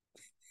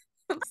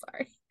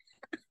sorry.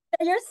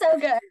 You're so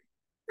good.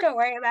 Don't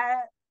worry about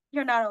it.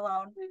 You're not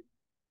alone.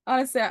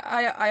 Honestly,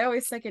 I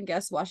always second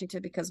guess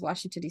Washington because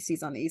Washington DC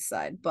is on the east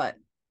side. But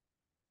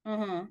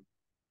Mm-hmm.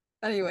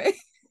 anyway,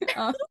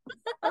 um,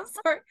 I'm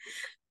sorry.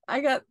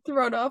 I got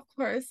thrown off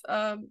course.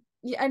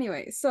 Yeah.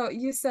 Anyway, so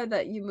you said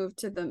that you moved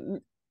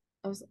to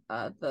I was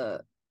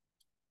the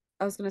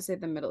I was gonna say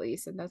the Middle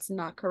East, and that's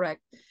not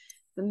correct.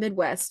 The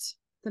Midwest.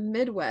 The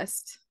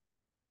Midwest.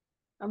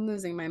 I'm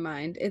losing my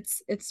mind.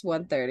 It's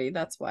 1:30.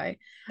 That's why.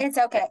 It's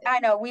Uh, okay. I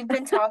know we've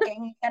been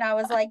talking, and I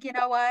was like, you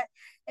know what?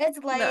 It's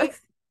No. late,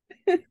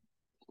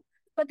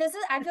 but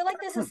I feel like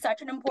this is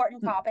such an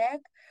important topic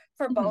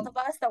for both of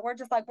us that we're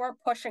just like, we're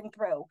pushing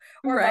through.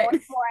 We're Right. going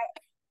for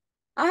it.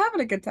 I'm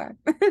having a good time.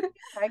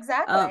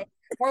 Exactly. Um,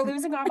 We're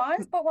losing our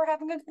minds, but we're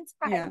having a good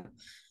time. yeah,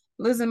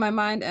 losing my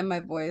mind and my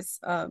voice.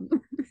 Um,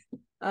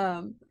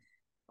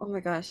 oh my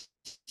gosh.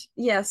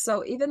 Yeah,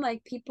 so even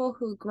like people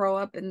who grow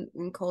up in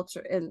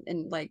culture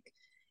in like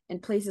in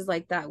places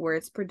like that where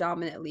it's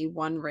predominantly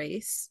one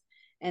race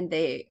and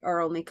they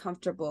are only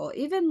comfortable,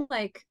 even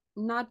like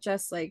not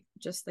just like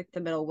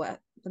the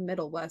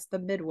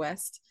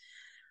Midwest,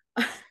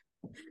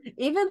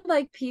 even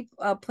like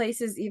people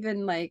places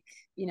even like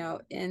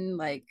in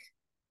like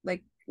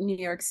New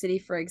York City,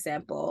 for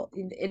example,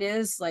 it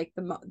is like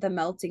the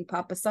melting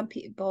pot, but some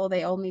people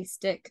they only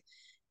stick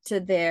to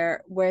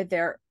where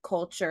their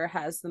culture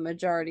has the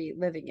majority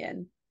living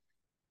in.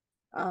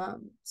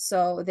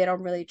 So they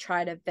don't really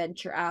try to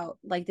venture out,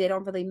 like they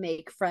don't really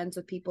make friends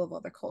with people of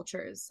other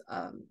cultures.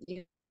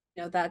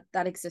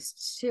 That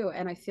exists too,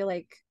 and I feel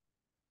like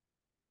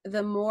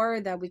the more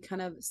that we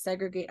kind of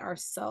segregate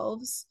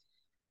ourselves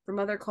from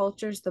other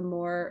cultures, the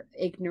more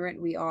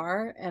ignorant we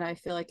are. And I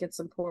feel like it's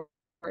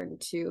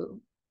important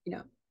to,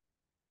 you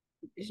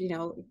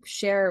know,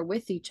 share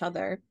with each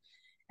other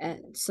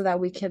and so that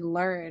we can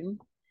learn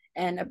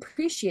and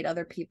appreciate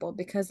other people,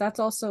 because that's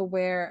also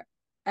where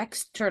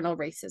external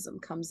racism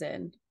comes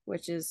in,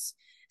 which is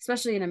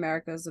especially in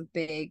America is a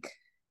big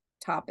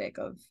topic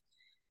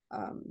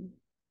um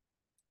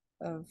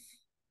of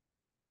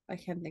I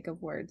can't think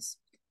of words.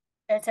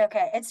 It's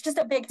okay. It's just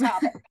a big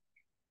topic.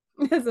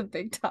 It's a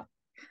big topic.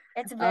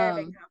 It's a very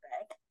big Um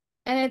topic.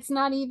 and it's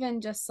not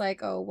even just like,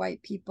 oh,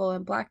 white people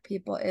and black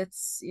people,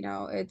 it's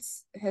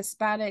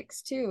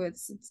Hispanics too,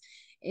 it's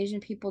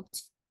Asian people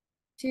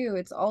too,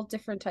 it's all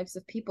different types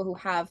of people who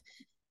have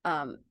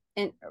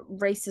and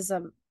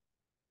racism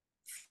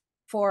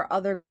for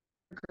other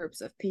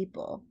groups of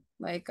people,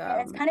 like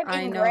And it's kind of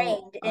I know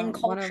ingrained in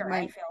one of culture,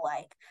 I my feel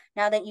like,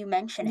 now that you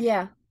mention it.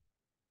 yeah,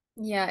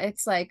 yeah,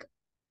 it's like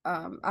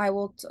I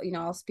will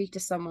I'll speak to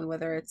someone,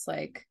 whether it's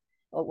like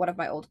one of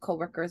my old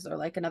coworkers or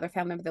like another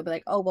family member, they'll be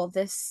like, oh well,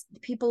 this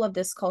people of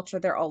this culture,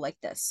 they're all like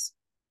this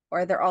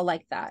or they're all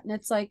like that, and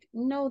it's like,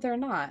 no, they're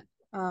not.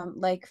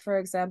 Like for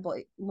example,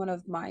 one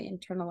of my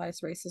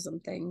internalized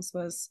racism things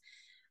was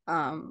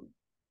um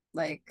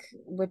like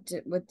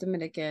with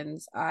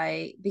Dominicans,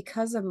 I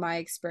because of my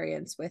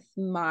experience with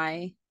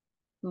my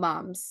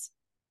mom's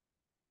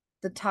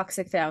the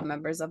toxic family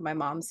members of my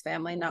mom's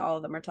family, not all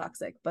of them are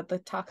toxic, but the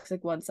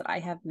toxic ones that I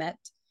have met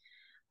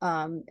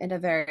in a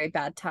very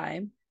bad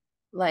time,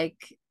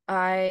 like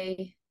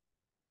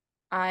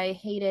I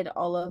hated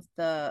all of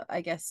the,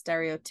 I guess,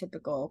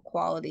 stereotypical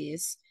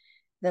qualities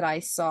that I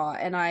saw,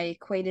 and I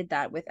equated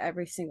that with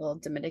every single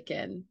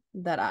Dominican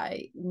that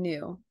I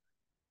knew.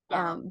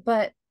 Yeah.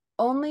 But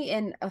only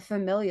in a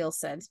familial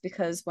sense,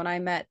 because when I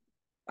met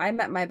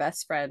my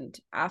best friend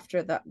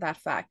after that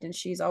fact, and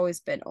she's always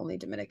been only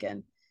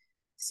Dominican.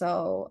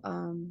 So,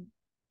 and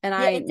Yeah,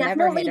 I it never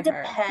definitely hated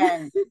her,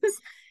 depends.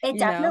 It you know?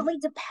 definitely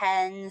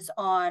depends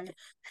on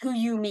who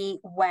you meet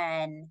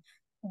when,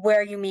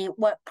 where you meet,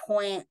 what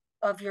point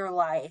of your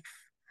life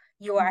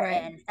you are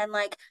Right. in. And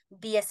like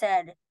Bia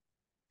said,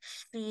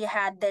 she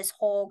had this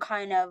whole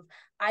kind of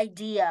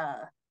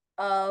idea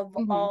of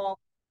Hmm. all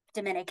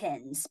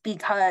Dominicans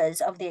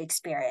because of the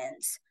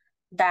experience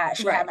that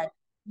she had. Right. Like,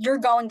 you're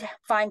going to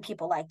find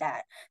people like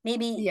that.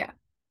 Maybe Yeah.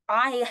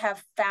 I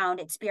have found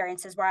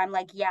experiences where I'm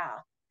like, yeah,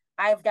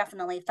 I've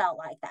definitely felt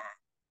like that.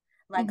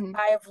 Like, Hmm.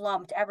 I've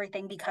lumped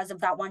everything because of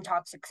that one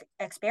toxic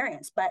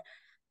experience. But,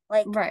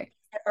 like Right.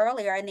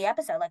 earlier in the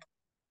episode, like,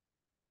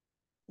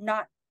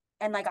 not,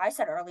 and like I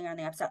said earlier in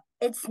the episode,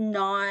 it's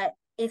not,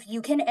 if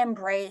you can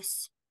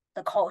embrace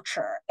the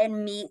culture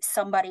and meet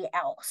somebody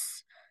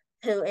else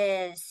who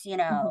is,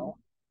 Hmm.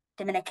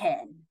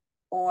 Dominican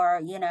or,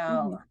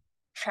 Hmm.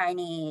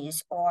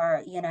 Chinese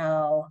or,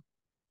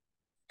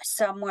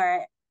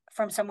 somewhere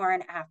from somewhere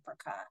in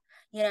Africa,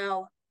 you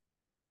know,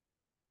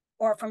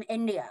 or from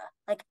India.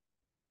 Like,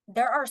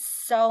 there are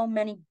so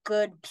many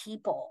good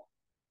people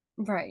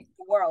Right. in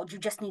the world. You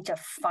just need to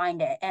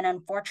find it. And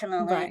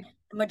unfortunately, Right.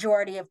 the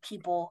majority of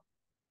people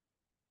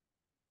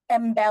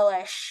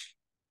embellish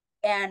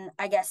and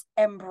I guess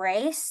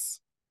embrace,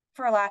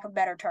 for lack of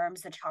better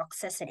terms, the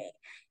toxicity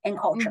in Hmm.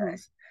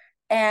 cultures.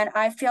 And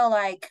I feel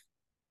like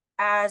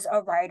as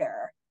a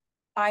writer,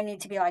 I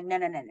need to be like, no,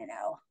 no, no, no,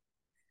 no.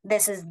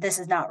 This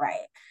is not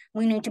right.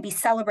 We need to be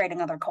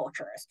celebrating other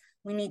cultures.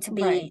 We need to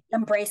Right. be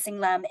embracing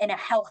them in a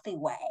healthy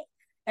way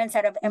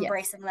instead of Yes.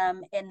 embracing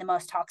them in the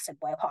most toxic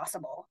way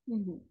possible,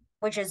 Hmm.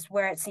 which is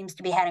where it seems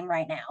to be heading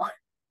right now.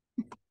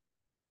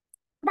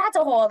 That's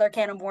a whole other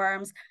can of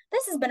worms.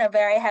 This has been a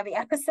very heavy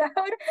episode.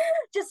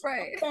 Just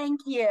Right.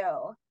 thank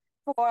you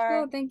for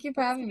No, thank you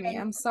for having me. listening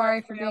I'm to us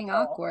sorry for being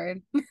ramble.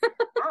 awkward.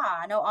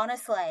 No,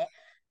 honestly,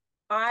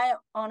 I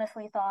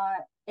honestly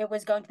thought it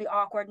was going to be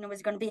awkward and it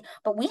was going to be,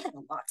 but we had a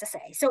lot to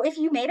say. So if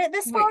you made it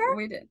this far,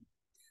 We did.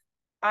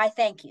 I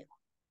thank you.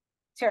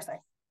 Seriously,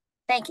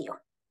 thank you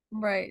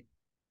Right.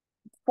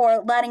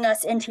 for letting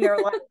us into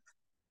your life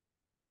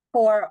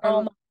for For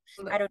almost,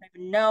 I don't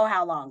even know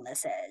how long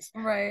this is.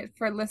 right,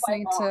 for Quite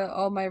listening long. to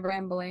all my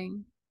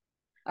rambling.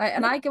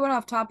 I get went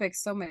off topic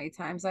so many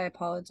times. I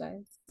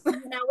apologize.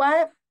 You know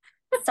what?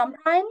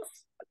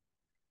 Sometimes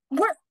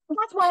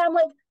that's why I'm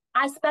like,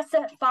 I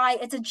specify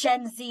it's a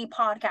Gen Z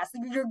podcast.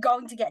 You're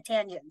going to get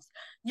tangents.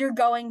 You're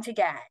going to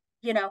get,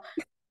 you know,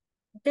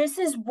 this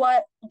is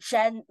what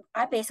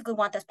I basically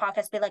want this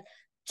podcast to be like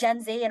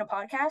Gen Z in a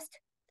podcast.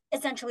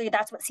 Essentially,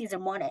 that's what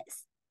season one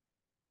is.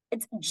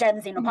 It's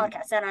Gen Z in a Hmm.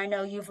 podcast. And I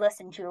know you've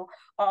listened to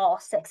all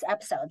 6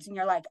 episodes and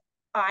you're like,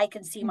 I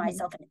can see Hmm.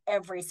 myself in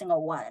every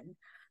single one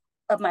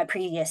of my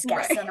previous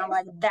guests. Right. And I'm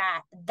like,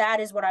 that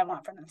is what I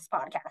want from this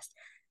podcast.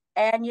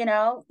 And you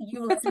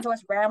listen to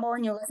us ramble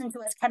and you listen to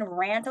us kind of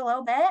rant a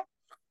little bit,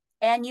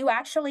 and you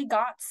actually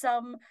got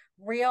some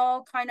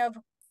real kind of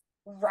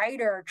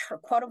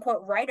quote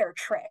unquote writer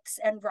tricks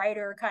and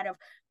writer kind of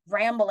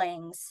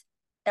ramblings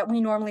that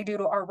we normally do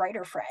to our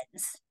writer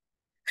friends,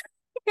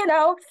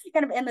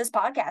 kind of in this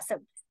podcast. So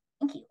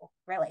thank you,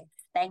 really.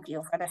 Thank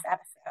you for this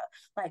episode.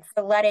 Like,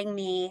 for letting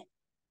me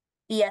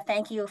be a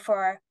thank you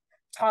for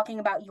talking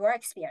about your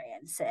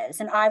experiences.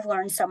 And I've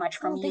learned so much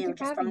from Oh, thank you you for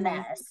just from having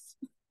me. this.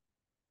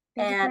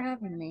 Thank you for And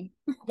having me.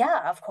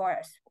 yeah, of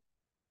course.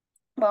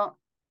 Well,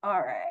 all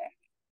right.